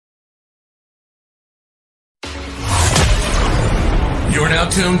now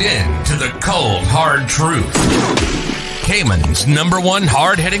tuned in to the cold, hard truth. Cayman's #1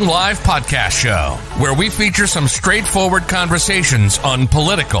 hard-hitting live podcast show, where we feature some straightforward conversations on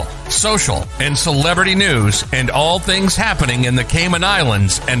political, social, and celebrity news and all things happening in the Cayman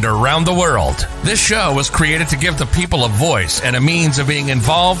Islands and around the world. This show was created to give the people a voice and a means of being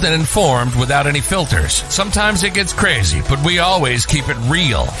involved and informed without any filters. Sometimes it gets crazy, but we always keep it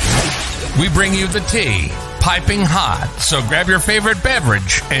real. We bring you the tea, piping hot, so grab your favorite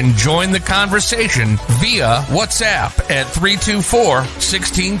beverage and join the conversation via WhatsApp at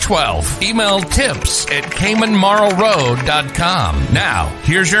 324-1612. Email tips at CaymanMarlRoad.com. Now,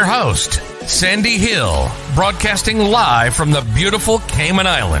 here's your host, Sandy Hill, broadcasting live from the beautiful Cayman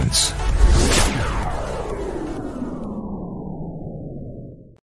Islands.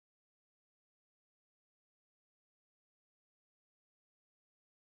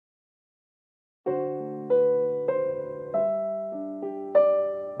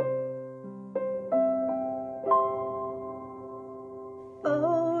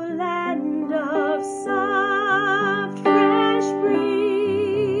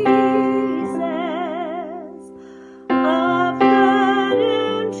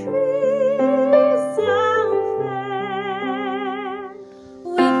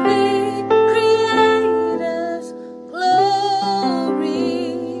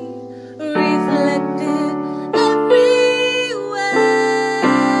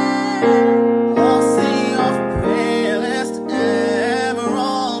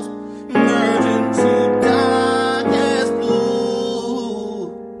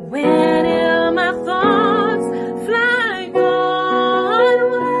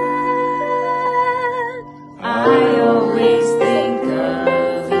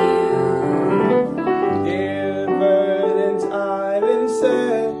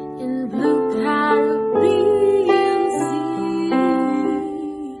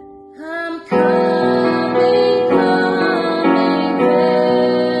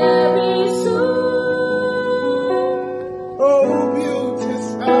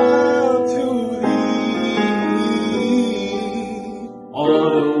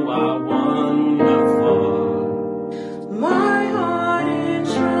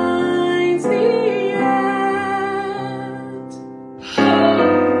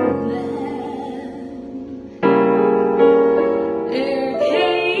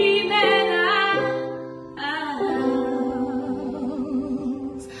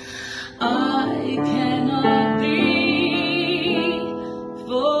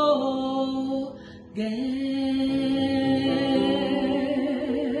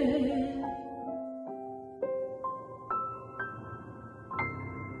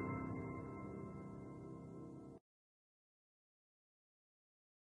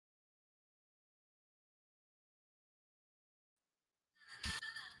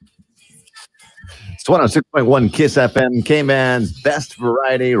 It's 106.1 Kiss FM, Cayman's best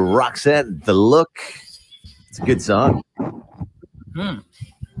variety, Roxette, The Look. It's a good song. All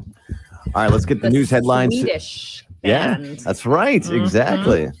right, let's get the news headlines. Swedish yeah, band. That's right.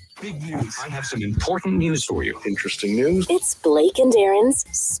 Exactly. Big news. I have some important news for you. Interesting news. It's Blake and Aaron's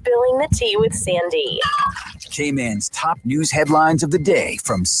Spilling the Tea with Sandy. Cayman's top news headlines of the day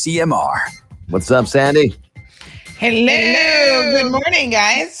from CMR. What's up, Sandy? Hello. Good morning,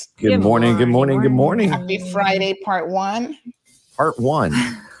 guys. Good morning. Good morning. Good morning. Happy Friday, part 1. Part 1.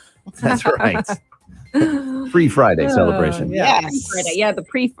 That's right. Pre-Friday celebration. Yes. Friday. Yeah, the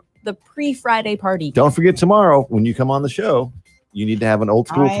pre-Friday party. Don't forget tomorrow when you come on the show, you need to have an old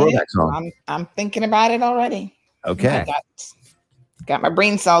school throwback song. I'm thinking about it already. Okay. I got my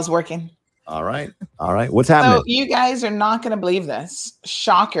brain cells working. All right. All right. What's happening? So you guys are not going to believe this.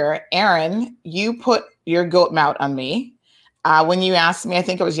 Shocker. Aaron, you put your goat mouth on me. When you asked me, I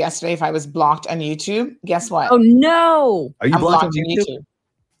think it was yesterday, if I was blocked on YouTube. Guess what? Oh, no. Are you blocked on YouTube?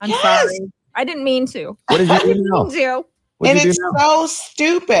 I'm sorry. I didn't mean to. What did you do now? And it's so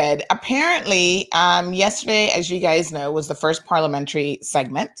stupid. Apparently, yesterday, as you guys know, was the first parliamentary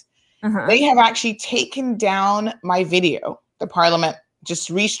segment. They have actually taken down my video, the parliament just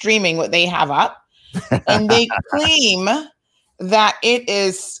restreaming what they have up. And they claim that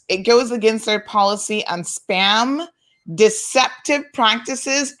it goes against their policy on spam, deceptive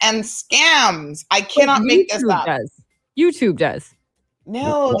practices, and scams. I cannot make this up. YouTube does.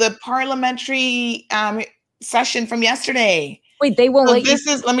 No, the parliamentary session from yesterday. Wait, they won't let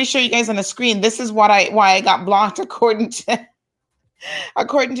let me show you guys on the screen. This is why I got blocked according to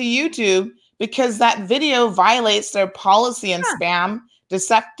YouTube, because that video violates their policy on spam,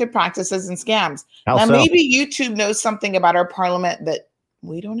 deceptive practices, and scams. How now so? maybe YouTube knows something about our parliament that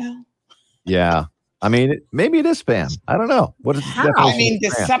we don't know. Yeah. I mean, maybe it is spam. I don't know. What is the I mean, definition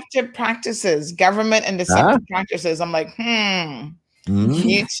of spam? deceptive practices, government and deceptive practices. I'm like,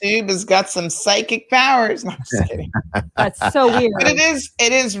 YouTube has got some psychic powers. No, I'm just kidding. That's so weird. But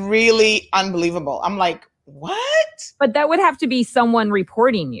it is really unbelievable. I'm like, what? But that would have to be someone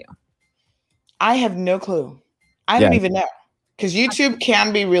reporting you. I have no clue. I don't even know. Because YouTube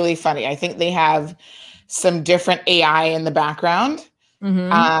can be really funny. I think they have some different AI in the background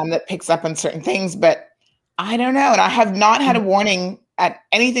that picks up on certain things, but I don't know. And I have not had a warning at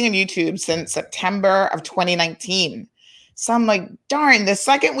anything on YouTube since September of 2019. So I'm like, darn, the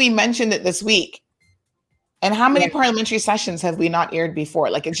second we mentioned it this week, and how many parliamentary sessions have we not aired before?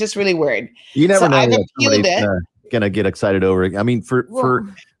 Like, it's just really weird. You never know I've what appealed somebody's gonna get excited over. I mean, for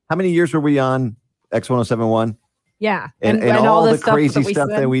how many years were we on X1071? Yeah. And all the crazy stuff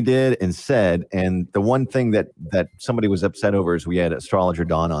that we did and said. And the one thing that somebody was upset over is we had Astrologer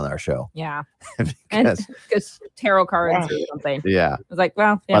Dawn on our show. Yeah. because tarot cards or something. Yeah. I was like,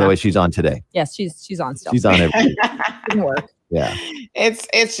 well, by the way, she's on today. Yes, she's on still. She's on everything. Didn't work. Yeah.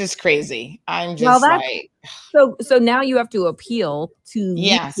 It's just crazy. I'm just like, so now you have to appeal to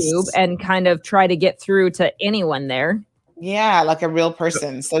YouTube and kind of try to get through to anyone there. Yeah, like a real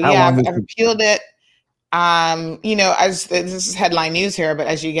person. So I've appealed it. As this is headline news here, but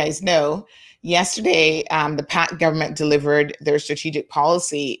as you guys know, yesterday, the PACT government delivered their strategic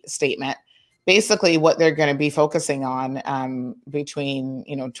policy statement, basically what they're going to be focusing on between,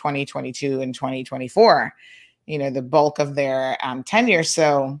 2022 and 2024, the bulk of their tenure.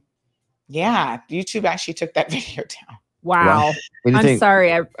 So yeah, YouTube actually took that video down. Wow. I'm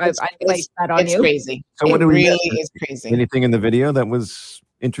sorry. I placed that on you. It's crazy. So it really is crazy. Anything in the video that was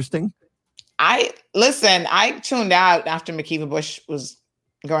interesting? I tuned out after McKeeva Bush was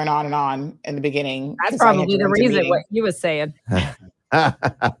going on and on in the beginning. That's probably the reason what he was saying about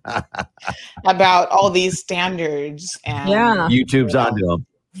all these standards and YouTube's onto them.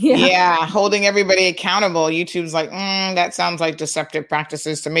 Yeah, holding everybody accountable. YouTube's like, that sounds like deceptive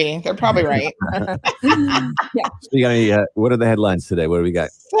practices to me. They're probably right. So you got any, what are the headlines today? What do we got?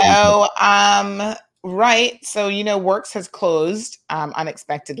 So, So, Works has closed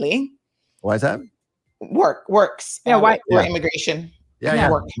unexpectedly. Why is that? Works. Yeah, why? For immigration.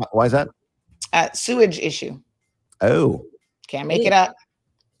 Yeah. Work. Why is that? Sewage issue. Oh. Can't make it up.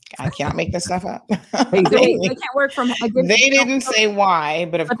 I can't make this stuff up. They can't work from home. They didn't say why,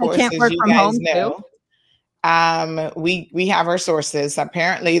 but of course, as you guys know, we have our sources.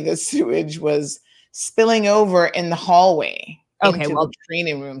 Apparently, the sewage was spilling over in the hallway. Okay, into the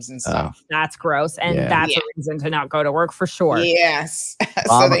training rooms and stuff. That's gross, and that's a reason to not go to work for sure. Yes.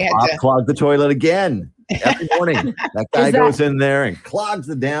 So they had to clog the toilet again every morning. That guy goes in there and clogs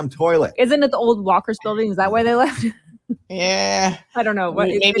the damn toilet. Isn't it the old Walker's building? Is that why they left? Yeah. I don't know.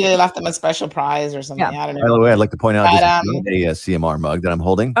 Maybe they left them a special prize or something. I don't know. By the way, I'd like to point out this is a CMR mug that I'm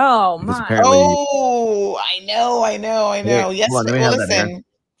holding. Oh, my. I know.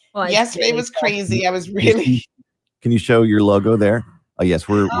 Yesterday was crazy. I was really... Can you show your logo there? Oh, yes.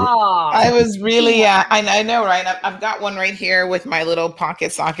 I was really... I know, right? I've got one right here with my little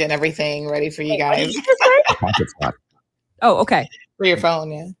pocket socket and everything ready for you guys. Pocket sock. Oh, okay. For your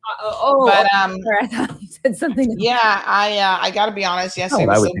phone, yeah. But I thought you said something. Yeah, I got to be honest. Yesterday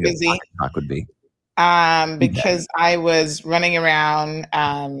was so busy. Would be. Because I was running around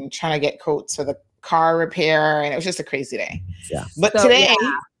trying to get quotes for the car repair, and it was just a crazy day. Yeah. But today,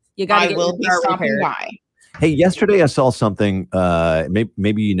 I will be stopping by. Hey, yesterday I saw something.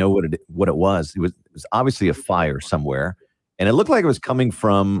 Maybe you know what it was. It was obviously a fire somewhere, and it looked like it was coming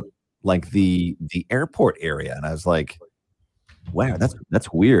from like the airport area, and I was like, wow,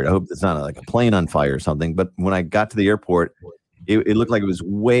 that's weird. I hope it's not like a plane on fire or something. But when I got to the airport, it looked like it was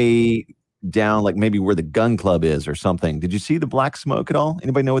way down, like maybe where the gun club is or something. Did you see the black smoke at all?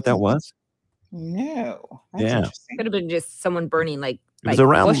 Anybody know what that was? No. That's could have been just someone burning like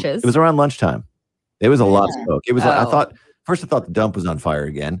bushes. It was around lunchtime. It was a lot of smoke. It was. I thought the dump was on fire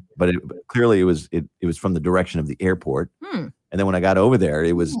again, but clearly it was from the direction of the airport. And then when I got over there,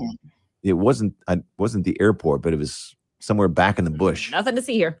 it wasn't the airport, but it was somewhere back in the bush. Nothing to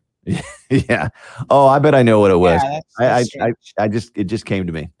see here. Yeah. Oh, I bet I know what it was. Yeah, it just came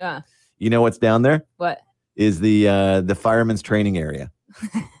to me. You know what's down there? What is the fireman's training area?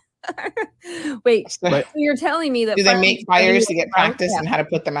 Wait, so you're telling me that do they make fires to get practice on how to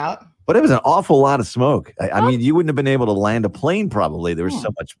put them out? But it was an awful lot of smoke. I mean, you wouldn't have been able to land a plane probably. There was so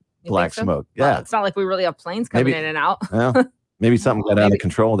much black smoke. Yeah. Well, it's not like we really have planes coming in and out. Well, maybe something got out of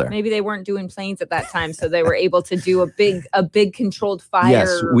control there. Maybe they weren't doing planes at that time, so they were able to do a big controlled fire.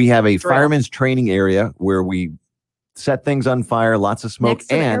 Yes, we have a fireman's training area where we set things on fire, lots of smoke,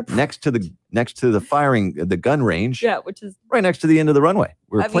 and next to the firing, the gun range. Yeah, which is right next to the end of the runway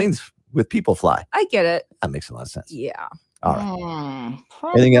where planes with people fly. I get it. That makes a lot of sense. Yeah. All right.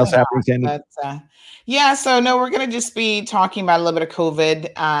 Anything else happening, Sandy? Yeah. So no, we're going to just be talking about a little bit of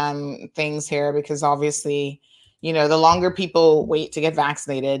COVID things here, because obviously, the longer people wait to get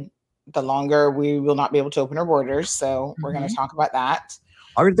vaccinated, the longer we will not be able to open our borders. So we're going to talk about that.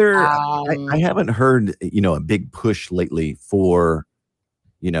 Are there? I haven't heard a big push lately for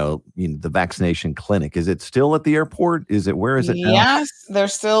the vaccination clinic. Is it still at the airport? Where is it now? Yes, their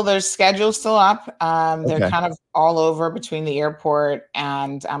schedule's still up. They're kind of all over between the airport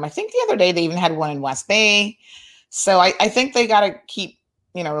and I think the other day they even had one in West Bay. So I think they got to keep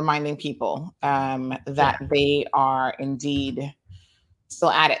reminding people that they are indeed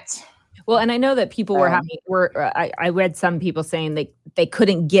still at it. Well, and I know that people I read some people saying they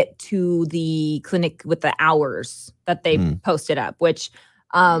couldn't get to the clinic with the hours that they posted up, which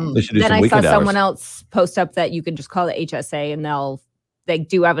then I saw someone else post up that you can just call the HSA and they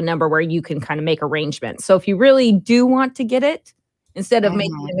do have a number where you can kind of make arrangements. So if you really do want to get it, instead of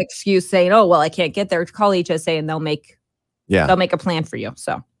making an excuse saying, "Oh, well, I can't get there," call HSA and they'll make a plan for you.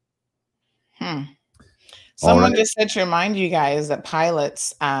 So, someone just said to remind you guys that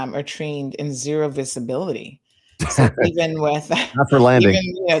pilots are trained in zero visibility. So even with not for landing,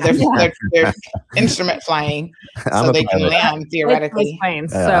 they're instrument flying, so they can land theoretically.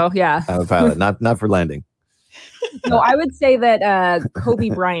 Planes, so yeah, I'm a pilot, not for landing. No, I would say that Kobe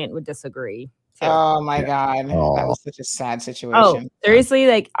Bryant would disagree. Too. Oh my God, that was such a sad situation. Oh, seriously,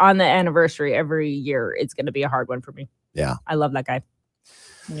 like on the anniversary every year, it's going to be a hard one for me. Yeah, I love that guy.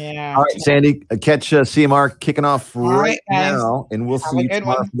 Yeah. All right, Sandy, catch CMR kicking off right now, and we'll see you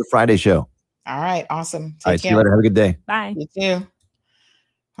tomorrow for the Friday show. All right, awesome. All right, see you later. Have a good day. Bye. You too.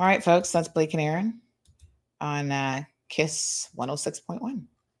 All right, folks, that's Blake and Aaron on KISS 106.1.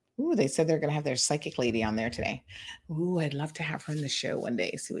 Ooh, they said they're going to have their psychic lady on there today. Ooh, I'd love to have her in the show one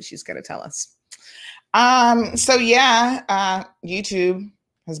day, see what she's going to tell us. So yeah, YouTube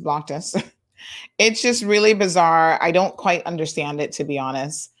has blocked us. It's just really bizarre. I don't quite understand it, to be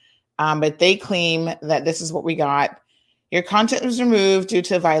honest. But they claim that this is what we got. Your content was removed due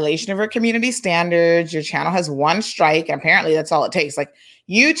to a violation of our community standards. Your channel has one strike. Apparently, that's all it takes. Like,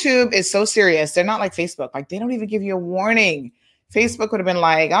 YouTube is so serious. They're not like Facebook. Like, they don't even give you a warning. Facebook would have been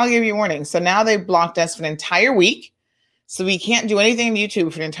like, I'll give you a warning. So now they've blocked us for an entire week. So we can't do anything on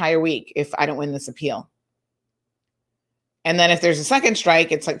YouTube for an entire week if I don't win this appeal. And then if there's a second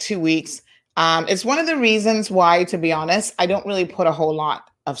strike, it's like 2 weeks. It's one of the reasons why, to be honest, I don't really put a whole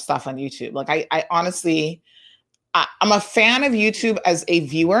lot of stuff on YouTube. Like, I honestly... I'm a fan of YouTube as a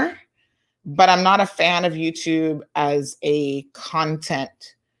viewer, but I'm not a fan of YouTube as a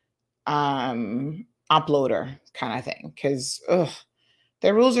content uploader kind of thing, because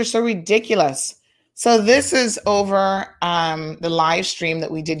their rules are so ridiculous. So this is over the live stream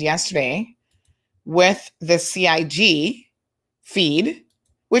that we did yesterday with the CIG feed,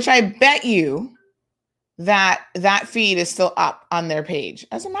 which I bet you that feed is still up on their page.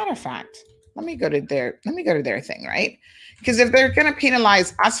 As a matter of fact, let me go to their thing, right? Because if they're going to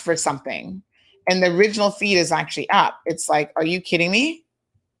penalize us for something and the original feed is actually up, it's like, are you kidding me?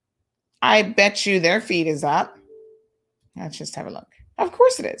 I bet you their feed is up. Let's just have a look. Of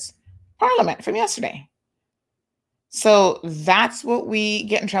course it is. Parliament from yesterday. So that's what we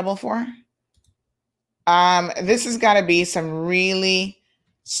get in trouble for. This has got to be some really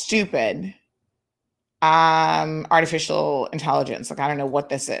stupid artificial intelligence. Like, I don't know what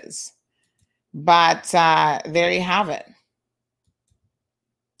this is. But there you have it.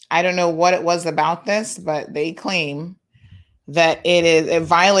 I don't know what it was about this, but they claim that it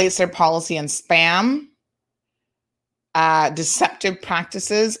violates their policy on spam, deceptive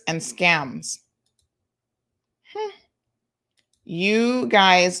practices, and scams. You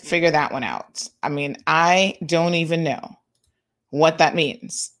guys figure that one out. I mean, I don't even know what that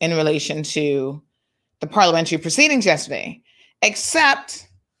means in relation to the parliamentary proceedings yesterday, except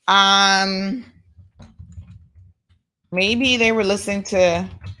maybe they were listening to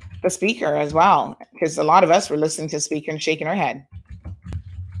the speaker as well, because a lot of us were listening to the speaker and shaking our head.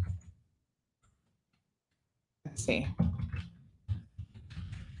 Let's see.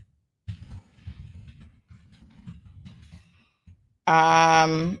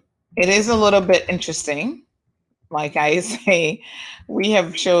 It is a little bit interesting. Like I say, we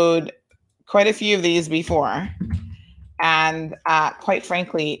have showed quite a few of these before, and quite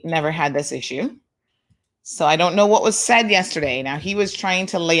frankly, never had this issue. So I don't know what was said yesterday. Now, he was trying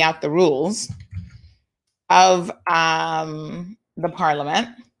to lay out the rules of the parliament.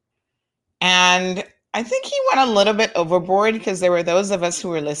 And I think he went a little bit overboard because there were those of us who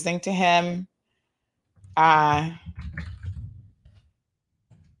were listening to him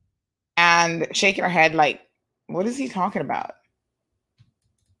and shaking our head like, what is he talking about?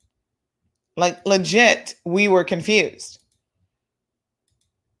 Like, legit, we were confused.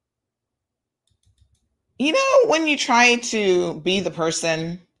 You know, when you try to be the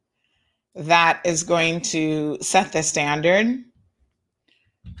person that is going to set the standard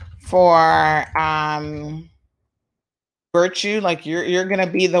for virtue, like you're going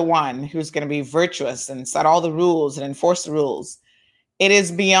to be the one who's going to be virtuous and set all the rules and enforce the rules. It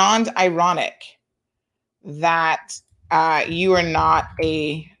is beyond ironic that you are not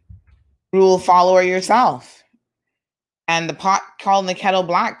a rule follower yourself. And the pot calling the kettle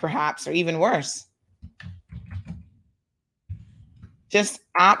black, perhaps, or even worse. Just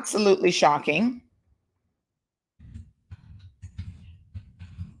absolutely shocking.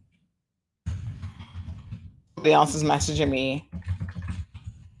 Somebody else is messaging me.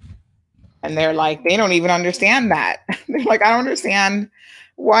 And they're like, they don't even understand that. They're like, I don't understand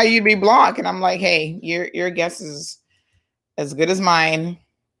why you'd be blocked. And I'm like, hey, your guess is as good as mine.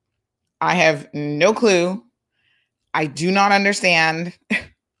 I have no clue. I do not understand.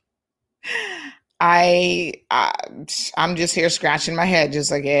 I'm just here scratching my head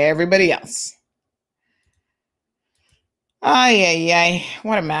just like everybody else. Ay,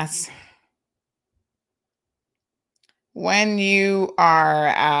 what a mess. When you are,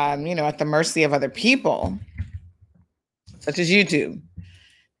 at the mercy of other people, such as YouTube,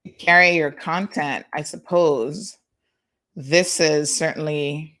 carry your content, I suppose this is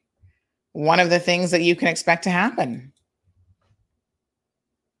certainly one of the things that you can expect to happen.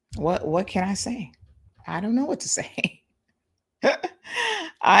 What can I say? I don't know what to say.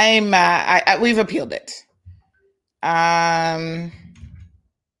 We've appealed it.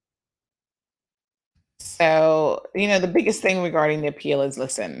 So, the biggest thing regarding the appeal is,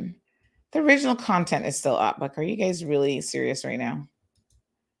 listen, the original content is still up. Like, are you guys really serious right now?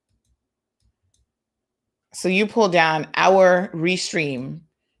 So you pull down our restream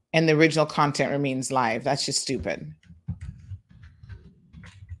and the original content remains live. That's just stupid.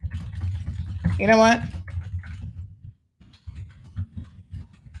 You know what?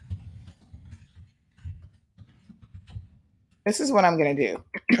 This is what I'm going to do.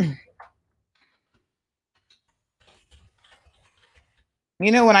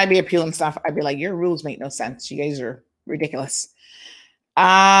 When I'd be appealing stuff, I'd be like, your rules make no sense. You guys are ridiculous.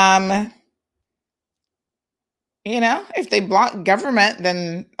 If they block government,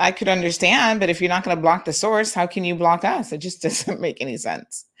 then I could understand. But if you're not going to block the source, how can you block us? It just doesn't make any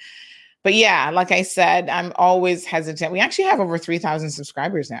sense. But yeah, like I said, I'm always hesitant. We actually have over 3,000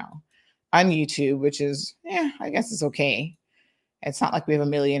 subscribers now on YouTube, which is, I guess it's okay. It's not like we have 1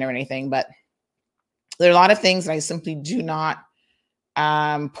 million or anything, but there are a lot of things that I simply do not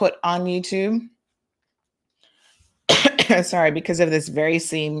put on YouTube. Sorry, because of this very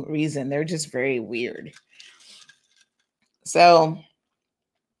same reason. They're just very weird. So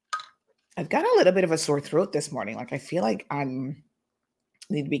I've got a little bit of a sore throat this morning. Like, I feel like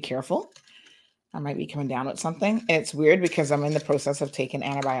need to be careful. I might be coming down with something. And it's weird because I'm in the process of taking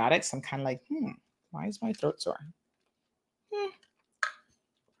antibiotics. I'm kind of like, why is my throat sore?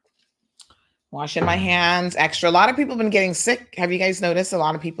 Washing my hands extra. A lot of people have been getting sick. Have you guys noticed? A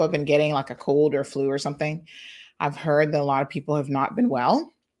lot of people have been getting like a cold or flu or something. I've heard that a lot of people have not been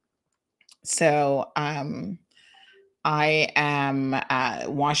well. So I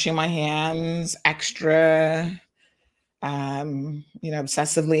am washing my hands extra,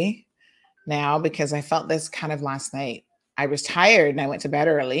 obsessively now because I felt this kind of last night. I was tired and I went to bed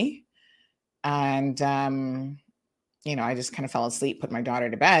early and, I just kind of fell asleep, put my daughter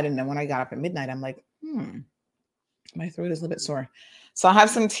to bed. And then when I got up at midnight, I'm like, my throat is a little bit sore. So I'll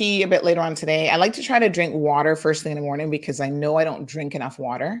have some tea a bit later on today. I like to try to drink water first thing in the morning because I know I don't drink enough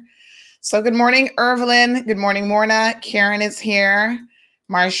water. So good morning, Irvelyn. Good morning, Morna. Karen is here.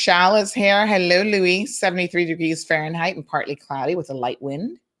 Marshall is here. Hello, Louis. 73 degrees Fahrenheit and partly cloudy with a light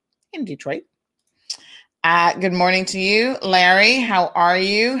wind in Detroit. Good morning to you, Larry. How are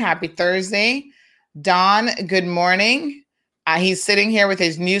you? Happy Thursday. Don, good morning. He's sitting here with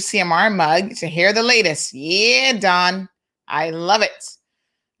his new CMR mug to hear the latest. Yeah, Don. I love it.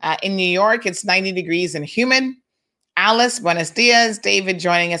 In New York, it's 90 degrees and humid. Alice, buenos dias. David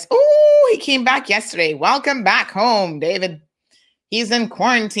joining us. Ooh, he came back yesterday. Welcome back home, David. He's in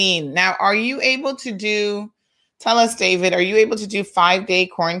quarantine. Now, are you able to tell us, David, are you able to do 5-day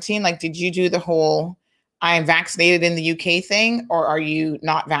quarantine? Like, did you do the whole I am vaccinated in the UK thing, or are you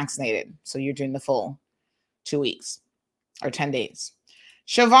not vaccinated? So you're doing the full 2 weeks or 10 days.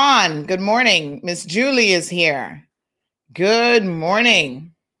 Siobhan, good morning. Miss Julie is here. Good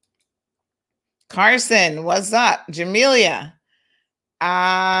morning. Carson, what's up? Jamelia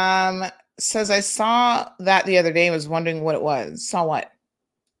says, I saw that the other day and was wondering what it was. Saw what?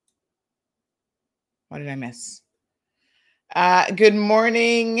 What did I miss? Good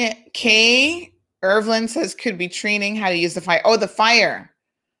morning, Kay. Irvlin says, could be training how to use the fire. Oh, the fire.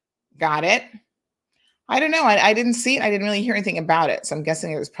 Got it. I don't know. I didn't see it. I didn't really hear anything about it. So I'm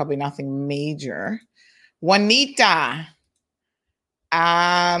guessing it was probably nothing major. Juanita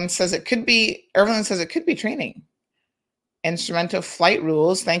says it could be, Irvlin says it could be training. Instrumental flight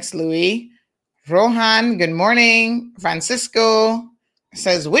rules. Thanks, Louis. Rohan, good morning. Francisco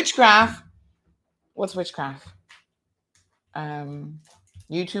says witchcraft. What's witchcraft?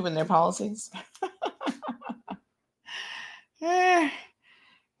 YouTube and their policies.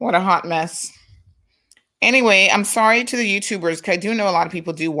 What a hot mess. Anyway, I'm sorry to the YouTubers, because I do know a lot of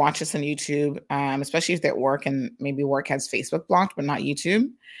people do watch us on YouTube, especially if they're at work and maybe work has Facebook blocked, but not YouTube.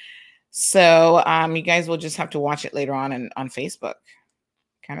 So you guys will just have to watch it later on on Facebook.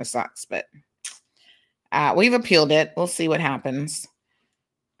 Kind of sucks, but we've appealed it. We'll see what happens.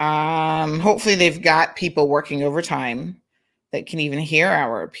 Hopefully they've got people working overtime that can even hear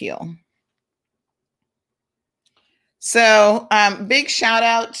our appeal. So big shout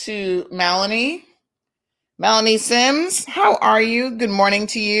out to Melanie. Melanie Sims, how are you? Good morning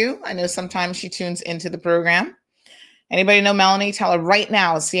to you. I know sometimes she tunes into the program. Anybody know Melanie? Tell her right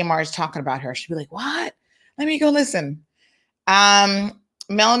now CMR is talking about her. She'll be like, what? Let me go listen.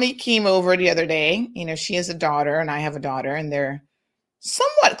 Melanie came over the other day. You know, she has a daughter and I have a daughter and they're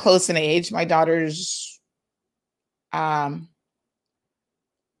somewhat close in age. My daughter's, I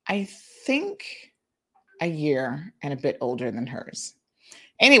think a year and a bit older than hers.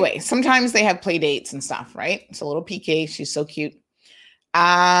 Anyway, sometimes they have play dates and stuff, right? It's a little PK. She's so cute.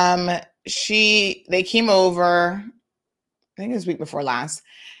 They came over, I think it was week before last,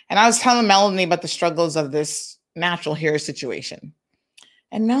 and I was telling Melanie about the struggles of this natural hair situation.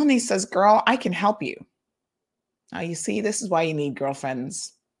 And Melanie says, girl, I can help you. Now, you see, this is why you need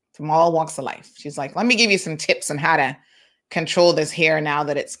girlfriends from all walks of life. She's like, let me give you some tips on how to control this hair now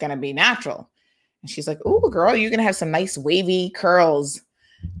that it's going to be natural. And she's like, oh, girl, you're going to have some nice wavy curls.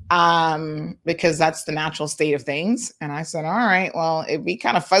 Because that's the natural state of things. And I said, all right, well, it'd be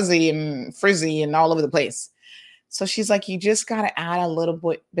kind of fuzzy and frizzy and all over the place. So she's like, you just got to add a little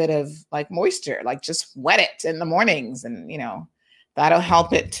bit of like moisture, like just wet it in the mornings. And, you know, that'll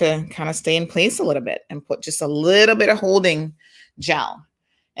help it to kind of stay in place a little bit and put just a little bit of holding gel.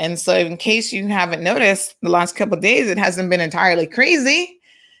 And so in case you haven't noticed, the last couple of days, it hasn't been entirely crazy.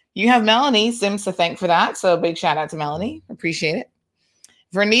 You have Melanie Sims to thank for that. So a big shout out to Melanie. Appreciate it.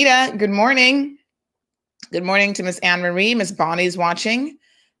 Vernita, good morning. Good morning to Miss Anne Marie. Miss Bonnie's watching.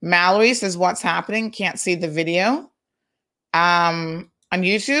 Mallory says, what's happening? Can't see the video. On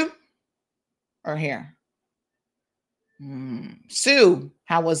YouTube or here? Sue,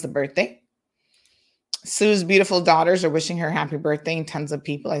 how was the birthday? Sue's beautiful daughters are wishing her happy birthday, and tons of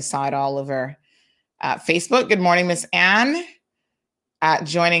people. I saw it all over Facebook. Good morning, Miss Anne.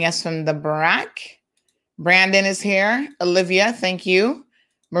 Joining us from the Barack. Brandon is here. Olivia, thank you.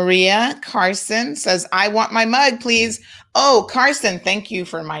 Maria Carson says, I want my mug, please. Oh, Carson, thank you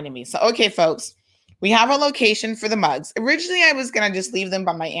for reminding me. So, okay, folks, we have a location for the mugs. Originally, I was going to just leave them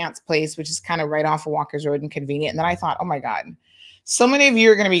by my aunt's place, which is kind of right off of Walker's Road and convenient. And then I thought, oh my God, so many of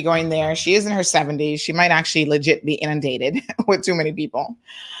you are going to be going there. She is in her 70s. She might actually legit be inundated with too many people.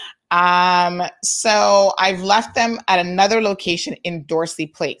 So I've left them at another location in Dorsey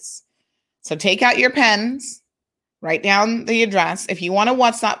Place. So take out your pens. Write down the address. If you want to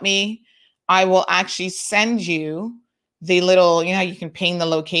WhatsApp me, I will actually send you the little, you know, you can ping the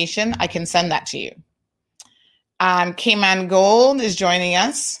location. I can send that to you. Cayman Gold is joining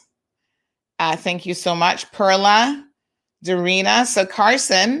us. Thank you so much. Perla, Dorina. So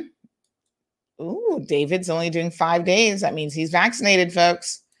Carson. Ooh, David's only doing 5 days. That means he's vaccinated,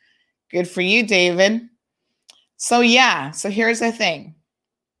 folks. Good for you, David. So yeah, so here's the thing.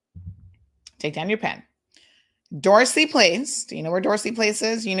 Take down your pen. Dorsey Place. Do you know where Dorsey Place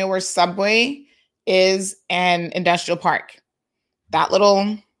is? You know where Subway is and Industrial Park. That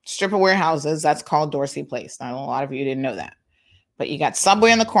little strip of warehouses, that's called Dorsey Place. I know a lot of you didn't know that. But you got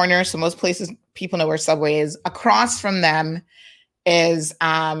Subway on the corner. So most places, people know where Subway is. Across from them is,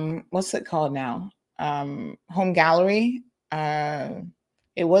 what's it called now? Home Gallery.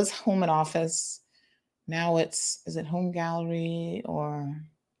 It was Home and Office. Now is it Home Gallery or...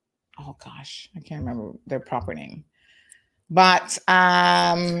 oh gosh, I can't remember their proper name. But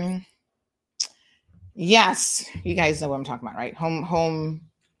Yes, you guys know what I'm talking about, right? Home.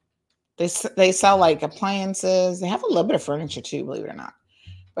 They sell like appliances. They have a little bit of furniture too, believe it or not,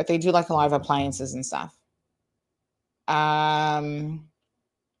 but they do like a lot of appliances and stuff.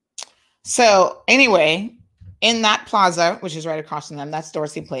 So anyway, in that plaza, which is right across from them, that's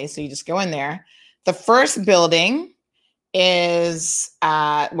Dorsey Place. So you just go in there. The first building is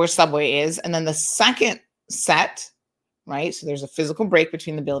where Subway is, and then the second set, right? So there's a physical break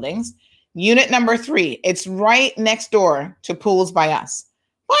between the buildings. Unit number 3, it's right next door to Pools by Us.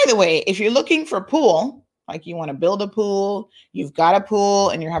 By the way, if you're looking for a pool, like you want to build a pool, you've got a pool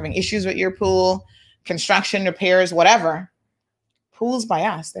and you're having issues with your pool, construction, repairs, whatever, Pools by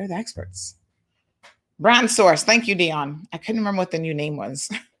Us, they're the experts. Brand Source, thank you, Dion. I couldn't remember what the new name was.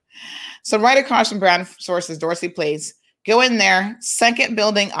 So right across from Brand Source is Dorsey Place. Go in there, second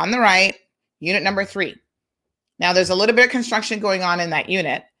building on the right, unit number 3. Now there's a little bit of construction going on in that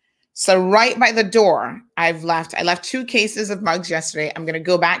unit. So right by the door, I left 2 cases of mugs yesterday. I'm going to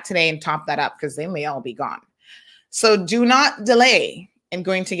go back today and top that up because they may all be gone. So do not delay in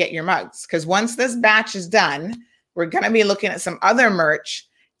going to get your mugs, because once this batch is done, we're going to be looking at some other merch,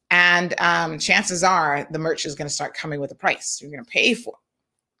 and chances are the merch is going to start coming with a price you're going to pay for.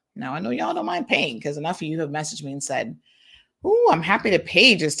 Now, I know y'all don't mind paying, because enough of you have messaged me and said, "Ooh, I'm happy to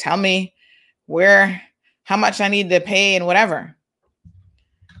pay. Just tell me how much I need to pay and whatever."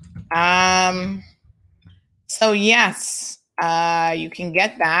 So yes, you can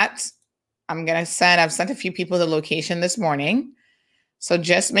get that. I've sent a few people the location this morning. So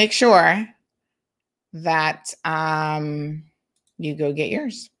just make sure that you go get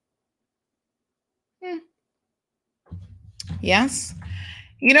yours. Yes.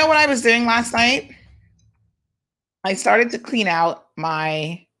 You know what I was doing last night? I started to clean out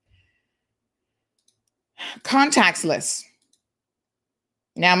my contacts list.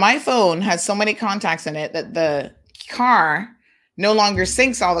 Now, my phone has so many contacts in it that the car no longer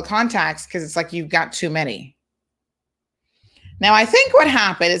syncs all the contacts because it's like you've got too many. Now, I think what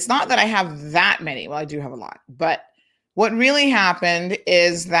happened, it's not that I have that many. Well, I do have a lot. But what really happened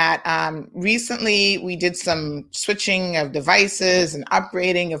is that recently we did some switching of devices and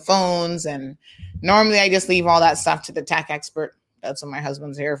upgrading of phones. And normally I just leave all that stuff to the tech expert. That's what my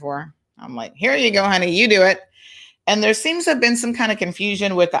husband's here for. I'm like, here you go, honey, you do it. And there seems to have been some kind of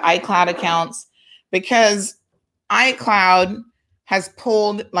confusion with the iCloud accounts, because iCloud has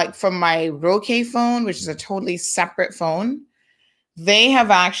pulled, like from my Roku phone, which is a totally separate phone, they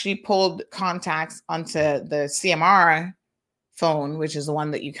have actually pulled contacts onto the CMR phone, which is the one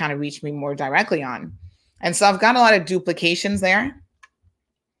that you kind of reach me more directly on. And so I've got a lot of duplications there,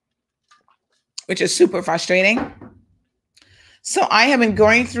 which is super frustrating. So I have been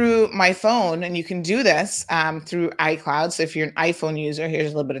going through my phone, and you can do this through iCloud. So if you're an iPhone user,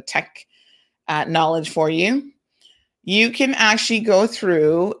 here's a little bit of tech knowledge for you. You can actually go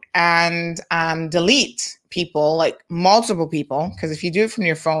through and delete people, like multiple people, because if you do it from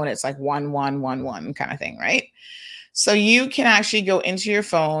your phone, it's like 1111 kind of thing, right? So you can actually go into your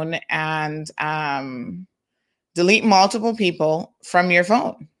phone and delete multiple people from your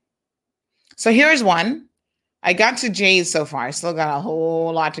phone. So here's one. I got to Jay's so far. I still got a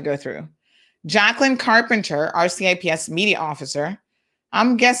whole lot to go through. Jacqueline Carpenter, RCIPS media officer.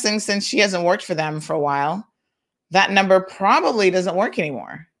 I'm guessing since she hasn't worked for them for a while, that number probably doesn't work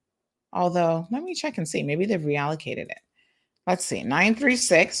anymore. Although, let me check and see. Maybe they've reallocated it. Let's see.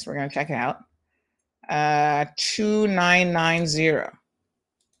 936. We're going to check it out. 2990.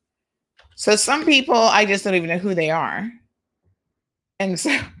 So some people, I just don't even know who they are. And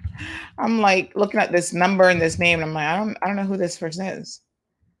so I'm like looking at this number and this name, and I'm like, I don't know who this person is.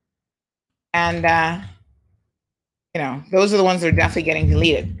 And those are the ones that are definitely getting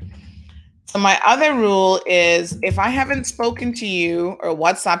deleted. So my other rule is, if I haven't spoken to you or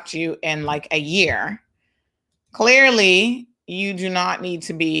WhatsApped you in like a year, clearly you do not need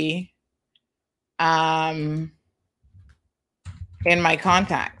to be in my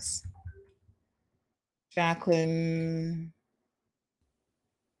contacts. Jacqueline.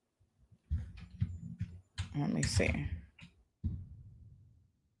 Let me see.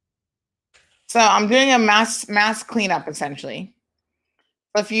 So I'm doing a mass cleanup essentially.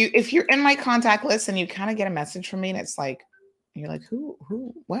 So if you're in my contact list and you kind of get a message from me and it's like, you're like, who,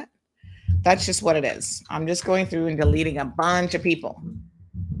 what? That's just what it is. I'm just going through and deleting a bunch of people.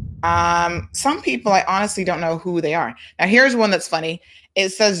 Some people, I honestly don't know who they are. Now here's one that's funny.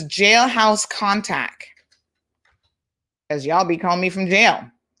 It says jailhouse contact, because y'all be calling me from jail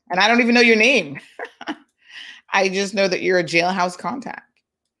and I don't even know your name. I just know that you're a jailhouse contact.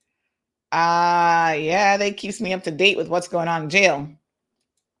 Yeah, they keeps me up to date with what's going on in jail.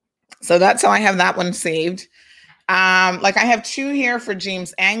 So that's how I have that one saved. Like I have 2 here for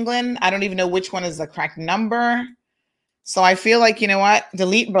James Anglin. I don't even know which one is the correct number. So I feel like, you know what?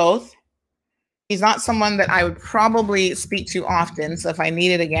 Delete both. He's not someone that I would probably speak to often. So if I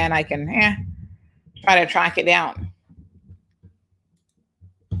need it again, I can try to track it down.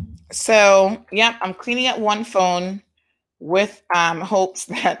 So, yep, I'm cleaning up one phone with hopes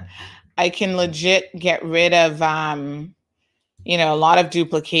that I can legit get rid of, you know, a lot of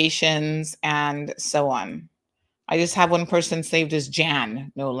duplications and so on. I just have one person saved as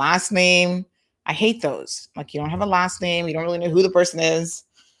Jan, no last name. I hate those. Like, you don't have a last name. You don't really know who the person is.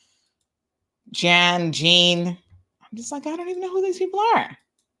 Jan, Jean. I'm just like, I don't even know who these people are.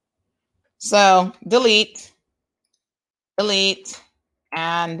 So delete,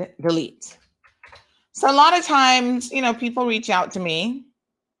 and delete. So a lot of times, you know, people reach out to me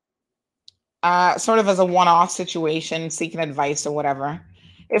sort of as a one-off situation, seeking advice or whatever.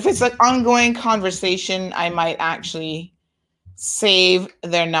 If it's an ongoing conversation, I might actually save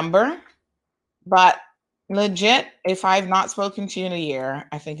their number. But legit, if I've not spoken to you in a year,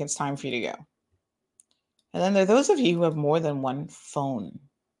 I think it's time for you to go. And then there are those of you who have more than one phone.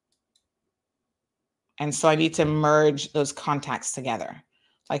 And so I need to merge those contacts together.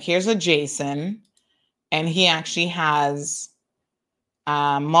 Like here's a Jason, and he actually has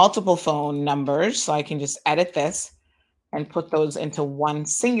multiple phone numbers. So I can just edit this and put those into one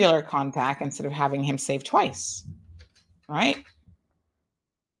singular contact instead of having him save twice. Right?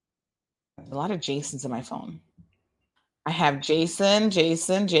 There's a lot of Jasons in my phone. I have Jason,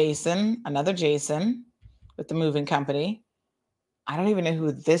 another Jason with the moving company. I don't even know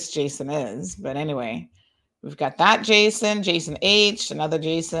who this Jason is, but anyway, we've got that Jason, Jason H, another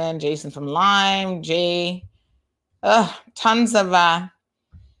Jason, Jason from Lime, J, tons of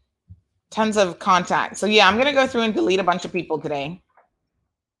contacts. So yeah, I'm going to go through and delete a bunch of people today.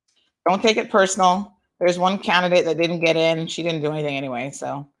 Don't take it personal. There's one candidate that didn't get in. She didn't do anything anyway.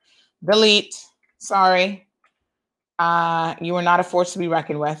 So delete. Sorry. You are not a force to be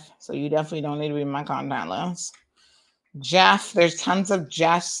reckoned with. So you definitely don't need to be in my contact list. Jeff, there's tons of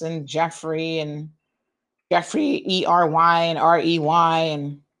Jeffs and Jeffrey and Jeffrey E-R-Y and R-E-Y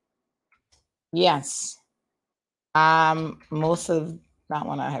and yes. Most of that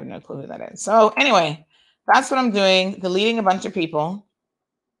one, I have no clue who that is. So anyway, that's what I'm doing, deleting a bunch of people.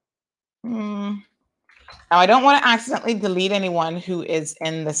 Now, I don't want to accidentally delete anyone who is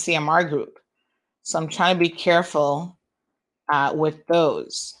in the CMR group. So I'm trying to be careful with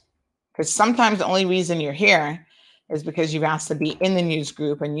those. Because sometimes the only reason you're here is because you've asked to be in the news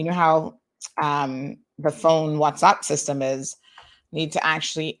group. And you know how the phone WhatsApp system is. Need to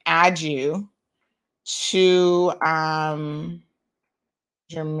actually add you to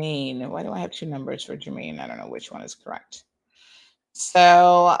Jermaine. Why do I have 2 numbers for Jermaine? I don't know which one is correct.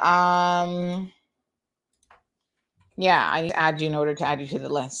 So yeah, I add you in order to add you to the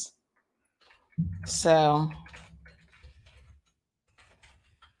list. So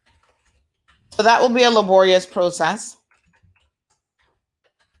that will be a laborious process.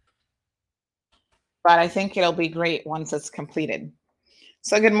 But I think it'll be great once it's completed.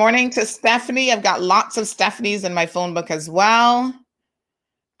 So good morning to Stephanie. I've got lots of Stephanies in my phone book as well.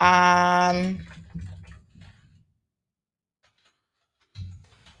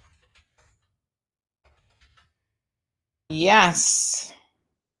 Yes.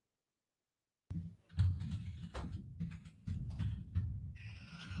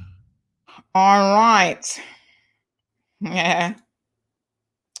 All right. Yeah.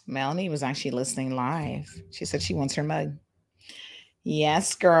 Melanie was actually listening live. She said she wants her mug.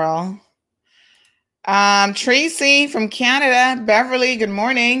 Yes, girl. Tracy from Canada. Beverly, good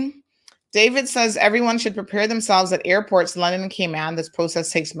morning. David says everyone should prepare themselves at airports, London and Cayman. This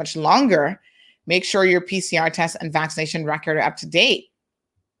process takes much longer. Make sure your PCR test and vaccination record are up to date.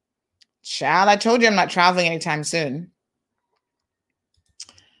 Child, I told you I'm not traveling anytime soon.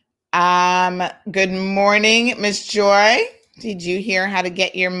 Good morning, Miss Joy. Did you hear how to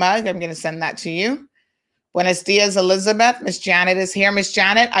get your mug? I'm going to send that to you. Buenos dias, Elizabeth. Miss Janet is here. Miss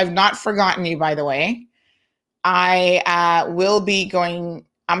Janet, I've not forgotten you, by the way. I will be going,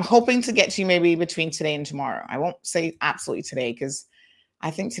 I'm hoping to get to you maybe between today and tomorrow. I won't say absolutely today because I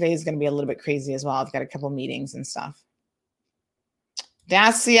think today is going to be a little bit crazy as well. I've got a couple meetings and stuff.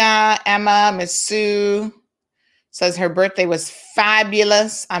 Dacia, Emma, Miss Sue says her birthday was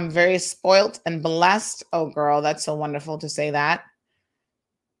fabulous. I'm very spoilt and blessed. Oh, girl, that's so wonderful to say that.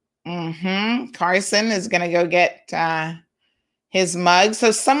 Carson is going to go get his mug.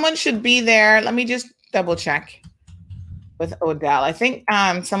 So someone should be there. Let me just double check with Odell. I think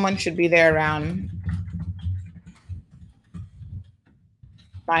someone should be there around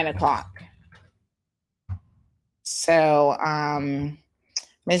 9 o'clock. So,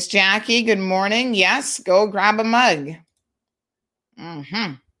 Miss Jackie, good morning. Yes, go grab a mug.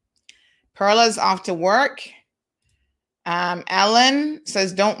 Perla's off to work. Ellen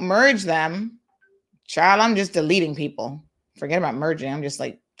says, don't merge them. Child, I'm just deleting people. Forget about merging. I'm just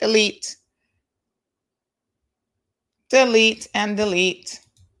like, delete. Delete and delete.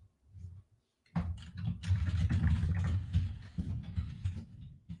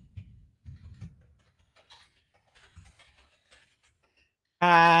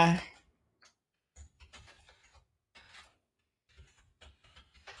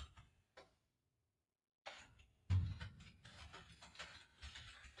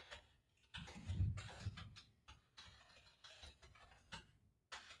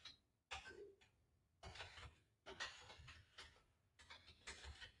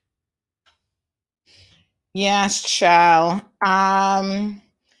 Yes, child.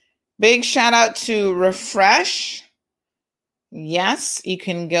 Big shout out to Refresh. Yes, you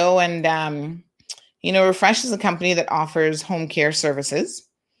can go and, Refresh is a company that offers home care services.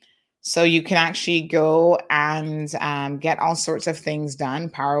 So you can actually go and get all sorts of things done,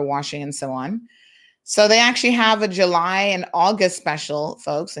 power washing and so on. So they actually have a July and August special,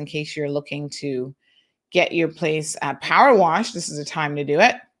 folks, in case you're looking to get your place power washed. This is the time to do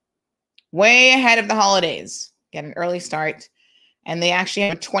it. Way ahead of the holidays. Get an early start. And they actually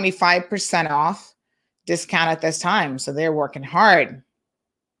have a 25% off discount at this time. So they're working hard.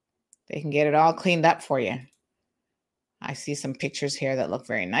 They can get it all cleaned up for you. I see some pictures here that look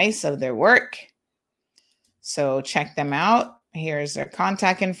very nice of their work. So check them out. Here's their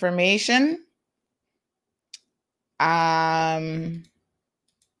contact information. There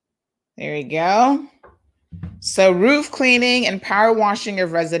you go. So roof cleaning and power washing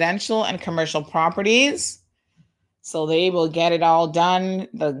of residential and commercial properties. So they will get it all done.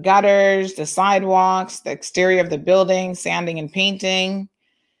 The gutters, the sidewalks, the exterior of the building, sanding and painting.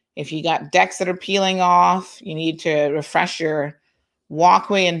 If you got decks that are peeling off, you need to refresh your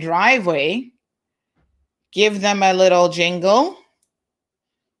walkway and driveway. Give them a little jingle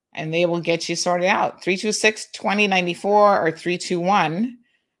and they will get you sorted out. 326-2094 or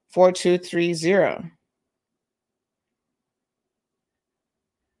 321-4230.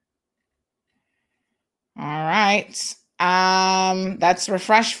 All right. That's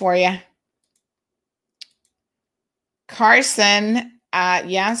Refresh for you. Carson,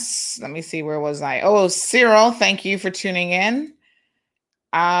 yes. Let me see. Where was I? Oh, Cyril, thank you for tuning in.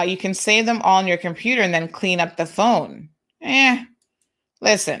 You can save them all on your computer and then clean up the phone.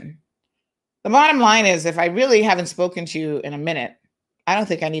 Listen. The bottom line is, if I really haven't spoken to you in a minute, I don't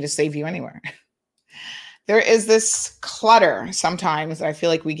think I need to save you anywhere. There is this clutter sometimes that I feel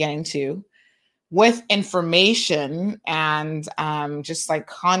like we get into with information and just like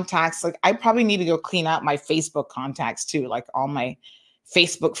contacts. Like I probably need to go clean out my Facebook contacts too, like all my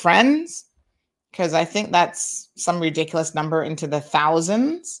Facebook friends, because I think that's some ridiculous number into the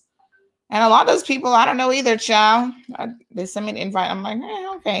thousands. And a lot of those people, I don't know either, child. They send me an invite. I'm like,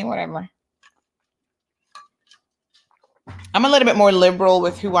 okay, whatever. I'm a little bit more liberal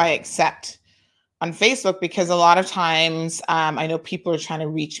with who I accept on Facebook because a lot of times I know people are trying to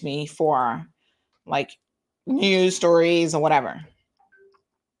reach me for like news stories or whatever.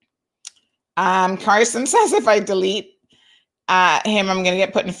 Carson says if I delete him, I'm going to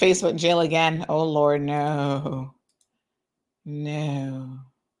get put in Facebook jail again. Oh, Lord, no. No.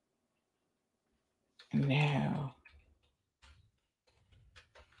 No.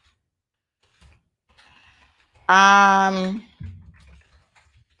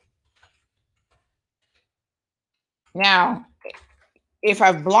 Now, if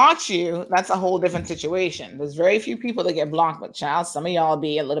I've blocked you, that's a whole different situation. There's very few people that get blocked with child. Some of y'all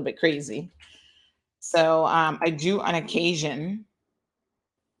be a little bit crazy. So I do on occasion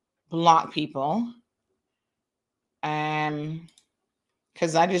block people.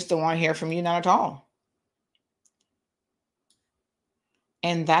 Because I just don't want to hear from you, none at all.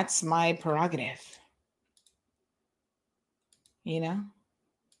 And that's my prerogative. You know,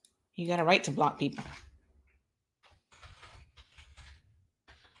 you got a right to block people.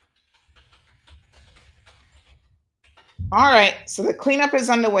 All right, so the cleanup is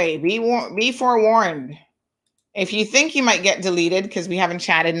underway. Be forewarned. If you think you might get deleted because we haven't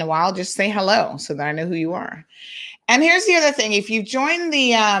chatted in a while, just say hello so that I know who you are. And here's the other thing. If you join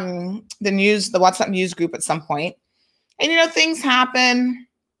the WhatsApp news group at some point, and things happen,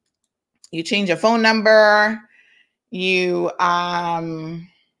 you change your phone number, you don't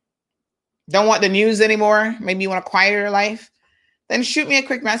want the news anymore, maybe you want to quiet your life, then shoot me a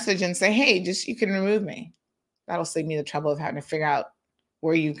quick message and say, hey, you can remove me. That'll save me the trouble of having to figure out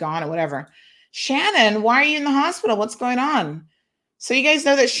where you've gone or whatever. Shannon, why are you in the hospital? What's going on? So you guys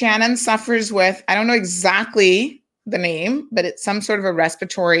know that Shannon suffers with, I don't know exactly the name, but it's some sort of a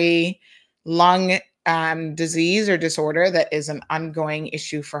respiratory lung disease or disorder that is an ongoing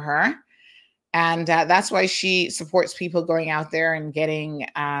issue for her. And that's why she supports people going out there and getting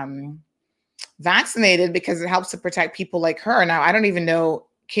vaccinated, because it helps to protect people like her. Now, I don't even know,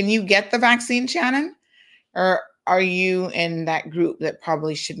 can you get the vaccine, Shannon? Or are you in that group that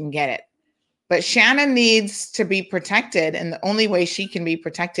probably shouldn't get it? But Shannon needs to be protected. And the only way she can be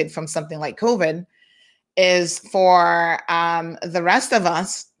protected from something like COVID is for the rest of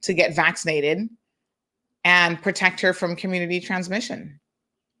us to get vaccinated and protect her from community transmission.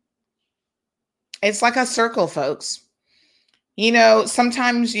 It's like a circle, folks. You know,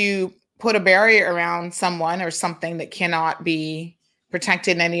 sometimes you put a barrier around someone or something that cannot be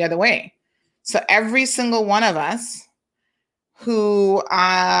protected in any other way. So every single one of us who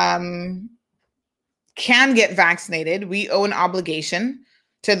can get vaccinated, we owe an obligation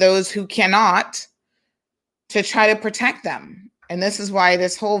to those who cannot to try to protect them. And this is why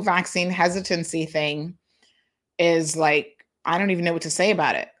this whole vaccine hesitancy thing is like, I don't even know what to say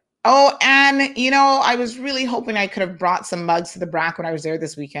about it. Oh, and, you know, I was really hoping I could have brought some mugs to the BRAC when I was there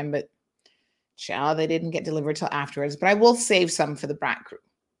this weekend, but child, they didn't get delivered till afterwards. But I will save some for the BRAC crew.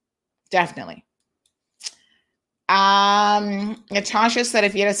 Definitely. Natasha said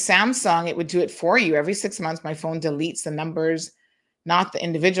if you had a Samsung, it would do it for you. Every 6 months, my phone deletes the numbers, not the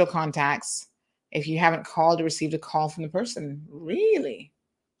individual contacts, if you haven't called or received a call from the person. Really?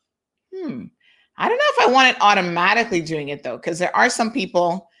 I don't know if I want it automatically doing it, though, because there are some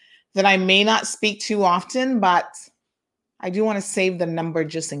people that I may not speak to often, but I do want to save the number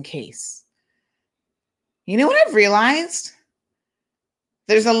just in case. You know what I've realized?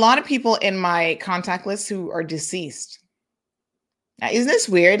 There's a lot of people in my contact list who are deceased. Now, isn't this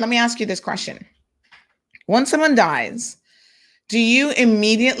weird? Let me ask you this question. When someone dies, do you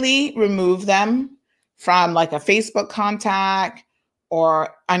immediately remove them from like a Facebook contact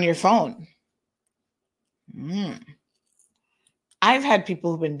or on your phone? I've had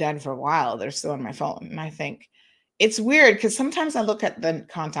people who've been dead for a while. They're still on my phone. And I think it's weird because sometimes I look at the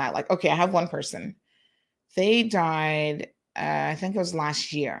contact like, okay, I have one person. They died, I think it was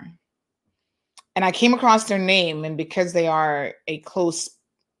last year. And I came across their name. And because they were a close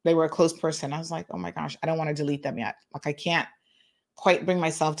person, I was like, oh my gosh, I don't want to delete them yet. Like I can't quite bring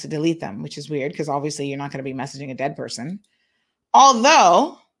myself to delete them, which is weird because obviously you're not going to be messaging a dead person.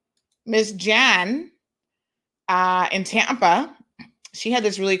 Although Miss Jan in Tampa, she had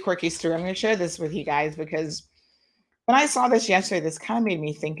this really quirky story. I'm going to share this with you guys because when I saw this yesterday, this kind of made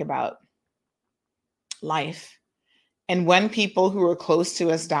me think about life. And when people who are close to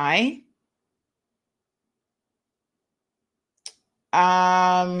us die,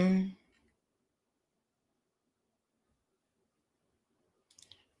 kind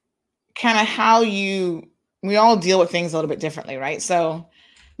of how we all deal with things a little bit differently, right? So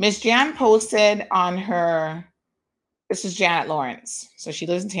Miss Jan posted on her, this is Janet Lawrence. So she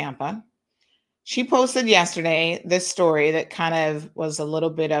lives in Tampa. She posted yesterday this story that kind of was a little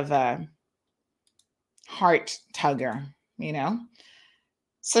bit of a heart tugger, you know?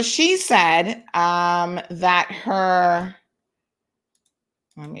 So she said that her,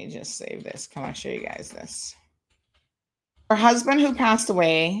 let me just save this. Come on, show you guys this. Her husband who passed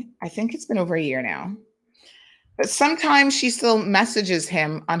away, I think it's been over a year now, but sometimes she still messages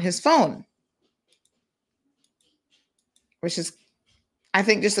him on his phone, which is, I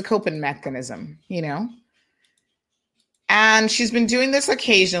think, just a coping mechanism, you know? And she's been doing this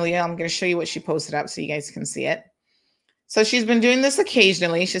occasionally. I'm going to show you what she posted up so you guys can see it. So she's been doing this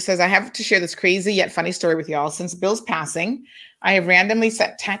occasionally. She says, I have to share this crazy yet funny story with y'all. Since Bill's passing, I have randomly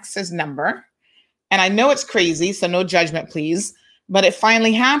set text his number. And I know it's crazy, so no judgment, please. But it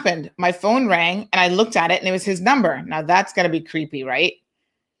finally happened. My phone rang and I looked at it and it was his number. Now that's going to be creepy, right?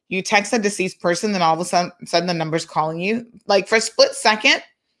 You text a deceased person, then all of a sudden the number's calling you. Like for a split second,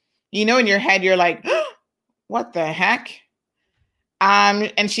 you know, in your head, you're like, what the heck?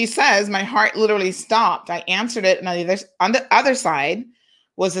 And she says, my heart literally stopped. I answered it. And on the other side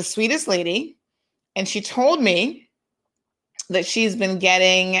was the sweetest lady. And she told me that she's been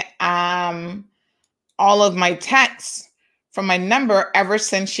getting all of my texts from my number ever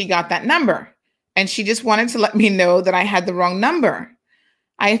since she got that number. And she just wanted to let me know that I had the wrong number.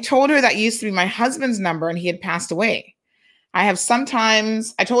 I told her that used to be my husband's number and he had passed away. I told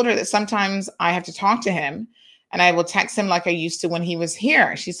her that sometimes I have to talk to him and I will text him like I used to when he was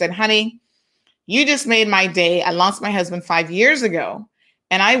here. She said, honey, you just made my day. I lost my husband 5 years ago.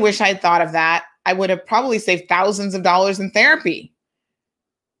 And I wish I'd thought of that. I would have probably saved thousands of dollars in therapy.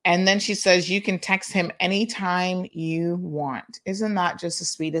 And then she says, you can text him anytime you want. Isn't that just the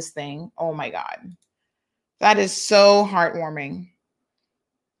sweetest thing? Oh my God. That is so heartwarming.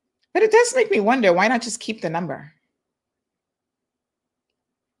 But it does make me wonder, why not just keep the number?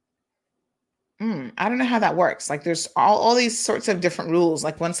 I don't know how that works. Like there's all these sorts of different rules.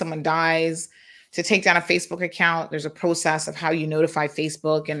 Like when someone dies, to take down a Facebook account, there's a process of how you notify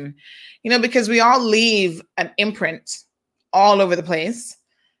Facebook. And, because we all leave an imprint all over the place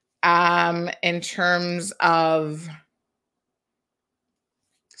in terms of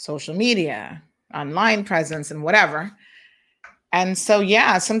social media, online presence, and whatever. And so,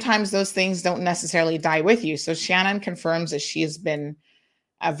 yeah, sometimes those things don't necessarily die with you. So Shannon confirms that she has been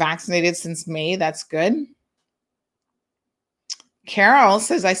vaccinated since May. That's good. Carol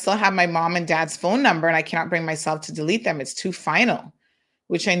says, I still have my mom and dad's phone number and I cannot bring myself to delete them. It's too final,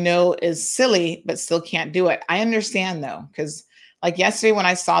 which I know is silly, but still can't do it. I understand though, because like yesterday when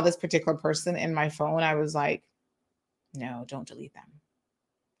I saw this particular person in my phone, I was like, no, don't delete them.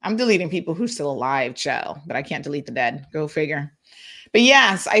 I'm deleting people who are still alive, chill, but I can't delete the dead. Go figure. But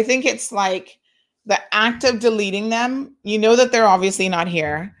yes, I think it's like the act of deleting them, that they're obviously not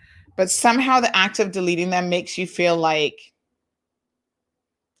here, but somehow the act of deleting them makes you feel like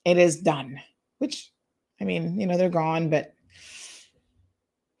it is done, which, I mean, they're gone, but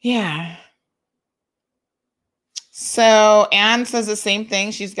yeah. So Anne says the same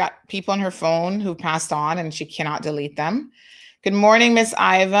thing. She's got people on her phone who passed on and she cannot delete them. Good morning, Miss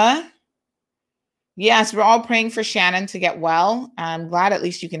Iva. Yes, we're all praying for Shannon to get well. I'm glad at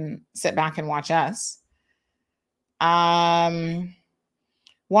least you can sit back and watch us. Wanda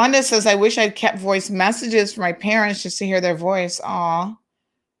says, I wish I'd kept voice messages for my parents just to hear their voice. Aw,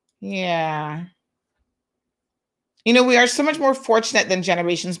 yeah. We are so much more fortunate than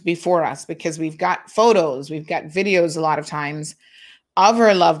generations before us because we've got photos, we've got videos a lot of times of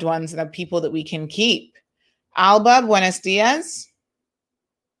our loved ones and of people that we can keep. Alba, buenos dias.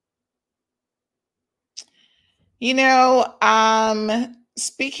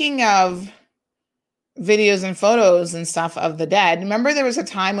 Speaking of videos and photos and stuff of the dead, remember there was a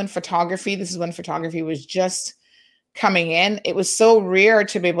time when this is when photography was just coming in. It was so rare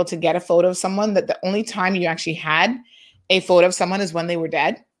to be able to get a photo of someone that the only time you actually had a photo of someone is when they were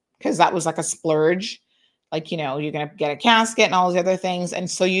dead, because that was like a splurge. Like, you're going to get a casket and all these other things. And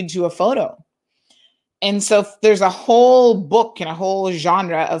so you do a photo. And so there's a whole book and a whole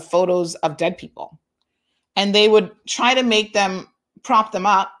genre of photos of dead people. And they would try to prop them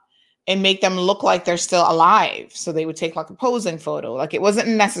up and make them look like they're still alive. So they would take like a posing photo. Like it wasn't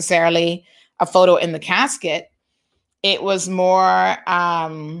necessarily a photo in the casket. It was more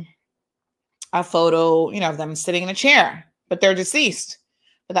a photo, of them sitting in a chair, but they're deceased.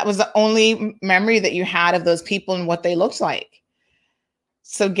 But that was the only memory that you had of those people and what they looked like.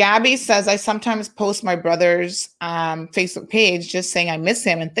 So Gabby says, I sometimes post my brother's Facebook page just saying I miss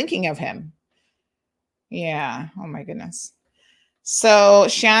him and thinking of him. Yeah. Oh my goodness. So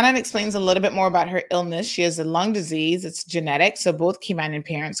Shannon explains a little bit more about her illness. She has a lung disease. It's genetic. So both Caymanian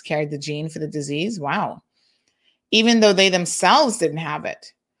parents carried the gene for the disease. Wow. Even though they themselves didn't have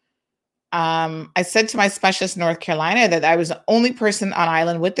it. I said to my specialist in North Carolina that I was the only person on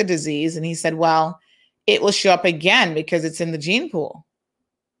island with the disease. And he said, well, it will show up again because it's in the gene pool.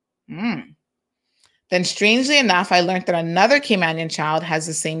 Then strangely enough, I learned that another Caymanian child has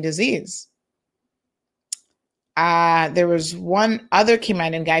the same disease. There was one other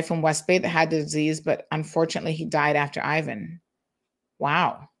Caymanian guy from West Bay that had the disease, but unfortunately he died after Ivan.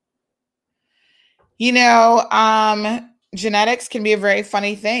 Wow. Genetics can be a very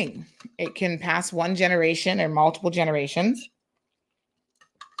funny thing. It can pass one generation or multiple generations.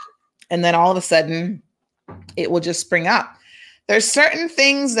 And then all of a sudden it will just spring up. There's certain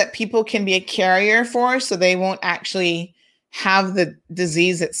things that people can be a carrier for, so they won't actually have the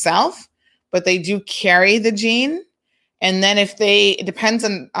disease itself, but they do carry the gene. And then it depends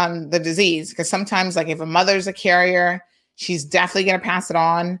on the disease, because sometimes like if a mother's a carrier, she's definitely going to pass it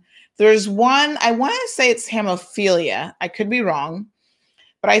on. There's one, I want to say it's hemophilia. I could be wrong,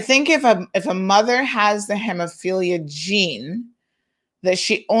 but I think if a mother has the hemophilia gene, that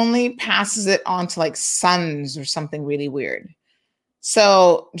she only passes it on to like sons or something really weird.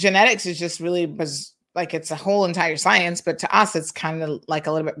 So genetics is just really like it's a whole entire science, but to us, it's kind of like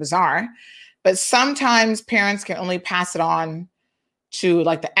a little bit bizarre. But sometimes parents can only pass it on to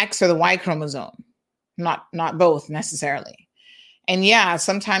like the X or the Y chromosome, not both necessarily. And yeah,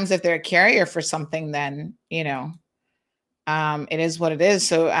 sometimes if they're a carrier for something, then, it is what it is.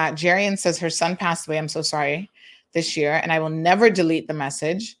 So Jerian says her son passed away. I'm so sorry this year. And I will never delete the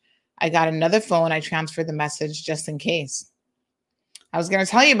message. I got another phone. I transferred the message just in case. I was going to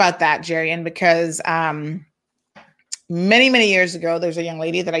tell you about that, Jerian, because many, many years ago, there's a young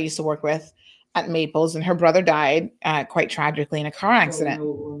lady that I used to work with at Maples, and her brother died quite tragically in a car accident.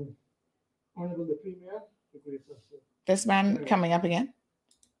 This man coming up again?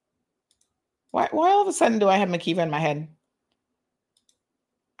 Why all of a sudden do I have Makiva in my head?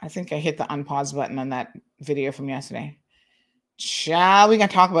 I think I hit the unpause button on that video from yesterday. Shall we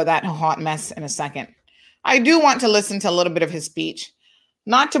gonna talk about that hot mess in a second? I do want to listen to a little bit of his speech.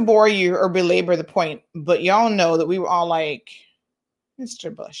 Not to bore you or belabor the point, but y'all know that we were all like,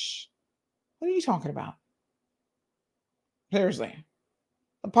 Mr. Bush, what are you talking about? Seriously.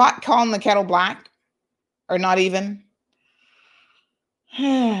 The pot calling the kettle black? Or not even?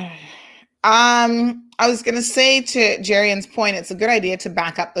 I was going to say to Jerian's point, it's a good idea to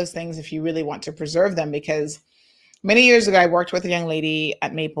back up those things if you really want to preserve them, because many years ago, I worked with a young lady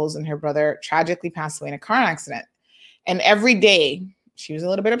at Maples, and her brother tragically passed away in a car accident. And every day, she was a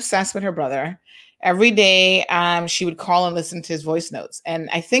little bit obsessed with her brother. Every day, she would call and listen to his voice notes. And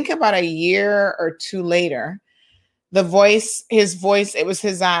I think about a year or two later, his voice, it was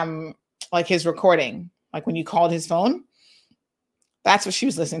his, like his recording, like when you called his phone. That's what she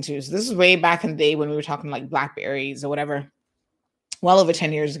was listening to. So this is way back in the day when we were talking like Blackberries or whatever, well over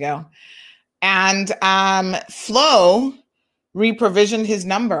 10 years ago. And Flo reprovisioned his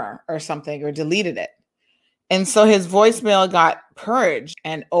number or something, or deleted it. And so his voicemail got purged,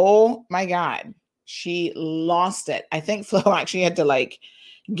 and oh my God, she lost it. I think Flo actually had to like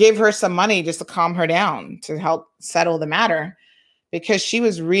give her some money just to calm her down, to help settle the matter, because she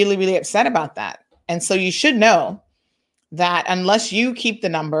was really, really upset about that. And so you should know that unless you keep the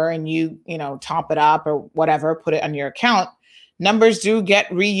number and you top it up or whatever, put it on your account, numbers do get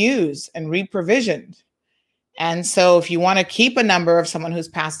reused and reprovisioned. And so if you want to keep a number of someone who's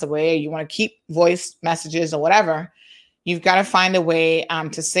passed away, or you want to keep voice messages or whatever, you've got to find a way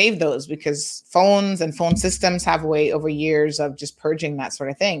to save those, because phones and phone systems have a way over years of just purging that sort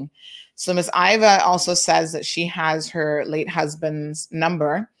of thing. So Miss Iva also says that she has her late husband's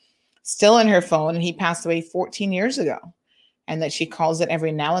number still in her phone, and he passed away 14 years ago, and that she calls it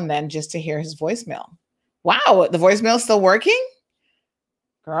every now and then just to hear his voicemail. Wow, the voicemail's still working?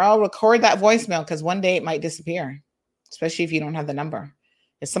 Girl, record that voicemail, because one day it might disappear, especially if you don't have the number.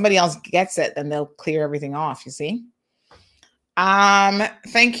 If somebody else gets it, then they'll clear everything off, you see?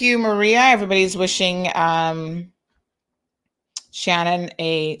 Thank you, Maria. Everybody's wishing Shannon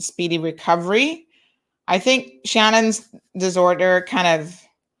a speedy recovery. I think Shannon's disorder kind of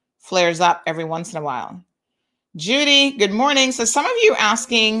flares up every once in a while. Judy, good morning. So some of you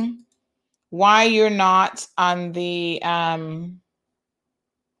asking why you're not on the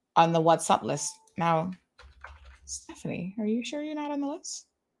WhatsApp list. Now, Stephanie, are you sure you're not on the list?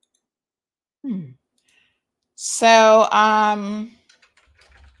 So,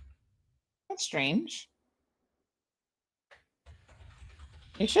 that's strange.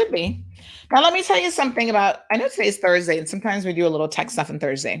 You should be. Now, let me tell you something about, I know today's Thursday, and sometimes we do a little tech stuff on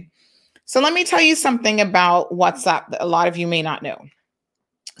Thursday. So let me tell you something about WhatsApp that a lot of you may not know.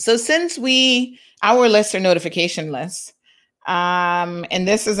 So since our lists are notification lists, and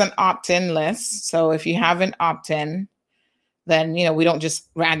this is an opt-in list. So if you haven't opt-in, then, we don't just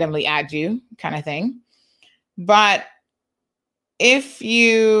randomly add you, kind of thing. But if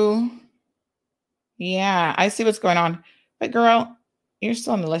you, I see what's going on. But girl, you're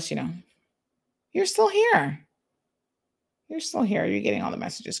still on the list, You're still here. You're still here. You're getting all the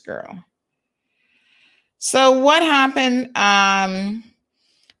messages, girl. So what happened,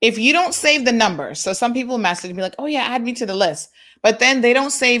 if you don't save the number, so some people message me like, oh yeah, add me to the list, but then they don't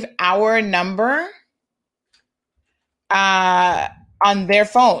save our number on their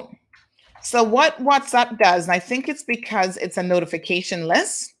phone. So what WhatsApp does, and I think it's because it's a notification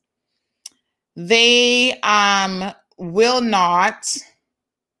list, they will not.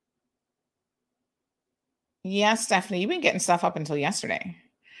 Yeah, Stephanie, you've been getting stuff up until yesterday.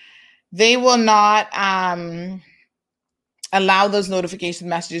 They will not allow those notification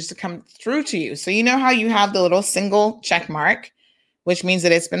messages to come through to you. So you know how you have the little single check mark, which means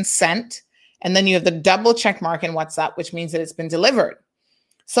that it's been sent. And then you have the double check mark in WhatsApp, which means that it's been delivered.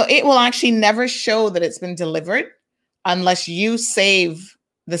 So it will actually never show that it's been delivered unless you save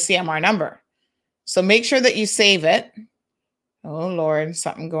the CMR number. So make sure that you save it. Oh, Lord,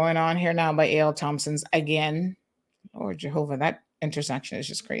 something going on here now by A.L. Thompson's again. Lord Jehovah, that intersection is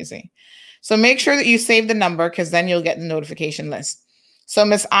just crazy. So make sure that you save the number, because then you'll get the notification list. So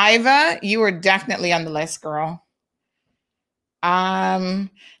Miss Iva, you are definitely on the list, girl. The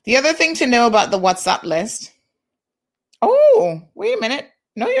other thing to know about the WhatsApp list. Oh, wait a minute.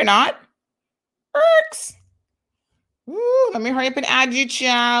 No, you're not. Erks. Ooh, let me hurry up and add you,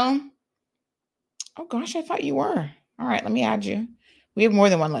 child. Oh gosh, I thought you were. All right, let me add you. We have more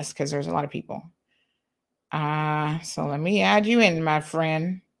than one list because there's a lot of people. So let me add you in, my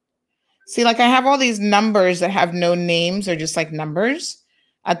friend. See, like I have all these numbers that have no names or just like numbers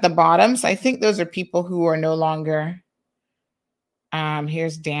at the bottom. So I think those are people who are no longer.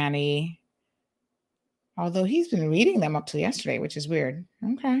 Here's Danny. Although he's been reading them up till yesterday, which is weird.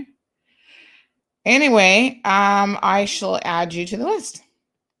 Okay. Anyway, I shall add you to the list.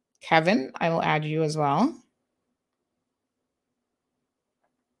 Kevin, I will add you as well.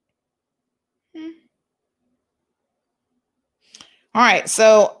 All right.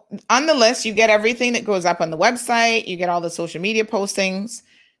 So on the list, you get everything that goes up on the website. You get all the social media postings.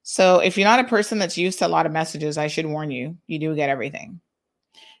 So if you're not a person that's used to a lot of messages, I should warn you, you do get everything.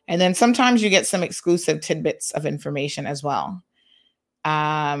 And then sometimes you get some exclusive tidbits of information as well.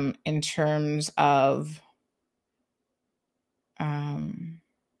 In terms of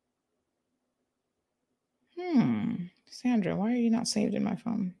Sandra, why are you not saved in my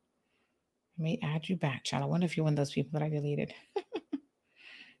phone? I may add you back, child. I wonder if you're one of those people that I deleted.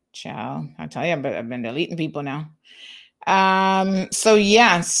 Child, I tell you, I've been deleting people now. So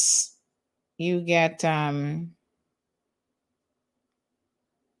yes, you get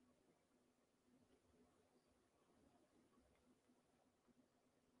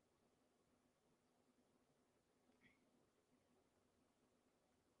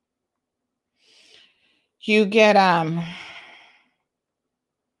you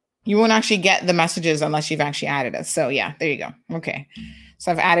won't actually get the messages unless you've actually added us. So yeah, there you go. Okay.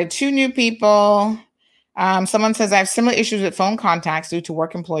 So I've added 2 new people. Someone says I have similar issues with phone contacts due to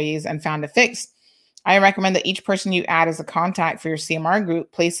work employees and found a fix. I recommend that each person you add as a contact for your CMR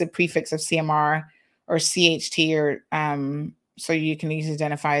group place a prefix of CMR or CHT or so you can easily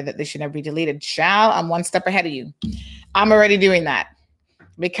identify that they should never be deleted. I'm 1 step ahead of you. I'm already doing that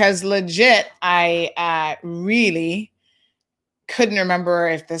because legit, I really couldn't remember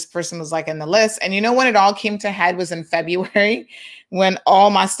if this person was like in the list. And you know when it all came to head was in February when all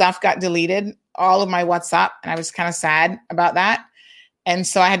my stuff got deleted, all of my WhatsApp, and I was kind of sad about that. And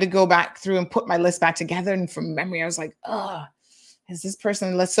so I had to go back through and put my list back together. And from memory, I was like, oh, is this person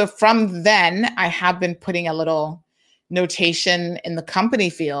in the list? So from then, I have been putting a little notation in the company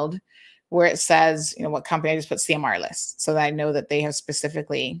field where it says, you know, what company. I just put CMR list so that I know that they have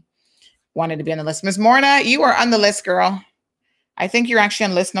specifically wanted to be on the list. Ms. Morna, you are on the list, girl. I think you're actually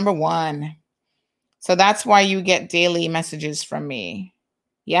on list number 1. So that's why you get daily messages from me.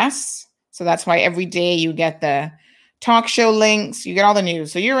 Yes. So that's why every day you get the talk show links, you get all the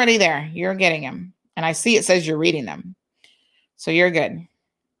news. So you're already there. You're getting them. And I see it says you're reading them. So you're good.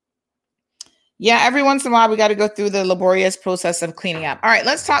 Yeah, every once in a while, we got to go through the laborious process of cleaning up. All right,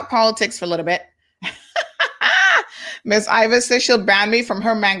 let's talk politics for a little bit. Miss Iva says she'll ban me from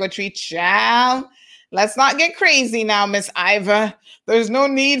her mango tree. Child. Let's not get crazy now, Miss Iva. There's no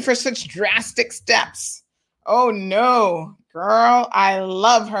need for such drastic steps. Oh, no. Girl, I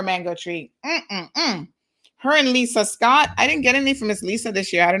love her mango tree. Her and Lisa Scott. I didn't get any from Miss Lisa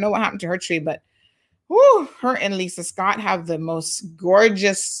this year. I don't know what happened to her tree, but her and Lisa Scott have the most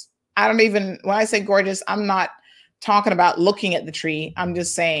gorgeous. When I say gorgeous, I'm not talking about looking at the tree. I'm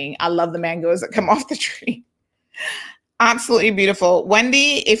just saying I love the mangoes that come off the tree. Absolutely beautiful.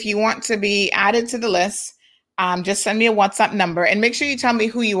 Wendy, if you want to be added to the list, just send me a WhatsApp number and make sure you tell me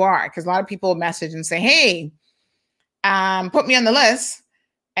who you are because a lot of people message and say, hey, put me on the list.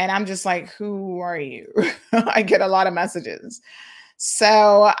 And I'm just like, who are you? I get a lot of messages.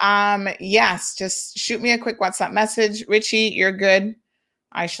 So yes, just shoot me a quick WhatsApp message. Richie, you're good.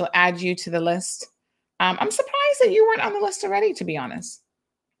 I shall add you to the list. I'm surprised that you weren't on the list already, to be honest.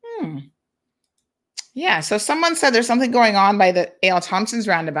 Yeah, so someone said there's something going on by the A.L. Thompson's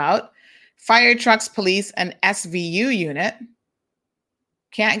roundabout. Fire trucks, police, and SVU unit.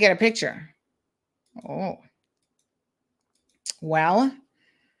 Can't get a picture. Oh. Well,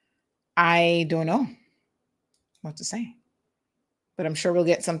 I don't know what to say. But I'm sure we'll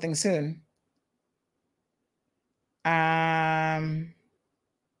get something soon.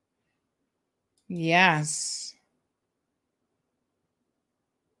 Yes.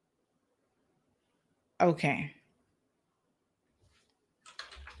 Okay.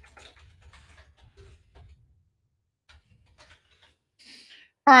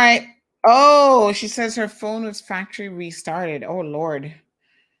 All right. Oh, she says her phone was factory restarted. Oh, Lord.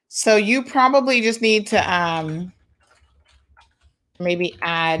 So you probably just need to maybe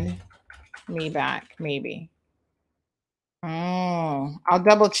add me back, maybe. Oh, I'll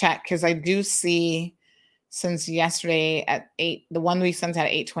double check because I do see since yesterday at 8, the one we sent out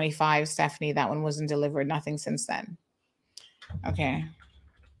at 8:25, Stephanie, that one wasn't delivered. Nothing since then. Okay.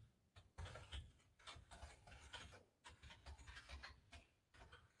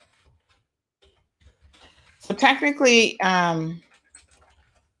 So technically,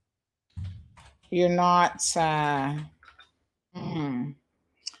 you're not.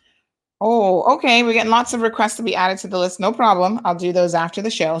 Oh, okay. We're getting lots of requests to be added to the list. No problem. I'll do those after the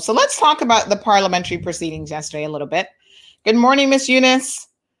show. So let's talk about the parliamentary proceedings yesterday a little bit. Good morning, Miss Eunice.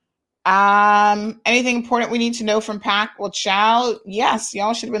 Anything important we need to know from PACT? Well, yes,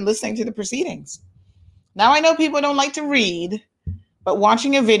 y'all should have been listening to the proceedings. Now I know people don't like to read, but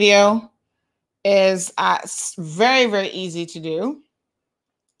watching a video is very, very easy to do.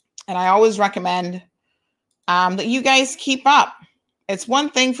 And I always recommend that you guys keep up. It's one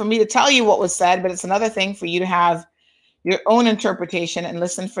thing for me to tell you what was said, but it's another thing for you to have your own interpretation and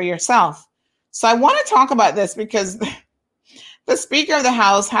listen for yourself. So I want to talk about this because the Speaker of the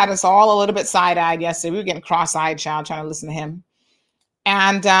House had us all a little bit side-eyed yesterday. We were getting cross-eyed, trying to listen to him.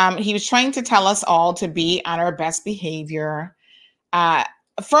 And he was trying to tell us all to be on our best behavior.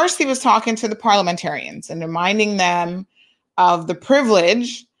 First, he was talking to the parliamentarians and reminding them of the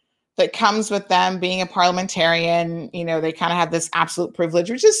privilege that comes with them being a parliamentarian. You know, they kind of have this absolute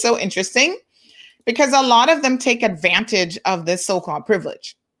privilege, which is so interesting because a lot of them take advantage of this so-called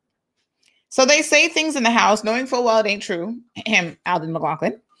privilege. So they say things in the House, knowing full well it ain't true. Alden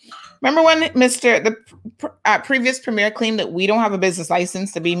McLaughlin. Remember when the previous premier claimed that we don't have a business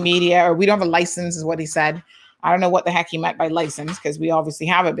license to be media, or we don't have a license is what he said. I don't know what the heck he meant by license because we obviously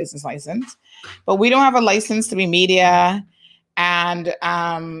have a business license, but we don't have a license to be media. And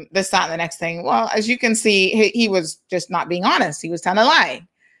this, that, and the next thing. Well, as you can see, he was just not being honest. He was telling a lie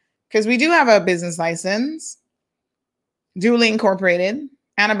because we do have a business license, duly incorporated,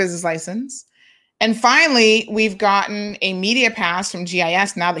 and a business license. And finally, we've gotten a media pass from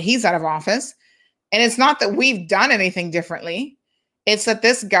GIS now that he's out of office. And it's not that we've done anything differently. It's that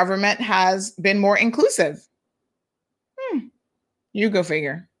this government has been more inclusive. You go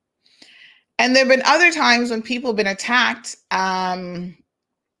figure. And there have been other times when people have been attacked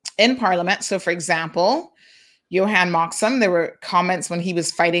in Parliament. So, for example, Johan Moxham, there were comments when he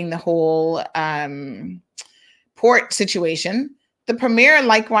was fighting the whole port situation. The Premier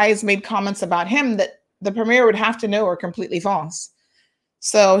likewise made comments about him that the Premier would have to know are completely false.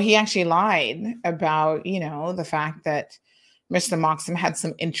 So he actually lied about, the fact that Mr. Moxham had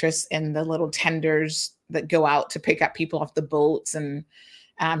some interest in the little tenders that go out to pick up people off the boats, and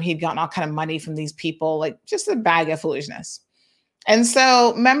he'd gotten all kind of money from these people, like just a bag of foolishness. And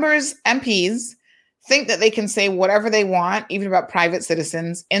so MPs think that they can say whatever they want, even about private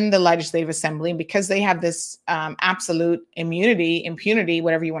citizens in the Legislative Assembly, because they have this absolute impunity,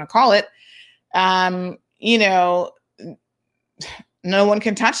 whatever you want to call it. No one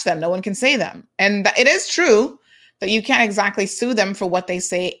can touch them. No one can say them. And it is true that you can't exactly sue them for what they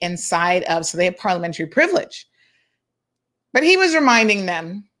say inside of, so they have parliamentary privilege. But he was reminding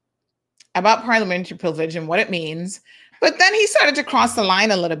them about parliamentary privilege and what it means. But then he started to cross the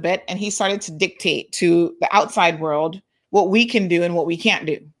line a little bit, and he started to dictate to the outside world what we can do and what we can't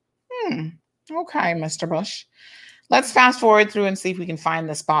do. Okay, Mr. Bush. Let's fast forward through and see if we can find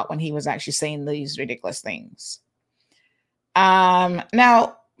the spot when he was actually saying these ridiculous things.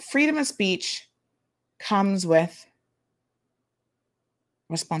 Now, freedom of speech comes with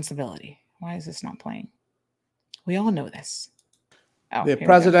responsibility. Why is this not playing? We all know this. The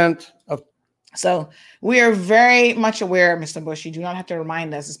president of... So we are very much aware, Mr. Bush. You do not have to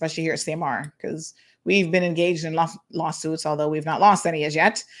remind us, especially here at CMR, because we've been engaged in lawsuits, although we've not lost any as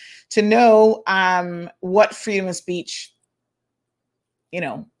yet, to know what freedom of speech,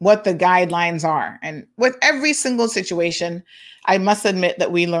 what the guidelines are. And with every single situation, I must admit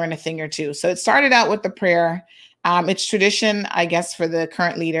that we learn a thing or two. So it started out with the prayer. It's tradition, I guess, for the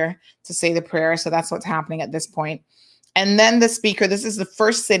current leader to say the prayer. So that's what's happening at this point. And then the speaker, this is the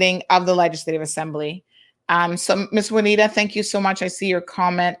first sitting of the Legislative Assembly. So Ms. Juanita, thank you so much. I see your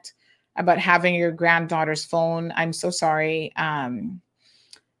comment about having your granddaughter's phone. I'm so sorry. I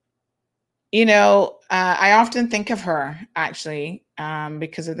often think of her, actually,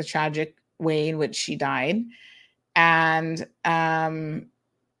 because of the tragic way in which she died. And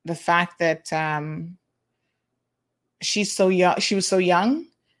the fact that she's so young, she was so young.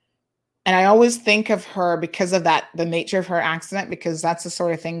 And I always think of her because of that, the nature of her accident, because that's the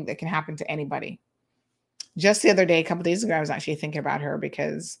sort of thing that can happen to anybody. Just the other day, a couple of days ago, I was actually thinking about her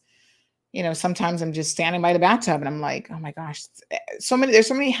because, sometimes I'm just standing by the bathtub and I'm like, oh my gosh, there's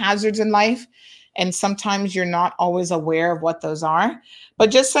so many hazards in life. And sometimes you're not always aware of what those are.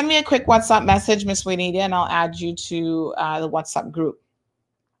 But just send me a quick WhatsApp message, Miss Juanita, and I'll add you to the WhatsApp group.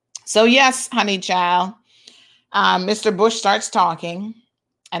 So yes, honey child. Mr. Bush starts talking.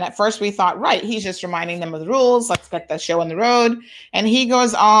 And at first we thought, right, he's just reminding them of the rules. Let's get the show on the road. And he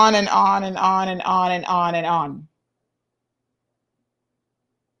goes on and on and on and on and on and on.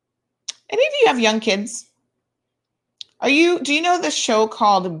 Any of you have young kids? Do you know the show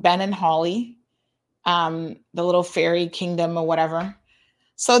called Ben and Holly? The Little Fairy Kingdom or whatever.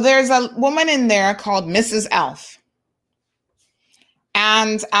 So there's a woman in there called Mrs. Elf.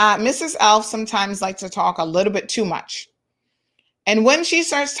 And Mrs. Elf sometimes likes to talk a little bit too much. And when she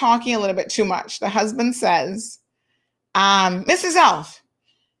starts talking a little bit too much, the husband says, Mrs. Elf,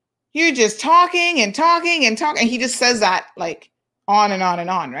 you're just talking and talking and talking. And he just says that like on and on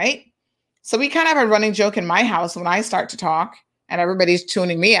and on, right? So we kind of have a running joke in my house when I start to talk and everybody's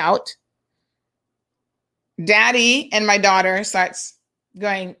tuning me out. Daddy and my daughter starts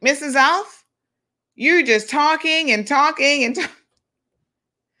going, Mrs. Elf, you're just talking and talking and talking.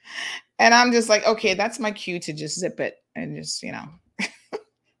 And I'm just like, okay, that's my cue to just zip it and just,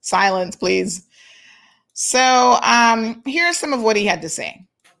 silence, please. So here's some of what he had to say.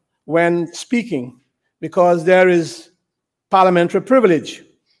 When speaking, because there is parliamentary privilege.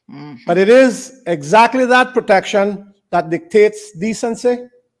 Mm-hmm. But it is exactly that protection that dictates decency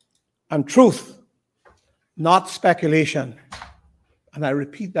and truth, not speculation. And I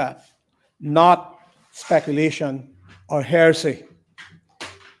repeat that, not speculation or heresy.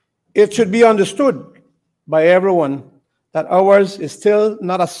 It should be understood by everyone that ours is still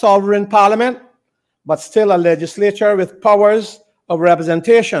not a sovereign parliament, but still a legislature with powers of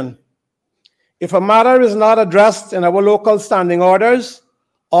representation. If a matter is not addressed in our local standing orders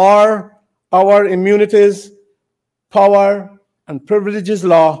or our immunities, power, and privileges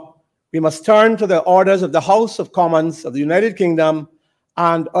law, we must turn to the orders of the House of Commons of the United Kingdom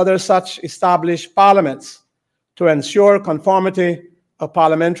and other such established parliaments to ensure conformity of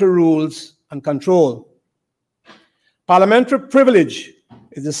parliamentary rules and control. Parliamentary privilege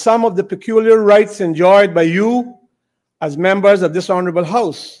is the sum of the peculiar rights enjoyed by you as members of this honorable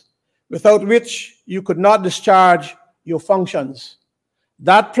House, without which you could not discharge your functions.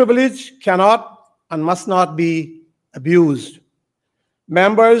 That privilege cannot and must not be abused.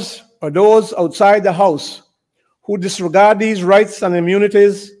 Members or those outside the House who disregard these rights and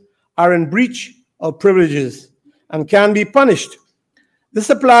immunities are in breach of privileges and can be punished. This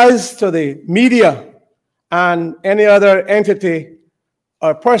applies to the media and any other entity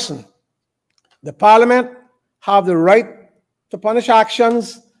or person. The Parliament have the right to punish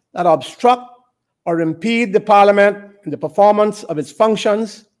actions that obstruct or impede the Parliament in the performance of its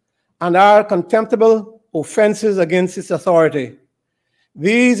functions and are contemptible offenses against its authority.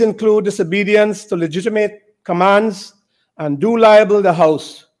 These include disobedience to legitimate commands and do liable the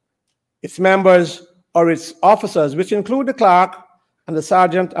House, its members, or its officers, which include the clerk and the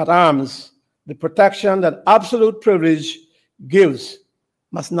sergeant at arms. The protection that absolute privilege gives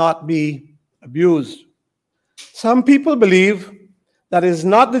must not be abused. Some people believe that it is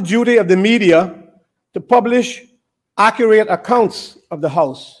not the duty of the media to publish accurate accounts of the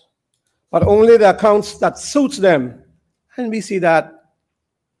House, but only the accounts that suits them. And we see that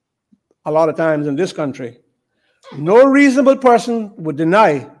a lot of times in this country. No reasonable person would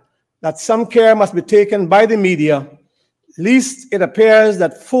deny that some care must be taken by the media, lest it appears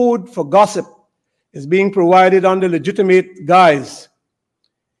that food for gossip is being provided under legitimate guise.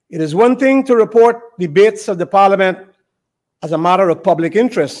 It is one thing to report debates of the Parliament as a matter of public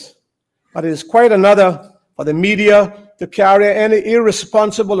interest, but it is quite another for the media to carry any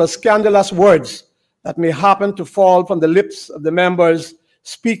irresponsible or scandalous words that may happen to fall from the lips of the members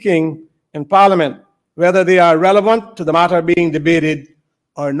speaking in Parliament, whether they are relevant to the matter being debated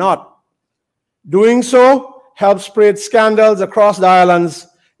or not. Doing so helps spread scandals across the islands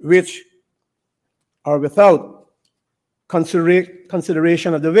which are without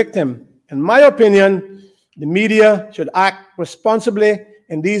consideration of the victim. In my opinion, the media should act responsibly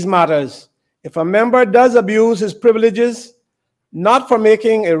in these matters. If a member does abuse his privileges, not for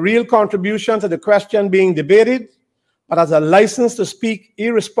making a real contribution to the question being debated, but as a license to speak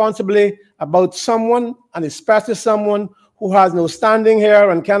irresponsibly about someone, and especially someone who has no standing here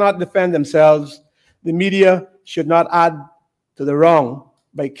and cannot defend themselves, the media should not add to the wrong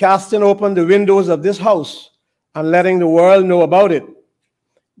by casting open the windows of this House and letting the world know about it.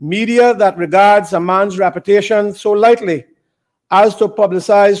 Media that regards a man's reputation so lightly as to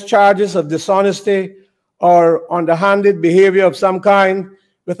publicize charges of dishonesty or underhanded behavior of some kind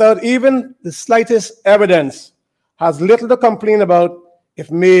without even the slightest evidence has little to complain about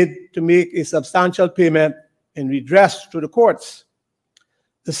if made to make a substantial payment in redress to the courts.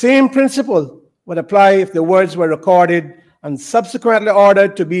 The same principle would apply if the words were recorded and subsequently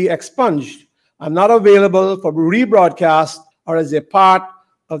ordered to be expunged are not available for rebroadcast or as a part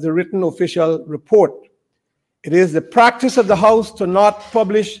of the written official report. It is the practice of the House to not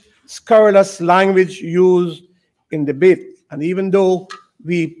publish scurrilous language used in debate. And even though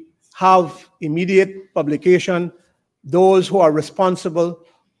we have immediate publication, those who are responsible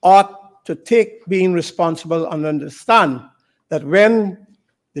ought to take being responsible and understand that when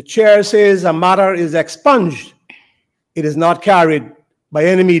the chair says a matter is expunged, it is not carried by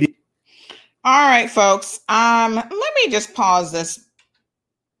any media. All right, folks. Let me just pause this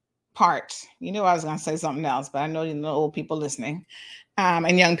part. You knew I was going to say something else, but I know you know old people listening,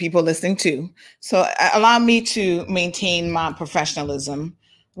 and young people listening too. So allow me to maintain my professionalism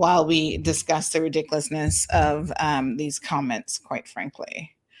while we discuss the ridiculousness of these comments, quite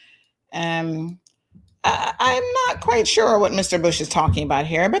frankly. I'm not quite sure what Mr. Bush is talking about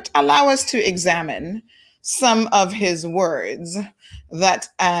here, but allow us to examine some of his words that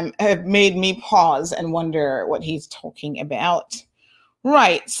have made me pause and wonder what he's talking about.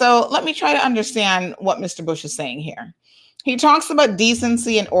 Right. So let me try to understand what Mr. Bush is saying here. He talks about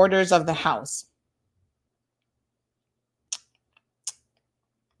decency and orders of the House.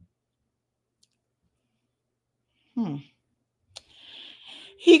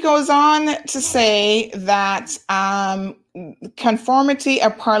 He goes on to say that conformity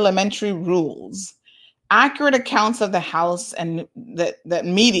of parliamentary rules, accurate accounts of the House, and that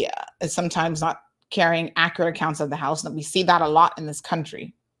media is sometimes not carrying accurate accounts of the House. And we see that a lot in this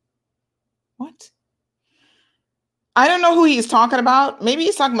country. What? I don't know who he's talking about. Maybe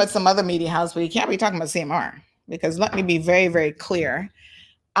he's talking about some other media house, but he can't be talking about CMR, because let me be very, very clear.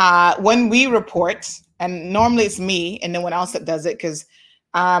 When we report, and normally it's me and no one else that does it, because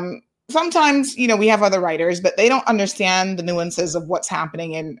sometimes, we have other writers, but they don't understand the nuances of what's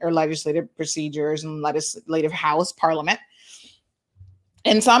happening in our legislative procedures and legislative house, parliament.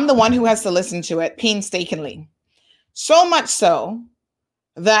 And so I'm the one who has to listen to it painstakingly. So much so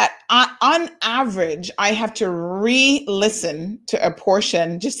that on average, I have to re-listen to a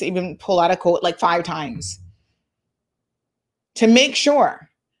portion just to even pull out a quote like 5 times to make sure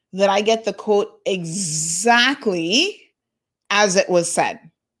that I get the quote exactly as it was said.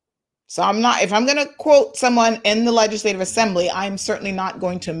 So if I'm going to quote someone in the Legislative Assembly, I'm certainly not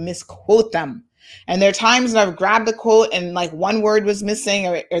going to misquote them. And there are times that I've grabbed the quote and like one word was missing,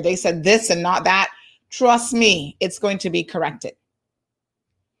 or they said this and not that. Trust me, it's going to be corrected.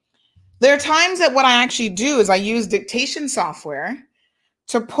 There are times that what I actually do is I use dictation software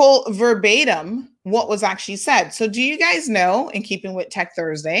to pull verbatim what was actually said. So do you guys know, in keeping with Tech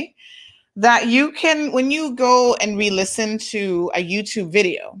Thursday, that you can, when you go and re-listen to a YouTube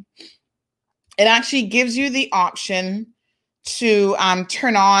video, it actually gives you the option to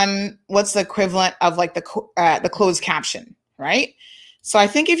turn on what's the equivalent of like the closed caption, right? So I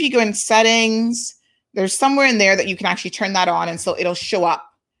think if you go in settings, there's somewhere in there that you can actually turn that on, and so it'll show up.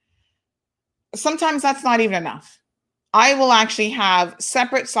 Sometimes that's not even enough. I will actually have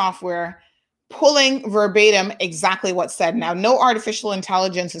separate software pulling verbatim exactly what's said. Now, no artificial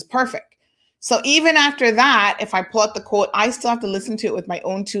intelligence is perfect. So even after that, if I pull out the quote, I still have to listen to it with my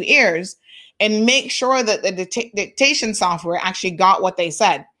own 2 ears and make sure that the dictation software actually got what they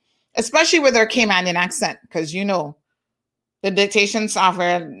said, especially with their Caymanian accent, because the dictation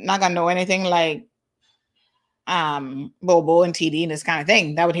software not gonna know anything like Bobo and TD and this kind of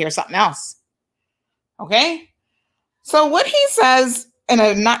thing. That would hear something else. Okay? So what he says in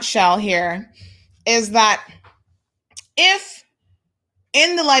a nutshell here is that if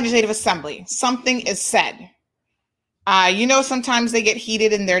in the Legislative Assembly something is said, sometimes they get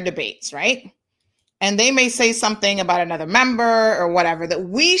heated in their debates, right? And they may say something about another member or whatever, that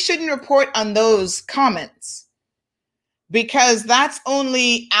we shouldn't report on those comments, because that's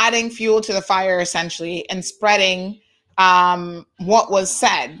only adding fuel to the fire, essentially, and spreading what was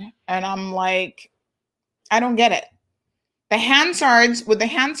said. And I'm like, I don't get it. Would the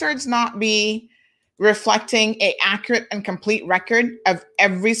Hansards not be reflecting an accurate and complete record of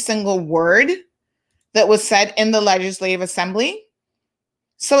every single word that was said in the Legislative Assembly?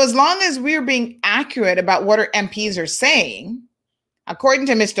 So as long as we're being accurate about what our MPs are saying, according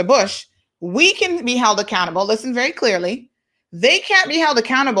to Mr. Bush, we can be held accountable. Listen very clearly. They can't be held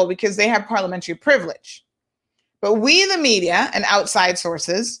accountable because they have parliamentary privilege. But we, the media and outside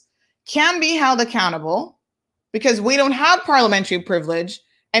sources, can be held accountable because we don't have parliamentary privilege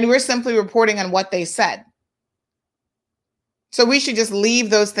and we're simply reporting on what they said. So we should just leave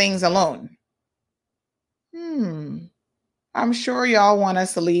those things alone. I'm sure y'all want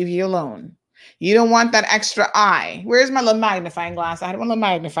us to leave you alone. You don't want that extra eye. Where's my little magnifying glass? I had one little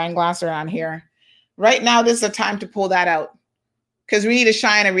magnifying glass around here. Right now, this is the time to pull that out, because we need to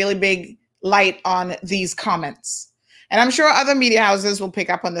shine a really big light on these comments. And I'm sure other media houses will pick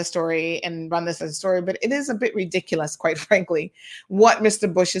up on this story and run this as a story, but it is a bit ridiculous, quite frankly, what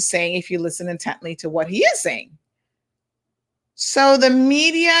Mr. Bush is saying if you listen intently to what he is saying. So the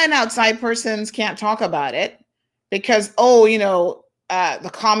media and outside persons can't talk about it because,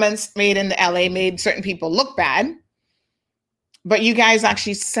 the comments made in the LA made certain people look bad, but you guys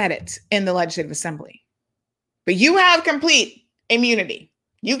actually said it in the Legislative Assembly. But you have complete immunity.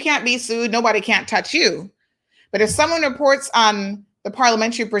 You can't be sued. Nobody can't touch you. But if someone reports on the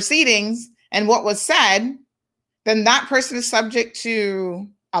parliamentary proceedings and what was said, then that person is subject to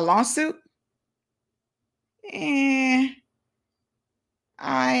a lawsuit.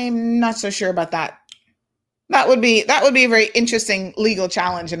 I'm not so sure about that. That would be a very interesting legal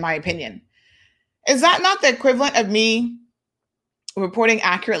challenge, in my opinion. Is that not the equivalent of me reporting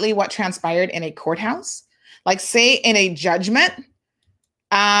accurately what transpired in a courthouse? Like, say in a judgment,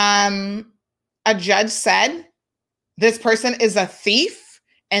 a judge said, this person is a thief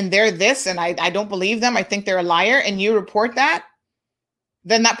and they're this, and I don't believe them. I think they're a liar. And you report that,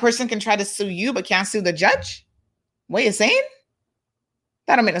 then that person can try to sue you, but can't sue the judge. What are you saying?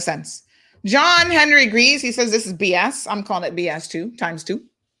 That don't make no sense. John Henry agrees. He says this is BS. I'm calling it BS too, times 2.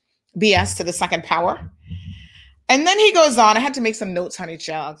 BS to the second power. And then he goes on. I had to make some notes, honey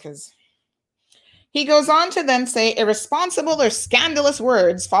child, because he goes on to then say irresponsible or scandalous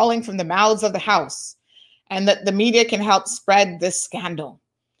words falling from the mouths of the House, and that the media can help spread this scandal,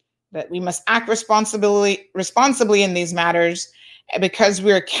 that we must act responsibly in these matters because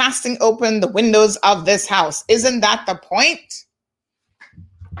we're casting open the windows of this House. Isn't that the point?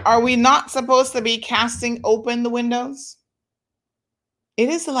 Are we not supposed to be casting open the windows? It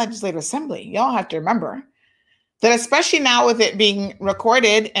is the Legislative Assembly. Y'all have to remember that, especially now with it being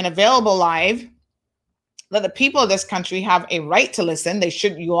recorded and available live, that the people of this country have a right to listen.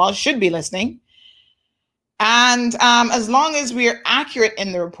 You all should be listening. And as long as we are accurate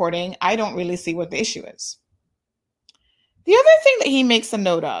in the reporting, I don't really see what the issue is. The other thing that he makes a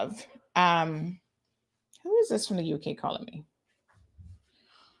note of, who is this from the UK calling me?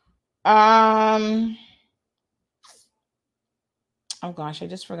 Oh gosh, I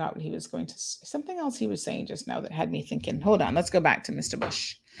just forgot what he was going to say. Something else he was saying just now that had me thinking. Hold on, let's go back to Mr.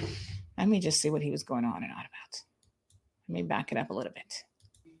 Bush. Let me just see what he was going on and on about. Let me back it up a little bit.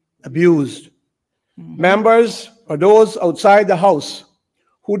 Abused. Members or those outside the House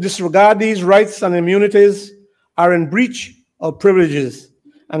who disregard these rights and immunities are in breach of privileges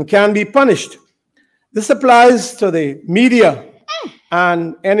and can be punished. This applies to the media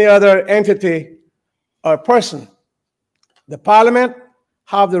and any other entity or person. The Parliament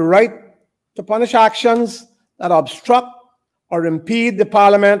have the right to punish actions that obstruct or impede the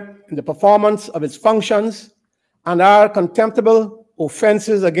Parliament in the performance of its functions and are contemptible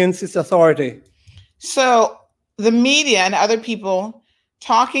offenses against its authority. So the media and other people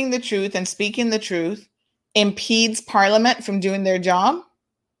talking the truth and speaking the truth impedes Parliament from doing their job?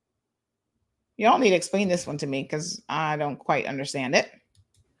 Y'all need to explain this one to me because I don't quite understand it.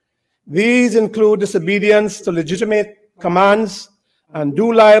 These include disobedience to legitimate commands and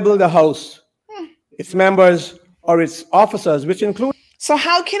do liable the House, its members, or its officers, which include... So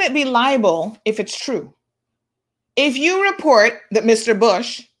how can it be liable if it's true? If you report that Mr.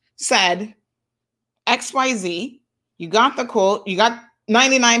 Bush said XYZ, you got the quote, you got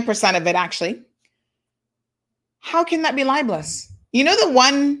 99% of it actually, how can that be libelous? You know, the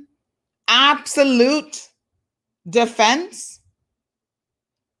one absolute defense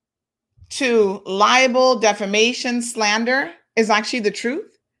to libel, defamation, slander is actually the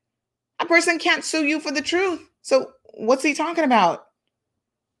truth. A person can't sue you for the truth. So what's he talking about?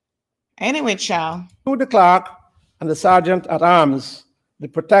 Anyway, child. To the clerk and the sergeant at arms, the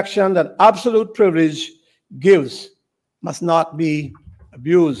protection that absolute privilege gives must not be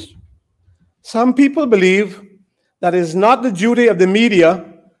abused. Some people believe that it is not the duty of the media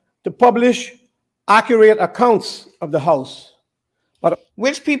to publish accurate accounts of the House. But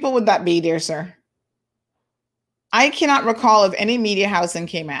which people would that be, dear sir? I cannot recall of any media house in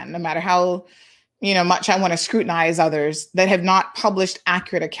Cayman, no matter how much I want to scrutinize others, that have not published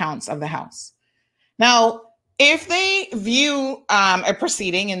accurate accounts of the House. Now, if they view a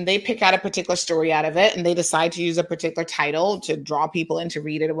proceeding and they pick out a particular story out of it and they decide to use a particular title to draw people in to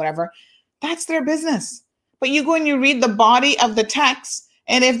read it or whatever, that's their business. But you go and you read the body of the text,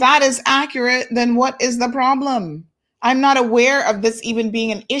 and if that is accurate, then what is the problem? I'm not aware of this even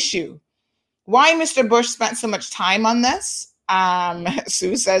being an issue. Why Mr. Bush spent so much time on this,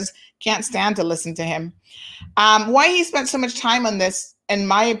 Sue says, can't stand to listen to him. Why he spent so much time on this, in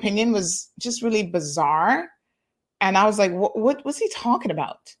my opinion, was just really bizarre. And I was like, what was he talking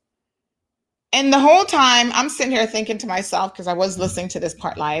about? And the whole time I'm sitting here thinking to myself, because I was listening to this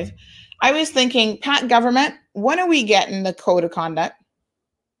part live, I was thinking, PACT government, when are we getting the code of conduct?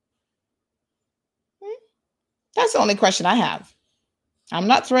 That's the only question I have. I'm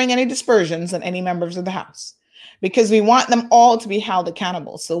not throwing any dispersions on any members of the House because we want them all to be held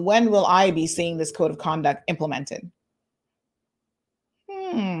accountable. So when will I be seeing this code of conduct implemented?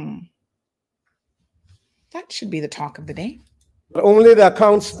 That should be the talk of the day. But only the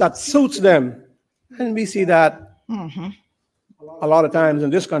accounts that suits them. And we see that a lot of times in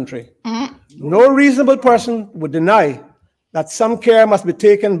this country. No reasonable person would deny that some care must be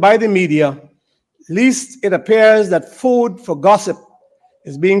taken by the media, lest it appears that food for gossip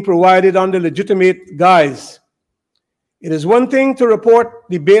is being provided under legitimate guise. It is one thing to report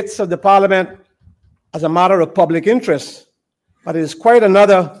debates of the parliament as a matter of public interest, but it is quite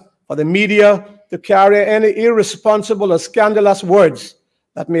another for the media to carry any irresponsible or scandalous words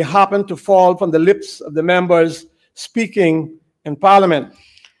that may happen to fall from the lips of the members speaking in parliament.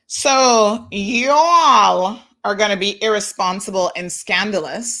 So y'all are going to be irresponsible and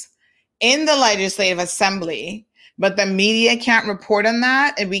scandalous in the Legislative Assembly, but the media can't report on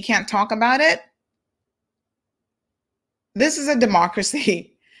that and we can't talk about it? This is a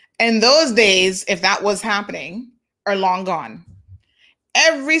democracy. And those days, if that was happening, are long gone.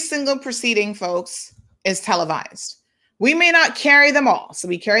 Every single proceeding, folks, is televised. We may not carry them all. So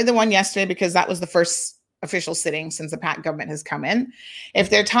we carried the one yesterday because that was the first official sitting since the PACT government has come in. If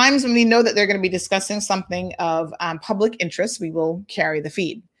there are times when we know that they're going to be discussing something of public interest, we will carry the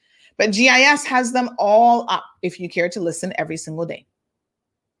feed. But GIS has them all up if you care to listen every single day.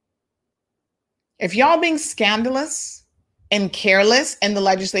 If y'all being scandalous and careless in the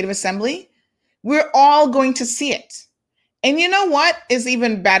Legislative Assembly, we're all going to see it. And you know what is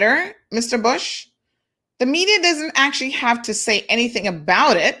even better, Mr. Bush? The media doesn't actually have to say anything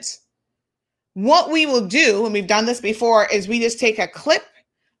about it. What we will do, and we've done this before, is we just take a clip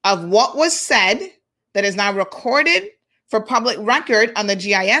of what was said that is now recorded for public record on the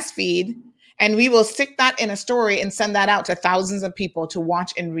GIS feed, and we will stick that in a story and send that out to thousands of people to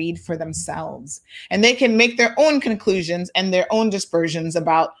watch and read for themselves. And they can make their own conclusions and their own dispersions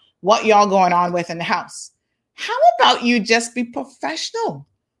about what y'all going on with in the House. How about you just be professional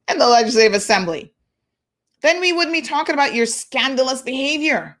in the Legislative Assembly? Then we wouldn't be talking about your scandalous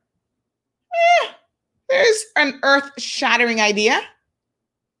behavior. There's an earth-shattering idea.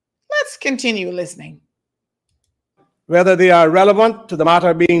 Let's continue listening. Whether they are relevant to the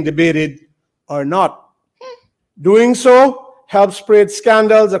matter being debated or not. Doing so helps spread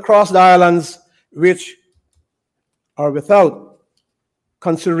scandals across the islands which are without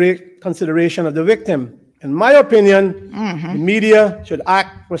consideration of the victim. In my opinion, the media should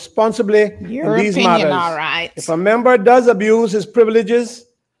act responsibly in these matters. All right. If a member does abuse his privileges,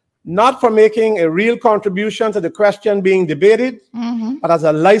 not for making a real contribution to the question being debated, but as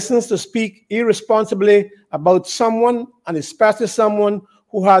a license to speak irresponsibly about someone, and especially someone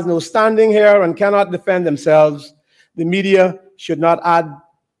who has no standing here and cannot defend themselves, the media should not add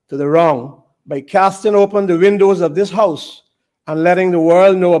to the wrong by casting open the windows of this house and letting the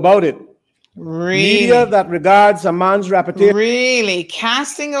world know about it. Really? Media that regards a man's reputation. Really?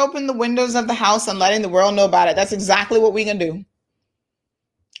 Casting open the windows of the House and letting the world know about it. That's exactly what we're going to do.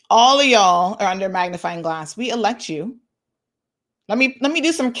 All of y'all are under magnifying glass. We elect you. Let me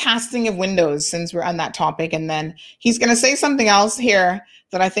do some casting of windows since we're on that topic. And then he's going to say something else here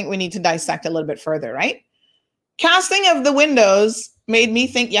that I think we need to dissect a little bit further, right? Casting of the windows made me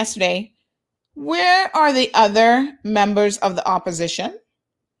think yesterday, where are the other members of the opposition?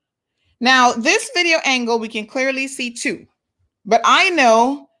 Now, this video angle, we can clearly see two, but I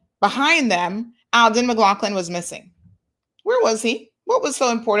know behind them, Alden McLaughlin was missing. Where was he? What was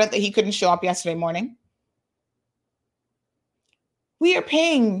so important that he couldn't show up yesterday morning? We are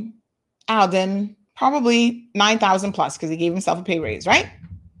paying Alden probably $9,000 plus because he gave himself a pay raise, right?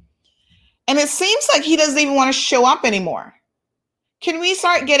 And it seems like he doesn't even want to show up anymore. Can we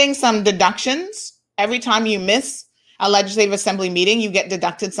start getting some deductions? Every time you miss a Legislative Assembly meeting, you get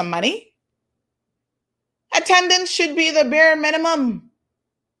deducted some money. Attendance should be the bare minimum.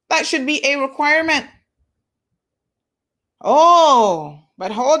 That should be a requirement. Oh,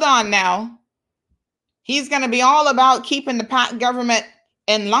 but hold on now. He's going to be all about keeping the PACT government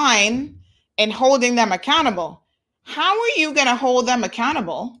in line and holding them accountable. How are you going to hold them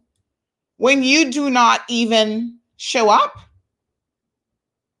accountable when you do not even show up?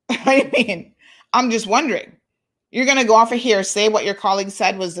 I mean, I'm just wondering. You're going to go off of here, say what your colleague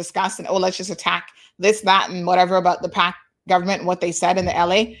said was discussed, and oh, let's just attack this, that, and whatever about the PACT government and what they said in the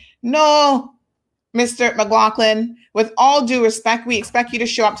LA. No, Mr. McLaughlin, with all due respect, we expect you to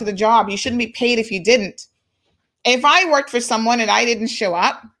show up to the job. You shouldn't be paid if you didn't. If I worked for someone and I didn't show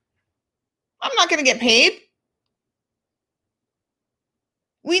up, I'm not going to get paid.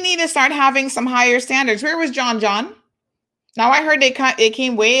 We need to start having some higher standards. Where was John? Now, I heard it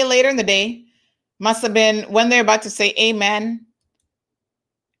came way later in the day. Must have been when they're about to say amen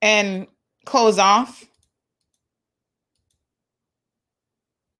and close off.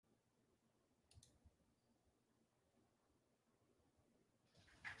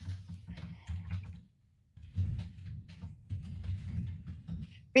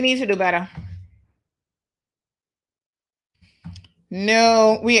 We need to do better.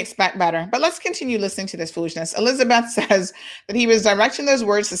 No, we expect better. But let's continue listening to this foolishness. Elizabeth says that he was directing those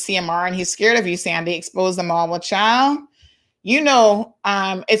words to CMR and he's scared of you, Sandy. Expose them all. Well, child, you know,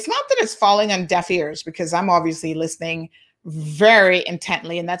 it's not that it's falling on deaf ears because I'm obviously listening very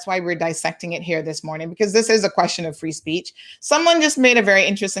intently. And that's why we're dissecting it here this morning, because this is a question of free speech. Someone just made a very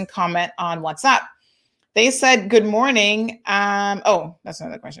interesting comment on WhatsApp. They said, good morning. Oh, that's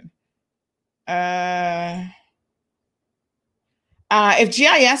another question. If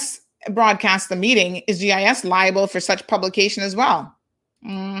GIS broadcasts the meeting, is GIS liable for such publication as well?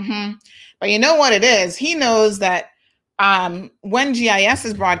 But you know what it is? He knows that when GIS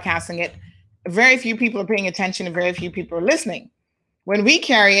is broadcasting it, very few people are paying attention and very few people are listening. When we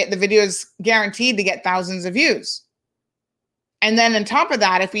carry it, the video is guaranteed to get thousands of views. And then on top of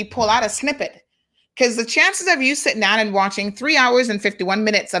that, if we pull out a snippet, because the chances of you sitting down and watching 3 hours and 51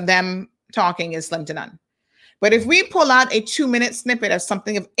 minutes of them talking is slim to none. But if we pull out a 2-minute snippet of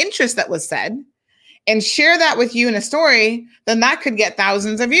something of interest that was said and share that with you in a story, then that could get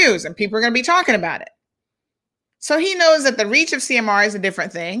thousands of views and people are going to be talking about it. So he knows that the reach of CMR is a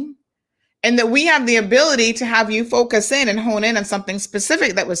different thing and that we have the ability to have you focus in and hone in on something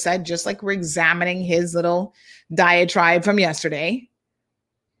specific that was said, just like we're examining his little diatribe from yesterday.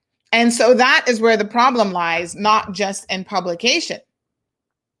 And so that is where the problem lies, not just in publication.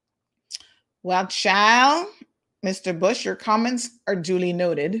 Well, child, Mr. Bush, your comments are duly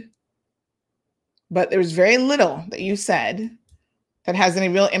noted, but there's very little that you said that has any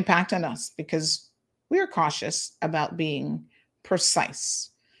real impact on us because we are cautious about being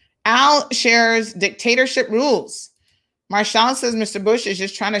precise. Al shares dictatorship rules. Marshall says Mr. Bush is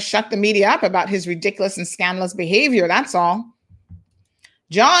just trying to shut the media up about his ridiculous and scandalous behavior. That's all.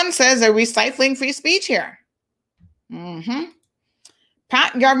 John says, are we stifling free speech here?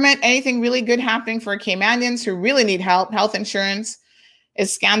 PACT government, anything really good happening for Caymanians who really need help? Health insurance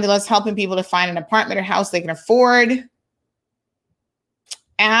is scandalous, helping people to find an apartment or house they can afford.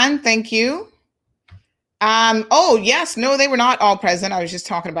 And thank you. Oh, yes. No, they were not all present. I was just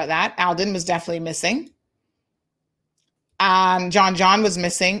talking about that. Alden was definitely missing. John was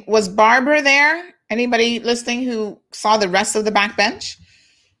missing. Was Barbara there? Anybody listening who saw the rest of the backbench?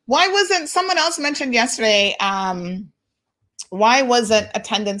 Why wasn't someone else mentioned yesterday? Why wasn't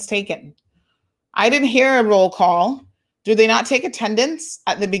attendance taken? I didn't hear a roll call. Do they not take attendance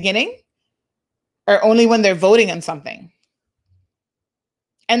at the beginning or only when they're voting on something?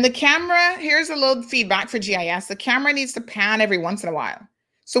 And the camera, here's a little feedback for GIS. The camera needs to pan every once in a while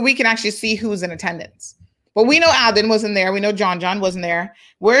so we can actually see who's in attendance. But we know Alden wasn't there. We know John wasn't there.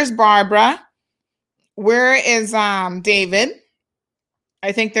 Where's Barbara? Where is David?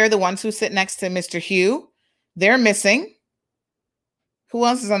 I think they're the ones who sit next to Mr. Hugh. They're missing. Who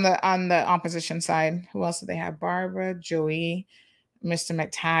else is on the opposition side? Who else do they have? Barbara, Joey, Mr.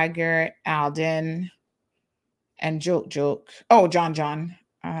 McTaggart, Alden, and Joke. Oh, John.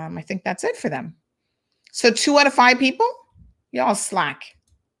 I think that's it for them. So 2 out of 5 people? Y'all slack.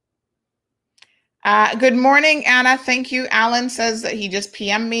 Good morning, Anna. Thank you. Alan says that he just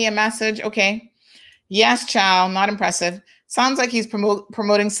PM'd me a message. Okay. Yes, child. Not impressive. Sounds like he's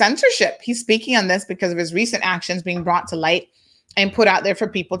promoting censorship. He's speaking on this because of his recent actions being brought to light and put out there for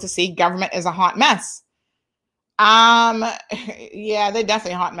people to see. Government is a hot mess. Yeah, they're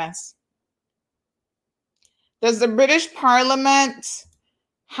definitely a hot mess. Does the British Parliament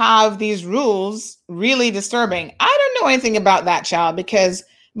have these rules? Really disturbing. I don't know anything about that, child, because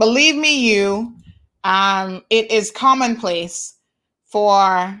believe me, it is commonplace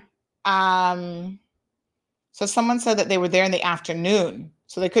for, so someone said that they were there in the afternoon,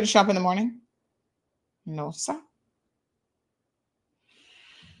 so they couldn't show up in the morning? No, sir.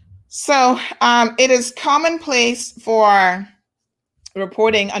 So it is commonplace for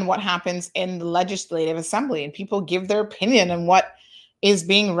reporting on what happens in the Legislative Assembly, and people give their opinion on what is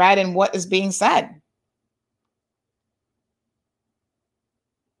being read and what is being said.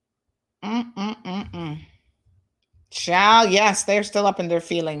 Child, yes, they're still up in their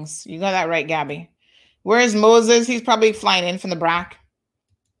feelings. You got that right, Gabby. Where's Moses? He's probably flying in from the BRAC.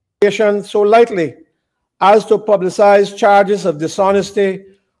 So lightly as to publicize charges of dishonesty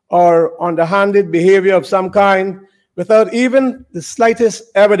or underhanded behavior of some kind without even the slightest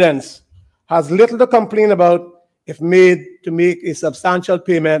evidence has little to complain about if made to make a substantial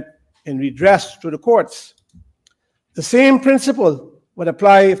payment in redress to the courts. The same principle would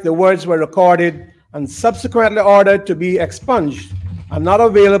apply if the words were recorded and subsequently ordered to be expunged and not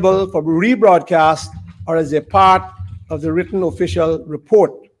available for rebroadcast or as a part of the written official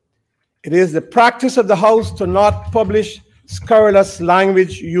report. It is the practice of the House to not publish scurrilous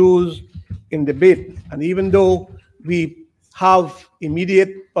language used in debate. And even though we have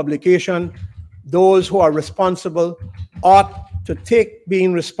immediate publication, those who are responsible ought to take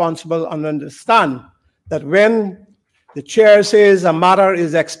being responsible and understand that when the chair says a matter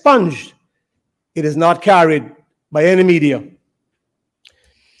is expunged, it is not carried by any media.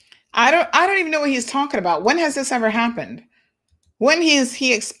 I don't even know what he's talking about. When has this ever happened? When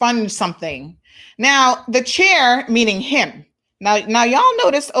he expunged something? Now, the chair, meaning him. Now y'all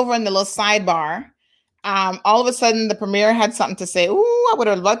noticed over in the little sidebar, all of a sudden the premier had something to say. Ooh, I would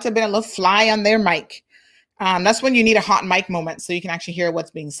have loved to have been a little fly on their mic. That's when you need a hot mic moment so you can actually hear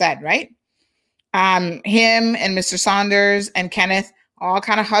what's being said, right? Him and Mr. Saunders and Kenneth all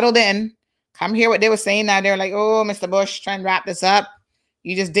kind of huddled in. Come hear what they were saying. Now they're like, oh, Mr. Bush, try and wrap this up.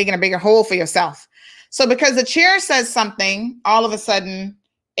 You're just digging a bigger hole for yourself. So because the chair says something, all of a sudden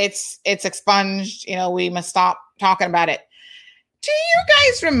it's expunged. You know, we must stop talking about it. Do you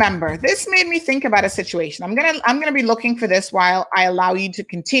guys remember? This made me think about a situation. I'm gonna be looking for this while I allow you to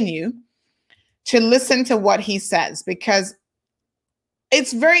continue to listen to what he says, because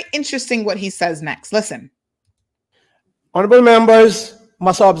it's very interesting what he says next. Listen. Honorable members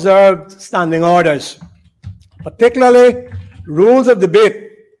must observe standing orders, particularly rules of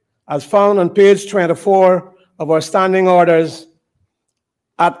debate as found on page 24 of our standing orders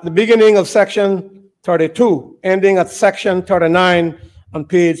at the beginning of section 32, ending at section 39 on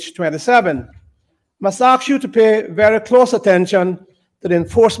page 27. Must ask you to pay very close attention to the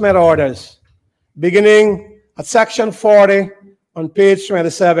enforcement orders, beginning at section 40 on page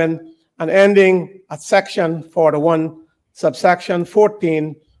 27 and ending at section 41, subsection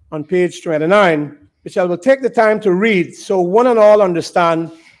 14 on page 29, which I will take the time to read so one and all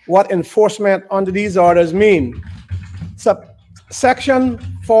understand what enforcement under these orders mean. Section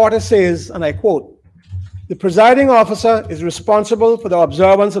 40 says, and I quote, "The presiding officer is responsible for the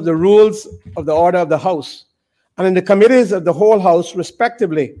observance of the rules of the order of the House and in the committees of the whole House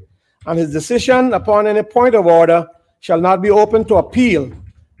respectively, and his decision upon any point of order shall not be open to appeal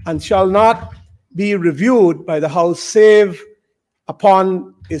and shall not be reviewed by the House save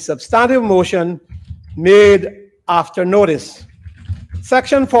upon a substantive motion made after notice."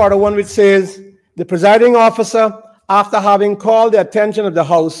 Section 41, which says, "The presiding officer, after having called the attention of the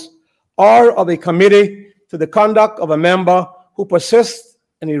House or of a committee to the conduct of a member who persists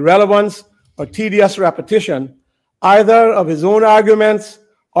in irrelevance or tedious repetition, either of his own arguments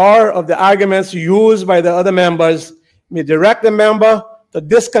or of the arguments used by the other members, may direct the member to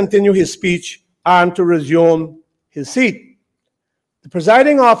discontinue his speech and to resume his seat. The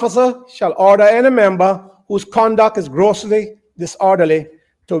presiding officer shall order any member whose conduct is grossly disorderly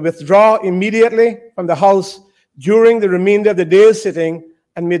to withdraw immediately from the House during the remainder of the day's sitting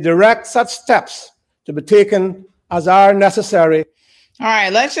and may direct such steps to be taken as are necessary." All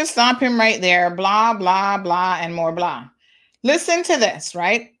right, let's just stop him right there. Blah, blah, blah, and more blah. Listen to this,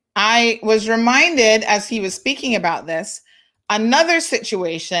 right? I was reminded as he was speaking about this, another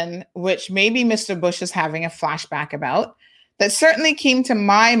situation which maybe Mr. Bush is having a flashback about that certainly came to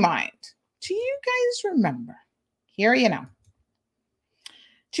my mind. Do you guys remember? Here you know.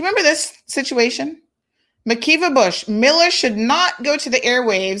 Do you remember this situation? McKeeva Bush, Miller should not go to the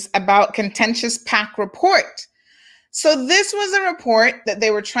airwaves about contentious PACT report. So this was a report that they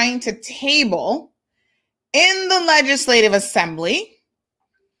were trying to table in the Legislative Assembly.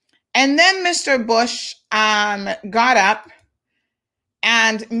 And then Mr. Bush got up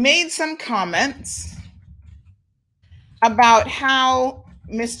and made some comments about how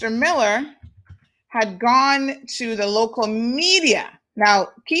Mr. Miller had gone to the local media. Now,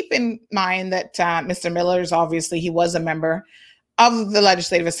 keep in mind that Mr. Miller is obviously, he was a member of the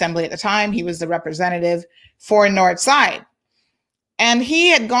Legislative Assembly at the time. He was the representative for North Side. And he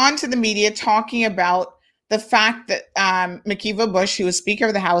had gone to the media talking about the fact that McKeeva Bush, who was Speaker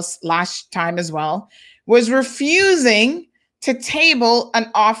of the House last time as well, was refusing to table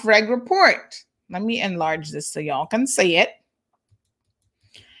an off-reg report. Let me enlarge this so y'all can see it.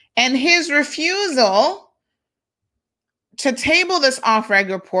 And his refusal to table this off-reg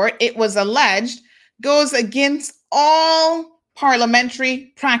report, it was alleged, goes against all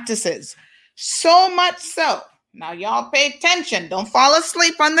parliamentary practices. So much so, now y'all pay attention, don't fall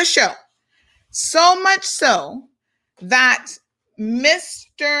asleep on the show. So much so that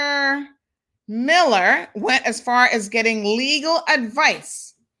Mr. Miller went as far as getting legal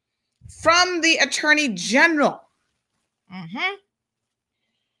advice from the Attorney General.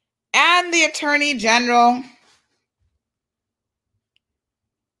 And the Attorney General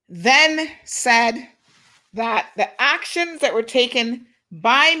then said that the actions that were taken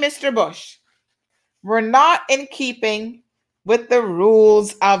by Mr. Bush were not in keeping with the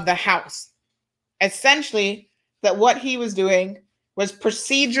rules of the House. Essentially, that what he was doing was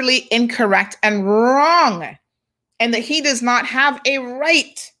procedurally incorrect and wrong, and that he does not have a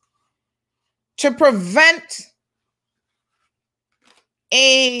right to prevent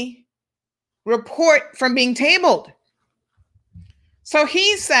a report from being tabled. So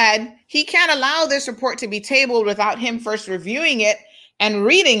he said he can't allow this report to be tabled without him first reviewing it and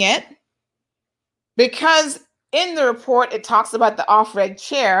reading it, because in the report, it talks about the off-reg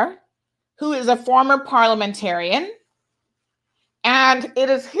chair, who is a former parliamentarian, and it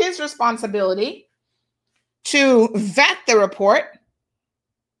is his responsibility to vet the report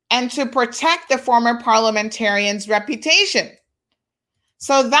and to protect the former parliamentarian's reputation.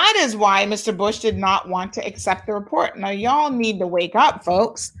 So that is why Mr. Bush did not want to accept the report. Now, y'all need to wake up,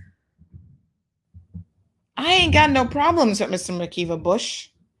 folks. I ain't got no problems with Mr. McKeever Bush.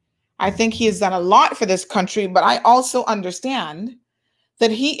 I think he has done a lot for this country, but I also understand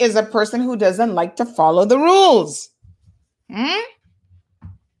that he is a person who doesn't like to follow the rules.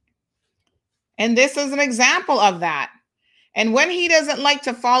 And this is an example of that. And when he doesn't like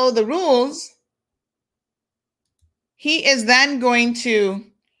to follow the rules, he is then going to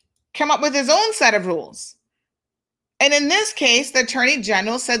come up with his own set of rules. And in this case, the Attorney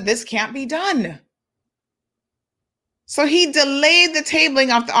General said this can't be done. So he delayed the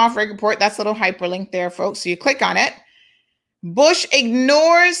tabling of the off-reg report. That's a little hyperlink there, folks. So you click on it. Bush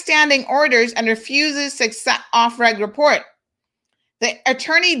ignores standing orders and refuses to accept off-reg report. The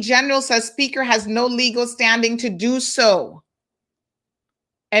Attorney General says Speaker has no legal standing to do so.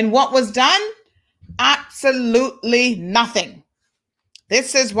 And what was done? Absolutely nothing.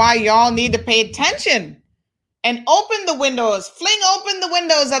 This is why y'all need to pay attention and open the windows, fling open the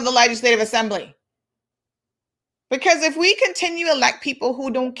windows of the Legislative Assembly. Because if we continue to elect people who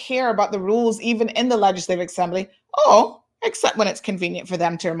don't care about the rules, even in the Legislative Assembly, except when it's convenient for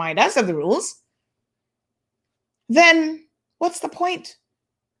them to remind us of the rules, then what's the point?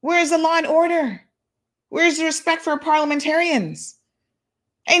 Where's the law and order? Where's the respect for parliamentarians?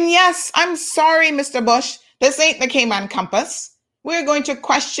 And yes, I'm sorry, Mr. Bush, this ain't the Cayman Compass. We're going to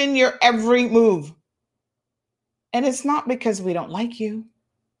question your every move. And it's not because we don't like you.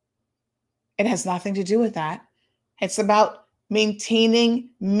 It has nothing to do with that. It's about maintaining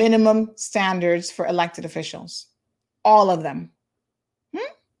minimum standards for elected officials. All of them.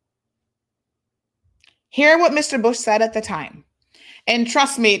 Hear what Mr. Bush said at the time. And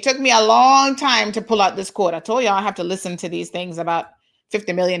trust me, it took me a long time to pull out this quote. I told y'all I have to listen to these things about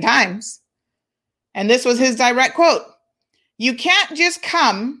 50 million times. And this was his direct quote. You can't just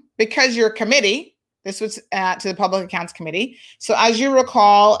come because you're a committee. This was to the Public Accounts Committee. So as you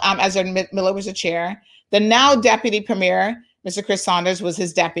recall, Ezra Miller was the chair. The now Deputy Premier, Mr. Chris Saunders, was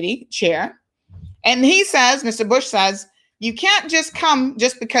his deputy chair. And he says, Mr. Bush says, you can't just come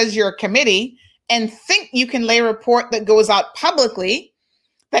just because you're a committee and think you can lay a report that goes out publicly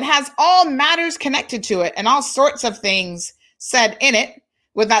that has all matters connected to it and all sorts of things said in it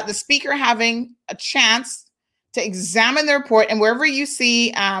without the Speaker having a chance to examine the report. And wherever you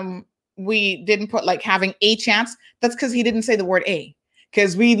see we didn't put like having a chance, that's because he didn't say the word a.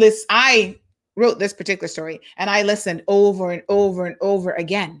 Because I wrote this particular story and I listened over and over and over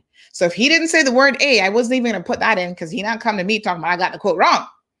again. So if he didn't say the word a, I wasn't even going to put that in because he not come to me talking about I got the quote wrong.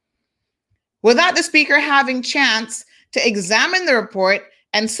 Without the Speaker having chance to examine the report.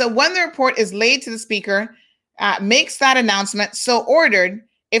 And so when the report is laid to the Speaker, makes that announcement, so ordered.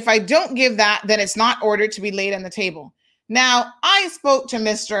 If I don't give that, then it's not ordered to be laid on the table. Now, I spoke to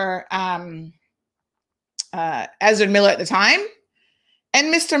Mr. Ezra Miller at the time,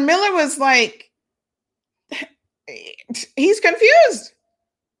 and Mr. Miller was like, he's confused.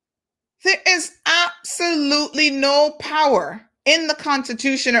 There is absolutely no power in the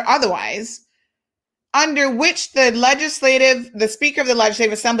Constitution or otherwise under which the Speaker of the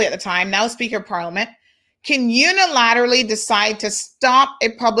Legislative Assembly at the time, now Speaker of Parliament, can unilaterally decide to stop a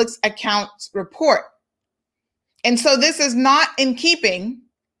public accounts report. And so this is not in keeping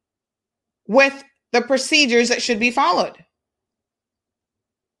with the procedures that should be followed.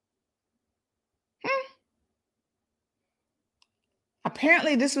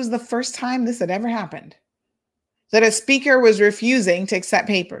 Apparently, this was the first time this had ever happened, that a speaker was refusing to accept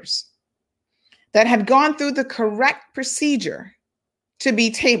papers that had gone through the correct procedure to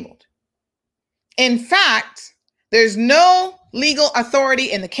be tabled. In fact, there's no legal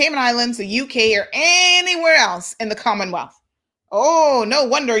authority in the Cayman Islands, the UK, or anywhere else in the Commonwealth. Oh, no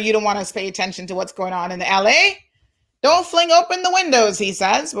wonder you don't want us to pay attention to what's going on in the LA. Don't fling open the windows, he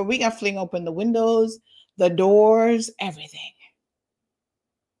says. But we can fling open the windows, the doors, everything.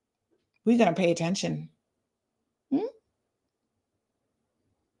 We're going to pay attention.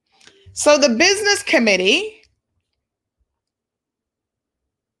 So the business committee,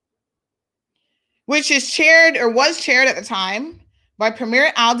 which is chaired or was chaired at the time by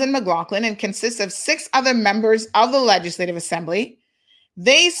Premier Alden McLaughlin and consists of 6 other members of the Legislative Assembly,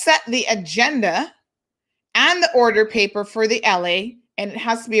 they set the agenda and the order paper for the LA, and it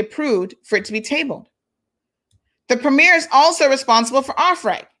has to be approved for it to be tabled. The Premier is also responsible for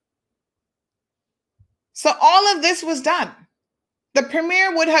off-reg. So all of this was done. The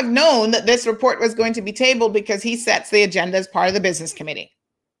Premier would have known that this report was going to be tabled because he sets the agenda as part of the business committee.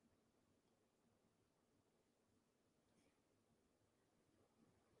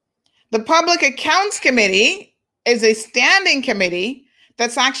 The Public Accounts Committee is a standing committee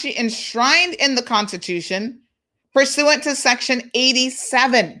that's actually enshrined in the Constitution pursuant to Section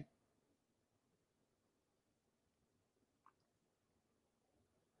 87.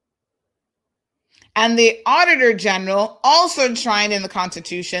 And the Auditor General, also enshrined in the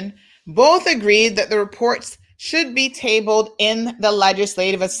Constitution, both agreed that the reports should be tabled in the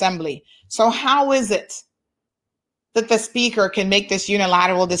Legislative Assembly. So how is it that the Speaker can make this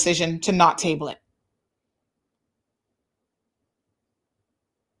unilateral decision to not table it?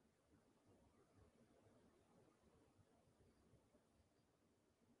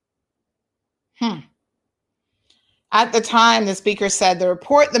 At the time, the Speaker said the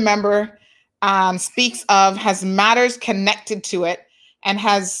report the member speaks of has matters connected to it and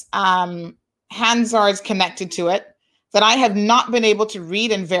has Hansards connected to it that I have not been able to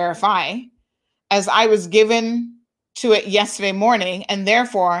read and verify, as I was given to it yesterday morning, and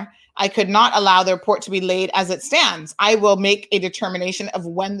therefore I could not allow the report to be laid as it stands. I will make a determination of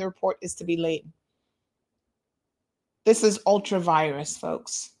when the report is to be laid. This is ultra-virus,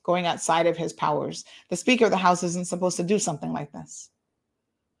 folks, going outside of his powers. The Speaker of the House isn't supposed to do something like this.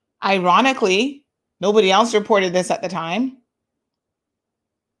 Ironically, nobody else reported this at the time.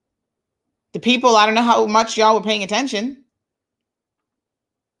 The people, I don't know how much y'all were paying attention.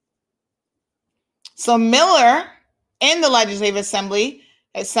 So Miller, in the Legislative Assembly,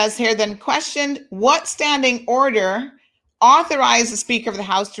 it says here, then questioned what standing order authorized the Speaker of the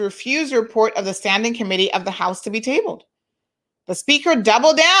House to refuse a report of the Standing Committee of the House to be tabled. The Speaker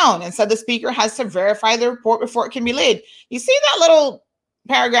doubled down and said the Speaker has to verify the report before it can be laid. You see that little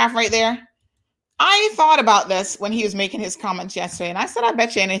paragraph right there? I thought about this when he was making his comments yesterday, and I said, I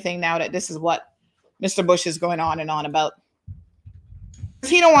bet you anything now that this is what Mr. Bush is going on and on about.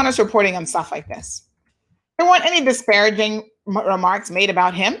 He don't want us reporting on stuff like this. There weren't any disparaging remarks made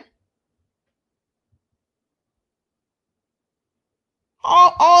about him.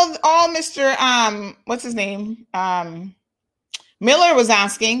 All Mr. What's his name? Miller was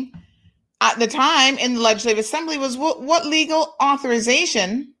asking at the time in the Legislative Assembly was, what legal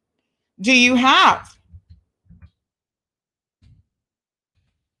authorization do you have?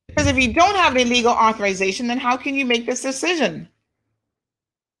 Because if you don't have any legal authorization, then how can you make this decision?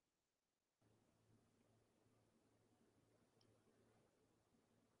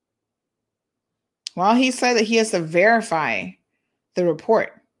 Well, he said that he has to verify the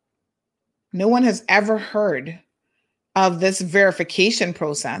report. No one has ever heard of this verification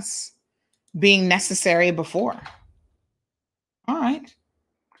process being necessary before. All right.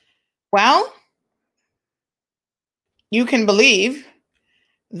 Well, you can believe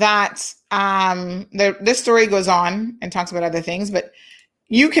that this story goes on and talks about other things, but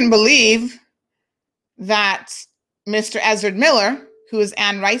you can believe that Mr. Ezra Miller, who, as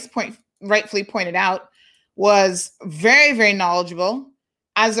Ann Rice rightfully pointed out, was very, very knowledgeable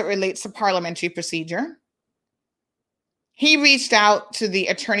as it relates to parliamentary procedure. He reached out to the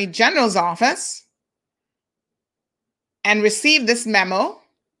Attorney General's office and received this memo,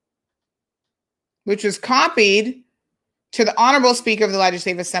 which was copied to the Honorable Speaker of the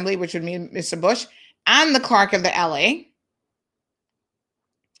Legislative Assembly, which would mean Mr. Bush, and the Clerk of the LA,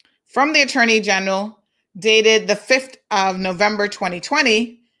 from the Attorney General, dated the 5th of November,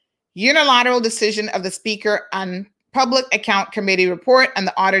 2020, unilateral decision of the Speaker on Public Account Committee report and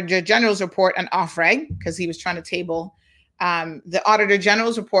the Auditor General's report on off-reg, because he was trying to table the Auditor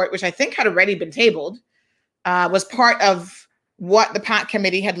General's report, which I think had already been tabled, was part of what the PACT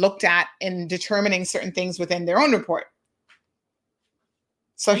committee had looked at in determining certain things within their own report.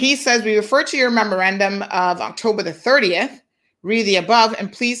 So he says, we refer to your memorandum of October the 30th, read the above,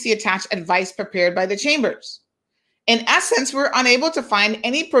 and please see attached advice prepared by the chambers. In essence, we're unable to find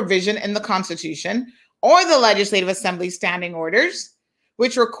any provision in the Constitution or the Legislative Assembly standing orders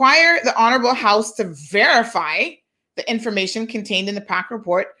which require the Honorable House to verify the information contained in the PACT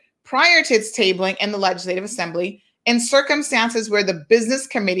report prior to its tabling in the Legislative Assembly in circumstances where the Business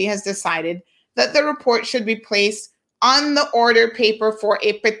Committee has decided that the report should be placed on the order paper for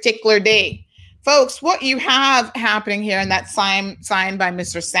a particular day. Folks, what you have happening here, and that's signed by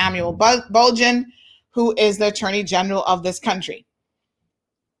Mr. Samuel Bulgin, who is the Attorney General of this country.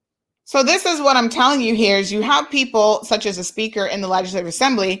 So this is what I'm telling you here is you have people such as a speaker in the Legislative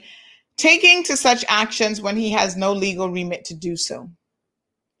Assembly taking to such actions when he has no legal remit to do so.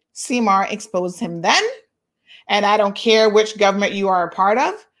 CMAR exposed him then, and I don't care which government you are a part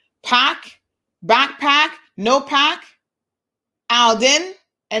of, PAC, backpack, no PAC, Alden,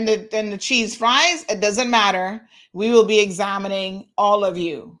 and the cheese fries, it doesn't matter. We will be examining all of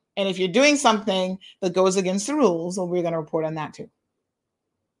you. And if you're doing something that goes against the rules, well, we're going to report on that too.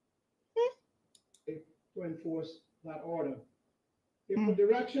 To enforce that order. If the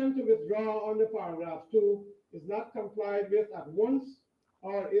direction to withdraw under paragraph 2 is not complied with at once,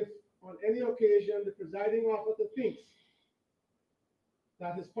 or if on any occasion the presiding officer thinks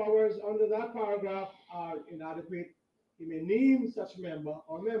that his powers under that paragraph are inadequate, he may name such member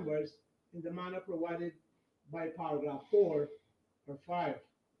or members in the manner provided by paragraph 4 or 5.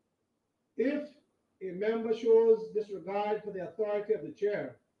 If a member shows disregard for the authority of the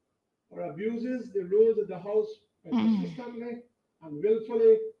chair or abuses the rules of the House persistently and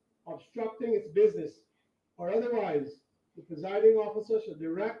willfully obstructing its business, or otherwise, the presiding officer should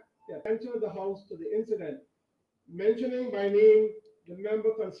direct the attention of the House to the incident, mentioning by name the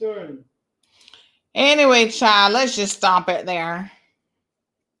member concerned. Anyway, child, let's just stop it there.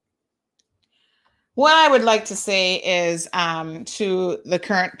 What I would like to say is to the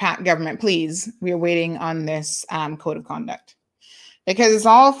current PACT government, please, we are waiting on this code of conduct. Because it's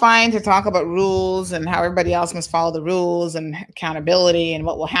all fine to talk about rules and how everybody else must follow the rules and accountability and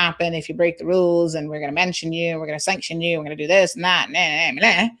what will happen if you break the rules, and we're going to mention you, we're going to sanction you, we're going to do this and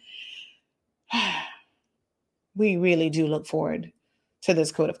that. We really do look forward to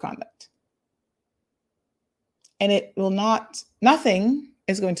this code of conduct. And it will nothing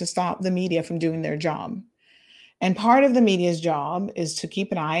is going to stop the media from doing their job. And part of the media's job is to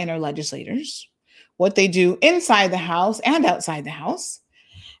keep an eye on our legislators, what they do inside the House and outside the House,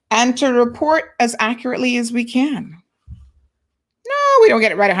 and to report as accurately as we can. No, we don't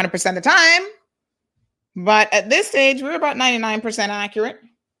get it right 100% of the time, but at this stage, we're about 99% accurate.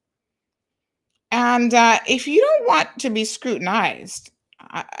 And if you don't want to be scrutinized,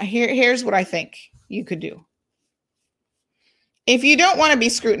 here's what I think you could do. If you don't want to be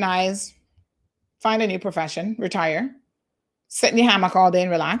scrutinized, find a new profession, retire, sit in your hammock all day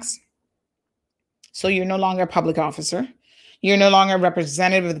and relax. So you're no longer a public officer. You're no longer a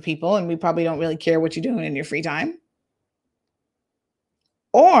representative of the people, and we probably don't really care what you're doing in your free time.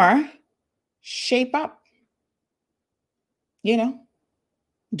 Or shape up.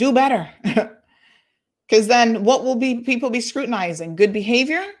 Do better. Because then what will people be scrutinizing? Good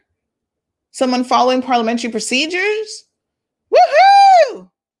behavior? Someone following parliamentary procedures? Woohoo!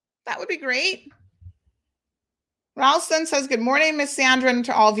 That would be great. Ralston says, good morning, Miss Sandra, and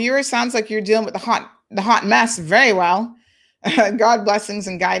to all viewers. Sounds like you're dealing with the hot mess very well. God blessings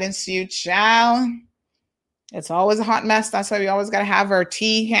and guidance to you, child. It's always a hot mess. That's why we always got to have our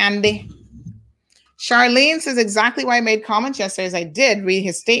tea handy. Charlene says, exactly why I made comments yesterday as I did read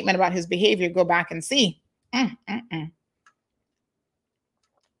his statement about his behavior. Go back and see.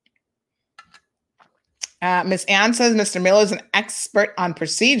 Miss Ann says, Mr. Miller is an expert on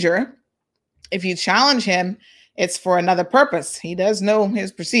procedure. If you challenge him, it's for another purpose. He does know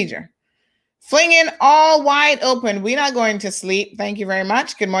his procedure. Flinging all wide open. We're not going to sleep. Thank you very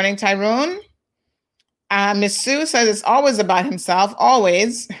much. Good morning, Tyrone. Miss Sue says it's always about himself.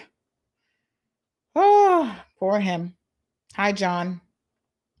 Always. Oh, poor him. Hi, John.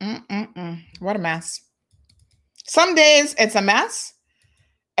 What a mess. Some days it's a mess.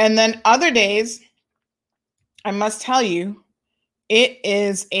 And then other days, I must tell you, it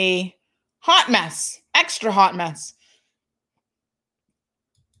is a hot mess. Extra hot mess.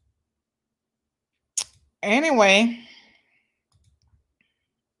 Anyway,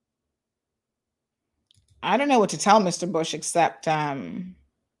 I don't know what to tell Mr. Bush except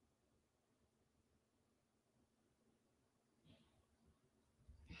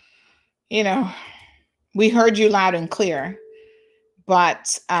we heard you loud and clear.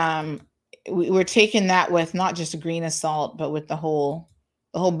 But we're taking that with not just a grain of salt, but with the whole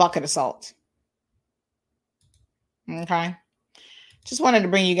bucket of salt. Okay. Just wanted to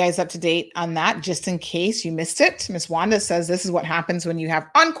bring you guys up to date on that, just in case you missed it. Miss Wanda says this is what happens when you have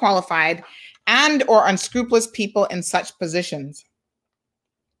unqualified and or unscrupulous people in such positions.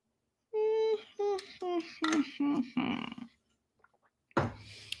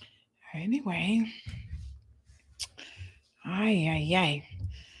 Anyway. Ay.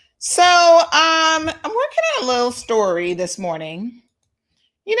 So, I'm working on a little story this morning.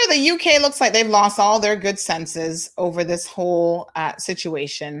 You know, the UK looks like they've lost all their good senses over this whole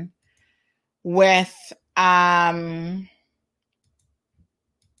situation with the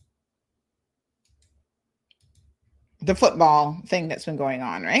football thing that's been going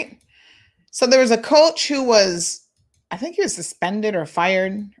on, right? So there was a coach who was, I think he was suspended or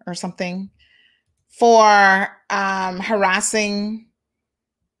fired or something for harassing,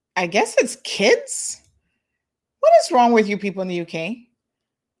 I guess it's kids. What is wrong with you people in the UK?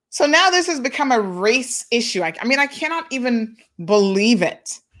 So now this has become a race issue. I mean, I cannot even believe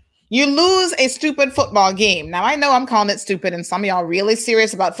it. You lose a stupid football game. Now, I know I'm calling it stupid, and some of y'all are really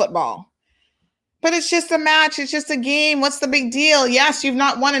serious about football. But it's just a match. It's just a game. What's the big deal? Yes, you've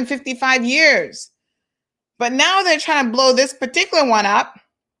not won in 55 years. But now they're trying to blow this particular one up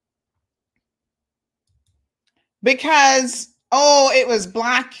because, it was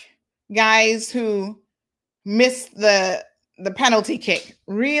black guys who missed the penalty kick.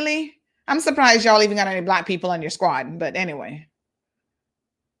 Really? I'm surprised y'all even got any black people on your squad. But anyway.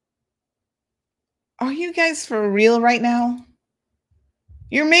 Are you guys for real right now?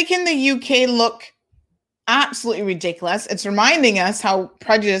 You're making the UK look absolutely ridiculous. It's reminding us how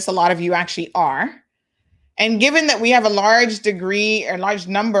prejudiced a lot of you actually are. And given that we have a large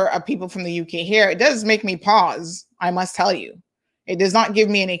number of people from the UK here, it does make me pause, I must tell you. It does not give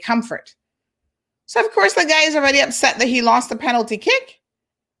me any comfort. So, of course, the guy is already upset that he lost the penalty kick.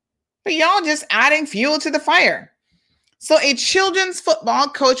 But y'all just adding fuel to the fire. So a children's football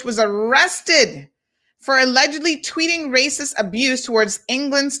coach was arrested for allegedly tweeting racist abuse towards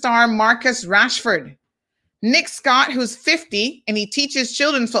England star Marcus Rashford. Nick Scott, who's 50 and he teaches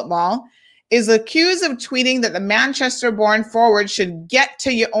children's football, is accused of tweeting that the Manchester-born forward should get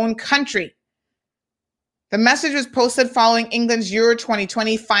to your own country. The message was posted following England's Euro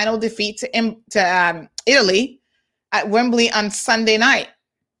 2020 final defeat to Italy at Wembley on Sunday night.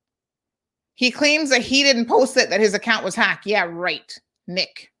 He claims that he didn't post it, that his account was hacked. Yeah, right,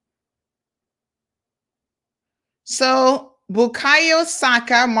 Nick. So Bukayo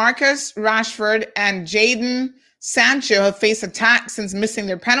Saka, Marcus Rashford, and Jadon Sancho have faced attacks since missing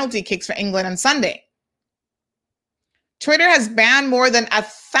their penalty kicks for England on Sunday. Twitter has banned more than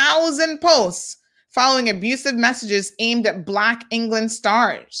 1,000 posts following abusive messages aimed at Black England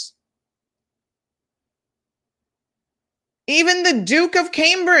stars. Even the Duke of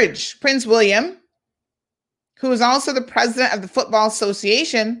Cambridge, Prince William, who is also the president of the Football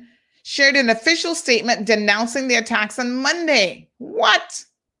Association, shared an official statement denouncing the attacks on Monday. What?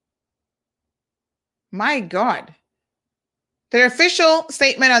 My God. Their official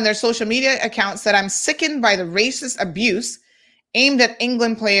statement on their social media account said, "I'm sickened by the racist abuse aimed at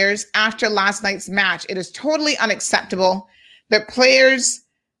England players after last night's match. It is totally unacceptable that players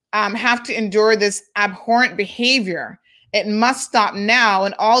have to endure this abhorrent behavior. It must stop now,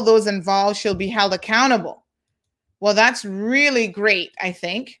 and all those involved shall be held accountable." Well, that's really great, I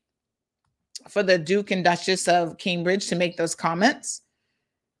think, for the Duke and Duchess of Cambridge to make those comments.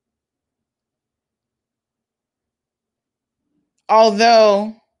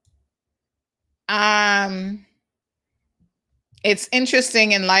 Although, it's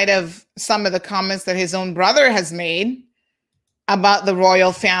interesting in light of some of the comments that his own brother has made about the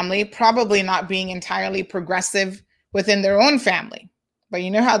royal family, probably not being entirely progressive within their own family. But you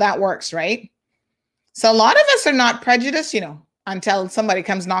know how that works, right? So a lot of us are not prejudiced, until somebody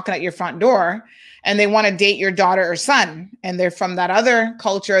comes knocking at your front door and they want to date your daughter or son, and they're from that other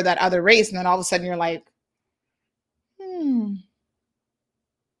culture, that other race. And then all of a sudden you're like,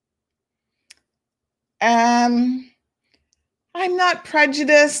 I'm not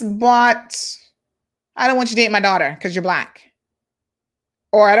prejudiced, but I don't want you to date my daughter because you're Black.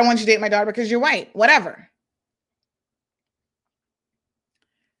 Or I don't want you to date my daughter because you're white, whatever.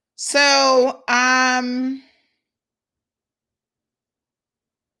 So, 7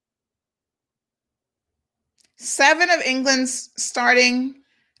 of England's starting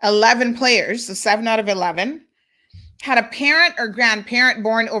 11 players, so 7 out of 11, had a parent or grandparent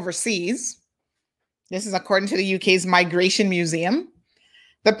born overseas. This is according to the UK's Migration Museum.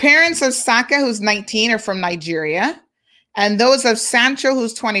 The parents of Saka, who's 19, are from Nigeria, And those of Sancho,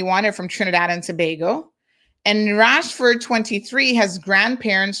 who's 21, are from Trinidad and Tobago. And Rashford, 23, has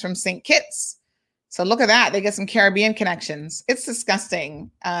grandparents from St. Kitts. So look at that. They get some Caribbean connections. It's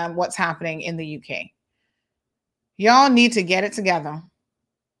disgusting what's happening in the UK. Y'all need to get it together.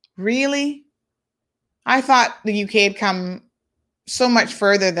 Really? I thought the UK had come so much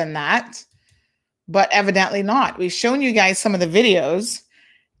further than that, but evidently not. We've shown you guys some of the videos,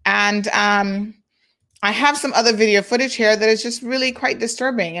 and I have some other video footage here that is just really quite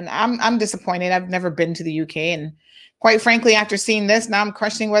disturbing, and I'm disappointed. I've never been to the UK, and quite frankly, after seeing this, now I'm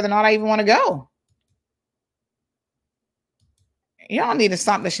questioning whether or not I even want to go. Y'all need to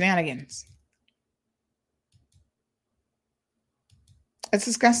stop the shenanigans. It's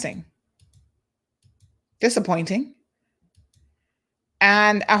disgusting. Disappointing.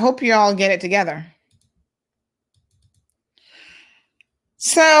 And I hope you all get it together.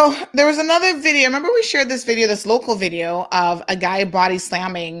 So there was another video. Remember we shared this video, this local video of a guy body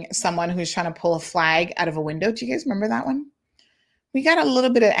slamming someone who's trying to pull a flag out of a window. Do you guys remember that one? We got a little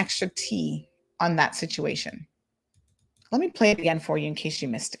bit of extra tea on that situation. Let me play it again for you in case you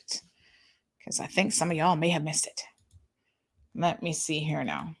missed it, because I think some of y'all may have missed it. Let me see here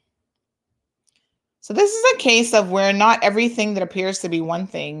now. So this is a case of where not everything that appears to be one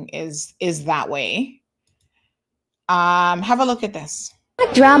thing is that way. Have a look at this.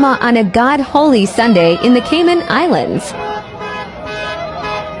 Drama on a God Holy Sunday in the Cayman Islands.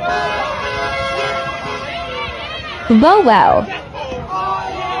 Wow.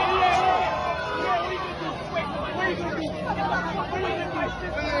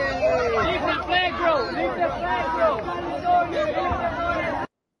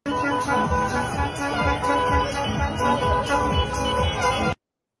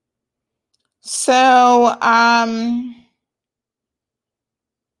 So,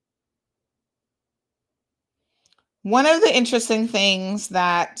 one of the interesting things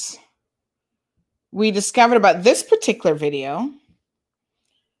that we discovered about this particular video,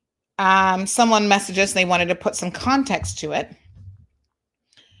 someone messaged us and they wanted to put some context to it.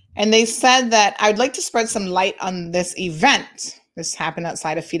 And they said that I'd like to spread some light on this event. This happened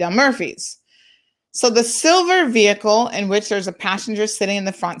outside of Fidel Murphy's. So the silver vehicle in which there's a passenger sitting in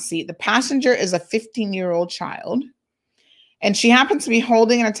the front seat, the passenger is a 15-year-old child. And she happens to be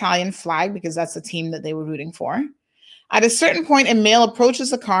holding an Italian flag because that's the team that they were rooting for. At a certain point, a male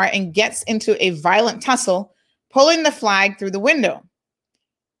approaches the car and gets into a violent tussle, pulling the flag through the window.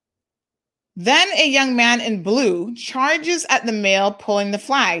 Then a young man in blue charges at the male pulling the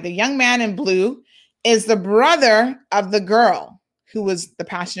flag. The young man in blue is the brother of the girl who was the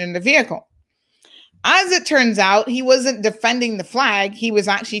passenger in the vehicle. As it turns out, he wasn't defending the flag. He was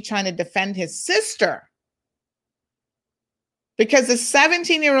actually trying to defend his sister. Because the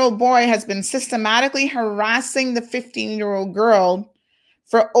 17-year-old boy has been systematically harassing the 15-year-old girl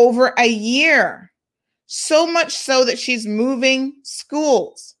for over a year. So much so that she's moving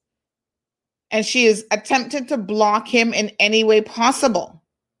schools. And she is attempted to block him in any way possible.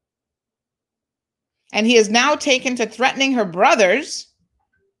 And he is now taken to threatening her brothers.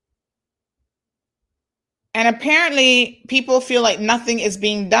 And apparently people feel like nothing is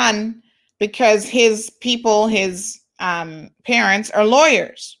being done because his people, his parents are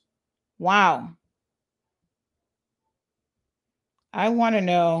lawyers. Wow. I want to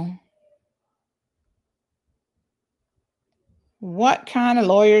know what kind of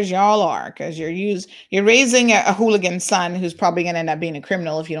lawyers y'all are, because you're raising a hooligan son who's probably going to end up being a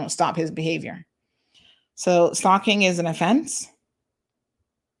criminal if you don't stop his behavior. So stalking is an offense.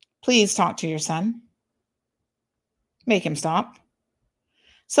 Please talk to your son. Make him stop.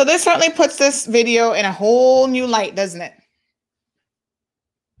 So this certainly puts this video in a whole new light, doesn't it?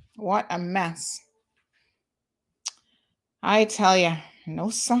 What a mess. I tell you, no,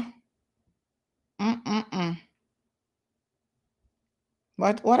 sir.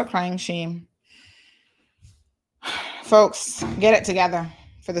 What a crying shame. Folks, get it together.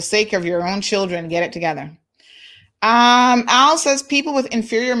 For the sake of your own children, get it together. Al says people with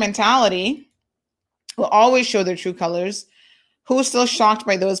inferior mentality will always show their true colors. Who's still shocked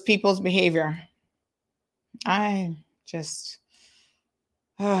by those people's behavior? I just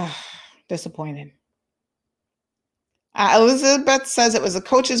disappointed. Elizabeth says it was a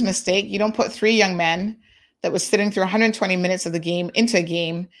coach's mistake. You don't put 3 young men that was sitting through 120 minutes of the game into a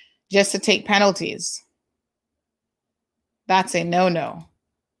game just to take penalties. That's a no-no.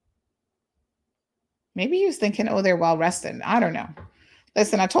 Maybe he was thinking, oh, they're well rested. I don't know.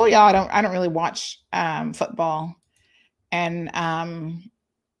 Listen, I told y'all I don't really watch football. And,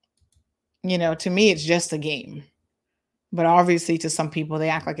 to me, it's just a game. But obviously, to some people, they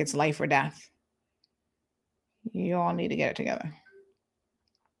act like it's life or death. You all need to get it together.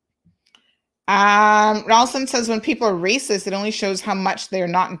 Ralston says when people are racist, it only shows how much they're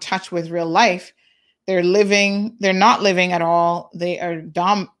not in touch with real life. They're not living at all. They are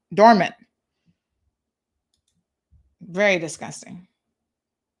dormant. Very disgusting.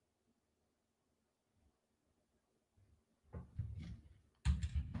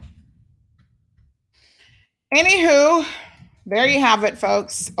 Anywho, there you have it,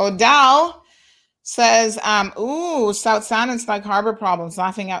 folks. Odell says, South Sound and Snug Harbor problems.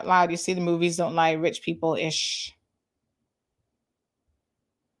 Laughing out loud. You see, the movies don't lie. Rich people-ish.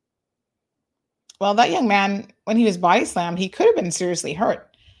 Well, that young man, when he was body slammed, he could have been seriously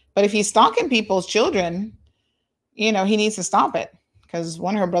hurt. But if he's stalking people's children, he needs to stop it, because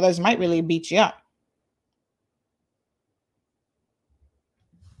one of her brothers might really beat you up.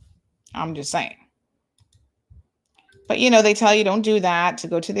 I'm just saying. But, they tell you don't do that, to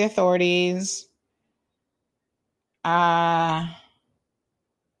go to the authorities. Oh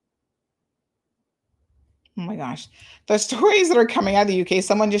my gosh. The stories that are coming out of the UK,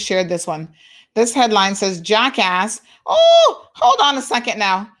 someone just shared this one. This headline says, jackass. Oh, hold on a second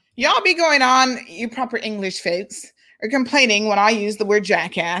now. Y'all be going on, you proper English folks, are complaining when I use the word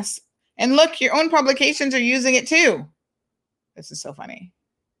jackass. And look, your own publications are using it too. This is so funny.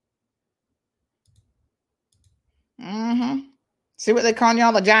 See what they call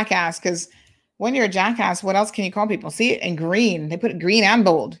y'all, a jackass, because when you're a jackass, what else can you call people? See it in green. They put it green and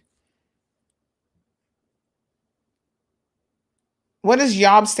bold. What does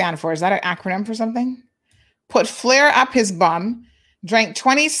YOB stand for? Is that an acronym for something? Put Flair up his bum, drank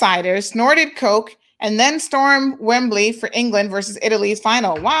 20 ciders, snorted coke, and then stormed Wembley for England versus Italy's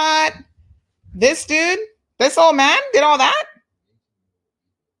final. What? This dude? This old man did all that?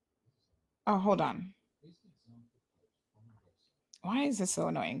 Oh, hold on. Why is this so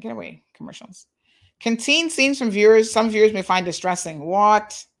annoying? Get away, commercials. Contain scenes from viewers. Some viewers may find distressing.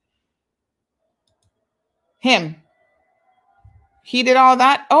 What? Him. He did all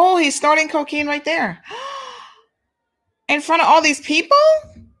that? Oh, he's snorting cocaine right there. In front of all these people?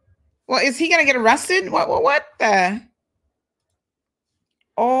 Well, is he going to get arrested? What the?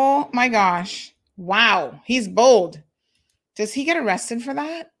 Oh my gosh. Wow. He's bold. Does he get arrested for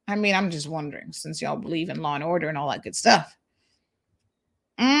that? I mean, I'm just wondering, since y'all believe in law and order and all that good stuff.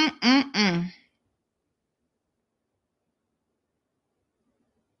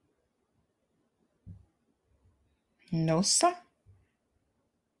 No, sir.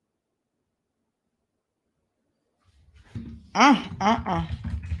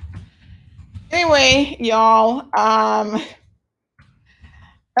 Anyway, y'all,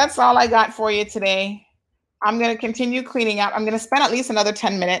 that's all I got for you today. I'm going to continue cleaning up. I'm going to spend at least another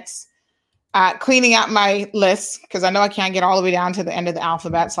 10 minutes cleaning out my list, because I know I can't get all the way down to the end of the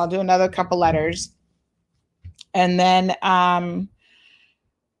alphabet. So I'll do another couple letters. And then I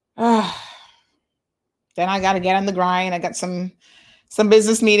got to get on the grind. I got some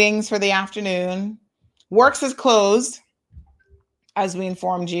business meetings for the afternoon. Works is closed, as we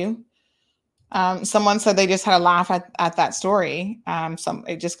informed you. Someone said they just had a laugh at that story.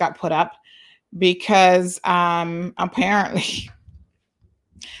 It just got put up because apparently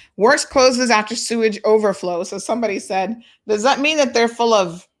Works closes after sewage overflow. So somebody said, does that mean that they're full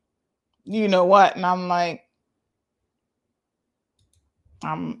of you know what? And I'm like,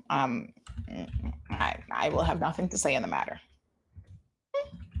 I will have nothing to say in the matter.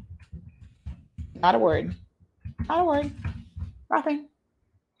 Not a word. Not a word. Nothing.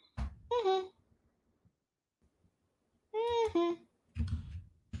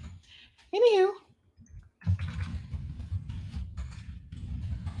 Anywho.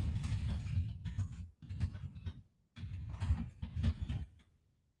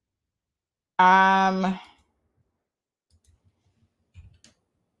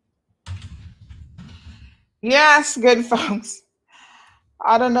 Yes, good folks.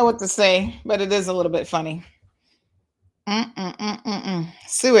 I don't know what to say, but it is a little bit funny.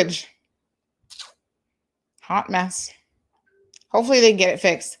 Sewage. Hot mess. Hopefully they get it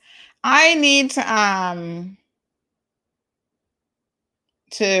fixed. I need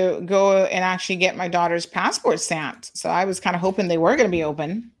to go and actually get my daughter's passport stamped. So I was kind of hoping they were going to be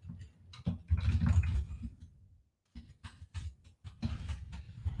open.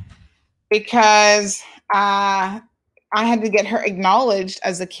 Because I had to get her acknowledged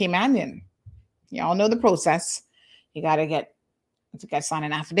as a Caymanian. Y'all know the process. You got to get sign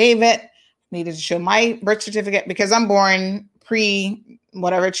an affidavit. Needed to show my birth certificate because I'm born pre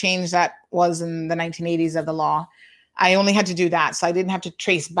whatever change that was in the 1980s of the law. I only had to do that. So I didn't have to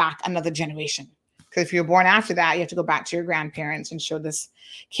trace back another generation. Because if you're born after that, you have to go back to your grandparents and show this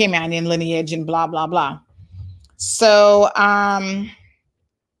Caymanian lineage and blah, blah, blah. So let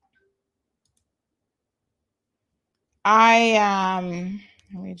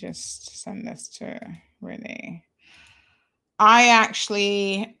me just send this to Renee. I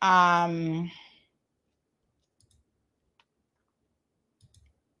actually had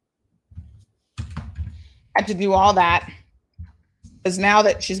to do all that because now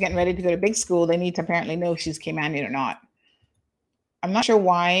that she's getting ready to go to big school, they need to apparently know if she's Caymanian or not. I'm not sure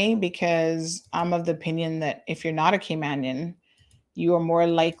why, because I'm of the opinion that if you're not a Caymanian, you are more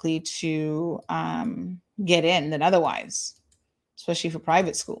likely to get in than otherwise, especially for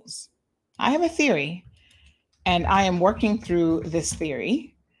private schools. I have a theory, and I am working through this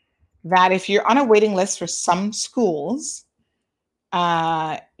theory, that if you're on a waiting list for some schools,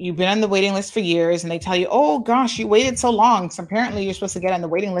 you've been on the waiting list for years, and they tell you, oh gosh, you waited so long. So apparently you're supposed to get on the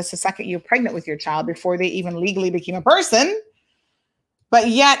waiting list the second you're pregnant with your child before they even legally became a person. But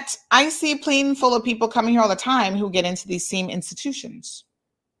yet I see a plane full of people coming here all the time who get into these same institutions.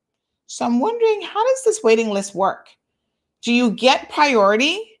 So I'm wondering, how does this waiting list work? Do you get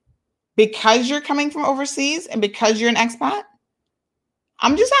priority because you're coming from overseas and because you're an expat?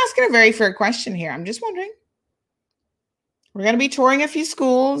 I'm just asking a very fair question here. I'm just wondering. We're going to be touring a few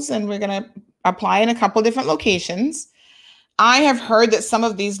schools and we're going to apply in a couple different locations. I have heard that some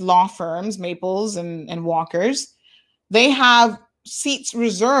of these law firms, Maples and Walkers, they have seats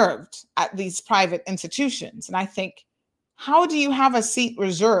reserved at these private institutions. And I think, how do you have a seat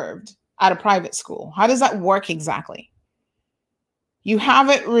reserved at a private school? How does that work exactly? You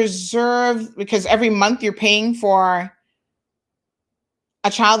have it reserved because every month you're paying for a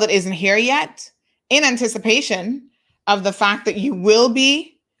child that isn't here yet in anticipation of the fact that you will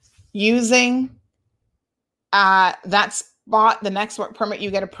be using that spot the next work permit you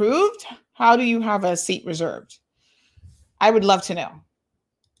get approved. How do you have a seat reserved? I would love to know.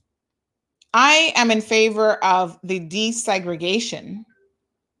 I am in favor of the desegregation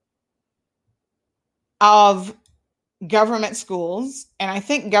of government schools, and I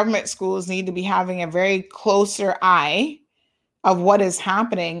think government schools need to be having a very closer eye of what is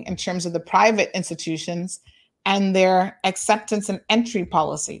happening in terms of the private institutions and their acceptance and entry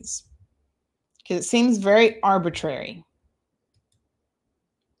policies, because it seems very arbitrary.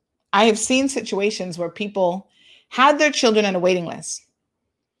 I have seen situations where people had their children on a waiting list.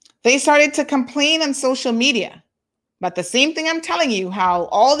 They started to complain on social media about the same thing I'm telling you, how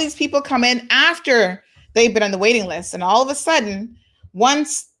all these people come in after they've been on the waiting list. And all of a sudden,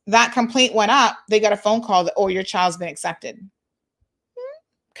 once that complaint went up, they got a phone call that, oh, your child's been accepted.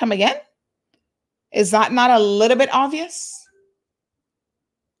 Come again? Is that not a little bit obvious?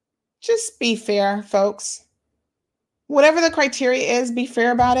 Just be fair, folks. Whatever the criteria is, be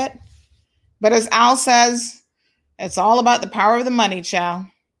fair about it. But as Al says, it's all about the power of the money, child.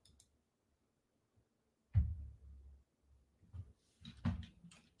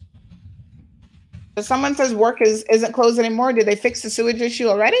 If someone says work isn't closed anymore, did they fix the sewage issue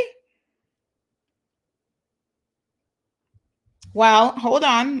already? Well, hold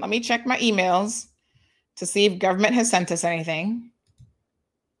on. Let me check my emails to see if government has sent us anything.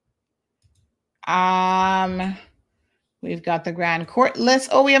 We've got the Grand Court list.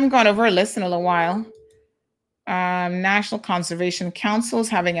 Oh, we haven't gone over a list in a little while. National Conservation Council is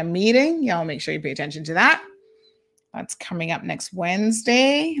having a meeting. Y'all make sure you pay attention to that. That's coming up next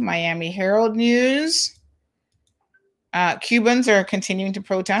Wednesday. Miami Herald News. Cubans are continuing to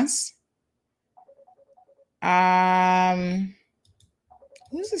protest.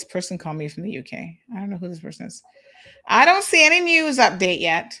 Who's this person calling me from the UK? I don't know who this person is. I don't see any news update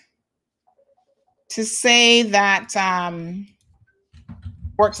yet to say that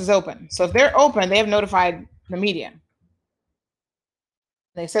Works is open. So if they're open, they have notified the media.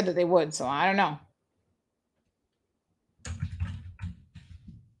 They said that they would, so I don't know.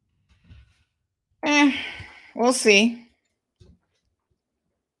 We'll see.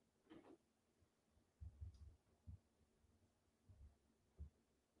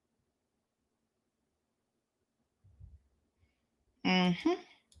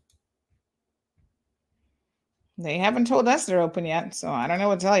 They haven't told us they're open yet, so I don't know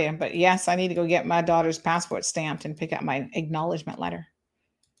what to tell you. But yes, I need to go get my daughter's passport stamped and pick up my acknowledgement letter.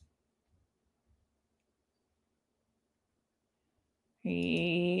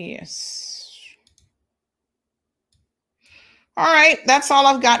 Yes. All right, that's all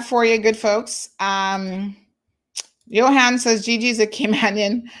I've got for you, good folks. Johan says Gigi's a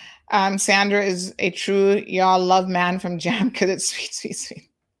Caymanian. Sandra is a true y'all love man from Jam because it's sweet, sweet, sweet.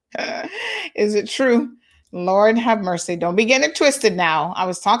 Is it true? Lord have mercy. Don't be getting it twisted now. I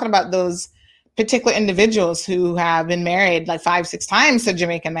was talking about those particular individuals who have been married like 5-6 times to a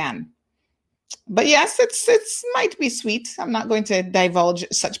Jamaican man. But yes, it's might be sweet. I'm not going to divulge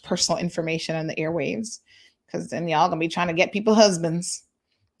such personal information on the airwaves because then y'all gonna be trying to get people husbands.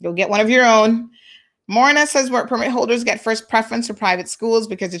 Go get one of your own. Morna says work permit holders get first preference for private schools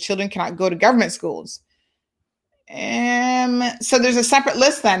because the children cannot go to government schools. So there's a separate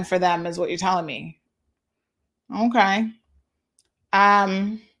list then for them, is what you're telling me. Okay.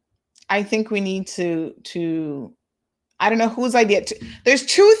 I think we need to I don't know whose idea. There's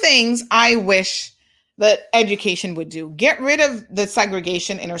two things I wish that education would do. Get rid of the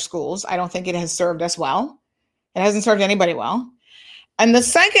segregation in our schools. I don't think it has served us well. It hasn't served anybody well. And the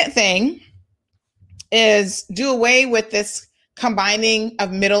second thing is do away with this combining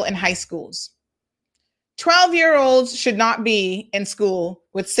of middle and high schools. 12-year-olds should not be in school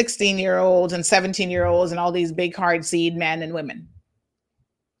with 16-year-olds and 17-year-olds and all these big hard seed men and women.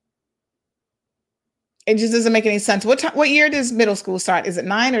 It just doesn't make any sense. What year does middle school start? Is it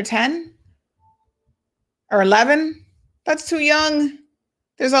 9 or 10 or 11? That's too young.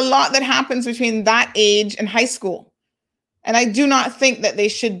 There's a lot that happens between that age and high school. And I do not think that they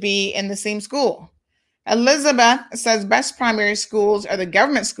should be in the same school. Elizabeth says best primary schools are the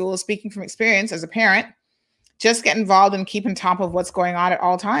government schools. Speaking from experience as a parent, just get involved and keep on top of what's going on at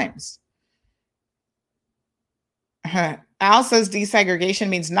all times. Al says desegregation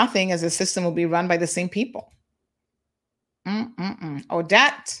means nothing as the system will be run by the same people.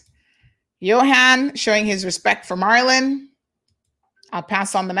 Odette. Johan showing his respect for Marlon. I'll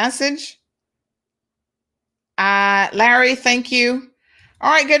pass on the message. Larry, thank you.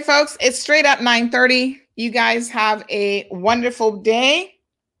 All right, good folks. It's straight up 9:30. You guys have a wonderful day.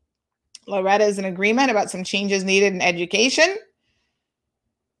 Loretta is in agreement about some changes needed in education.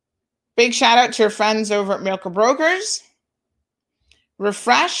 Big shout out to your friends over at Miracle Brokers.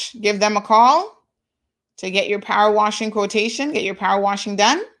 Refresh, give them a call to get your power washing quotation, get your power washing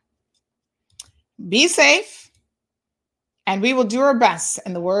done. Be safe, and we will do our best,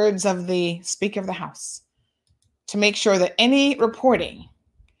 in the words of the Speaker of the House, to make sure that any reporting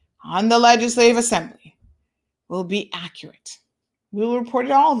on the Legislative Assembly will be accurate. We will report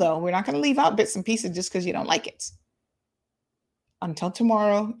it all, though. We're not going to leave out bits and pieces just because you don't like it. Until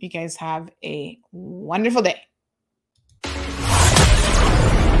tomorrow, you guys have a wonderful day.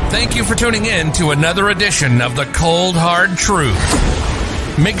 Thank you for tuning in to another edition of The Cold Hard Truth.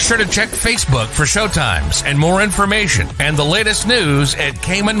 Make sure to check Facebook for showtimes and more information and the latest news at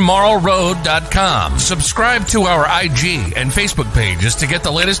CaymanMarlRoad.com. Subscribe to our IG and Facebook pages to get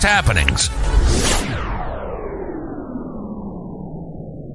the latest happenings.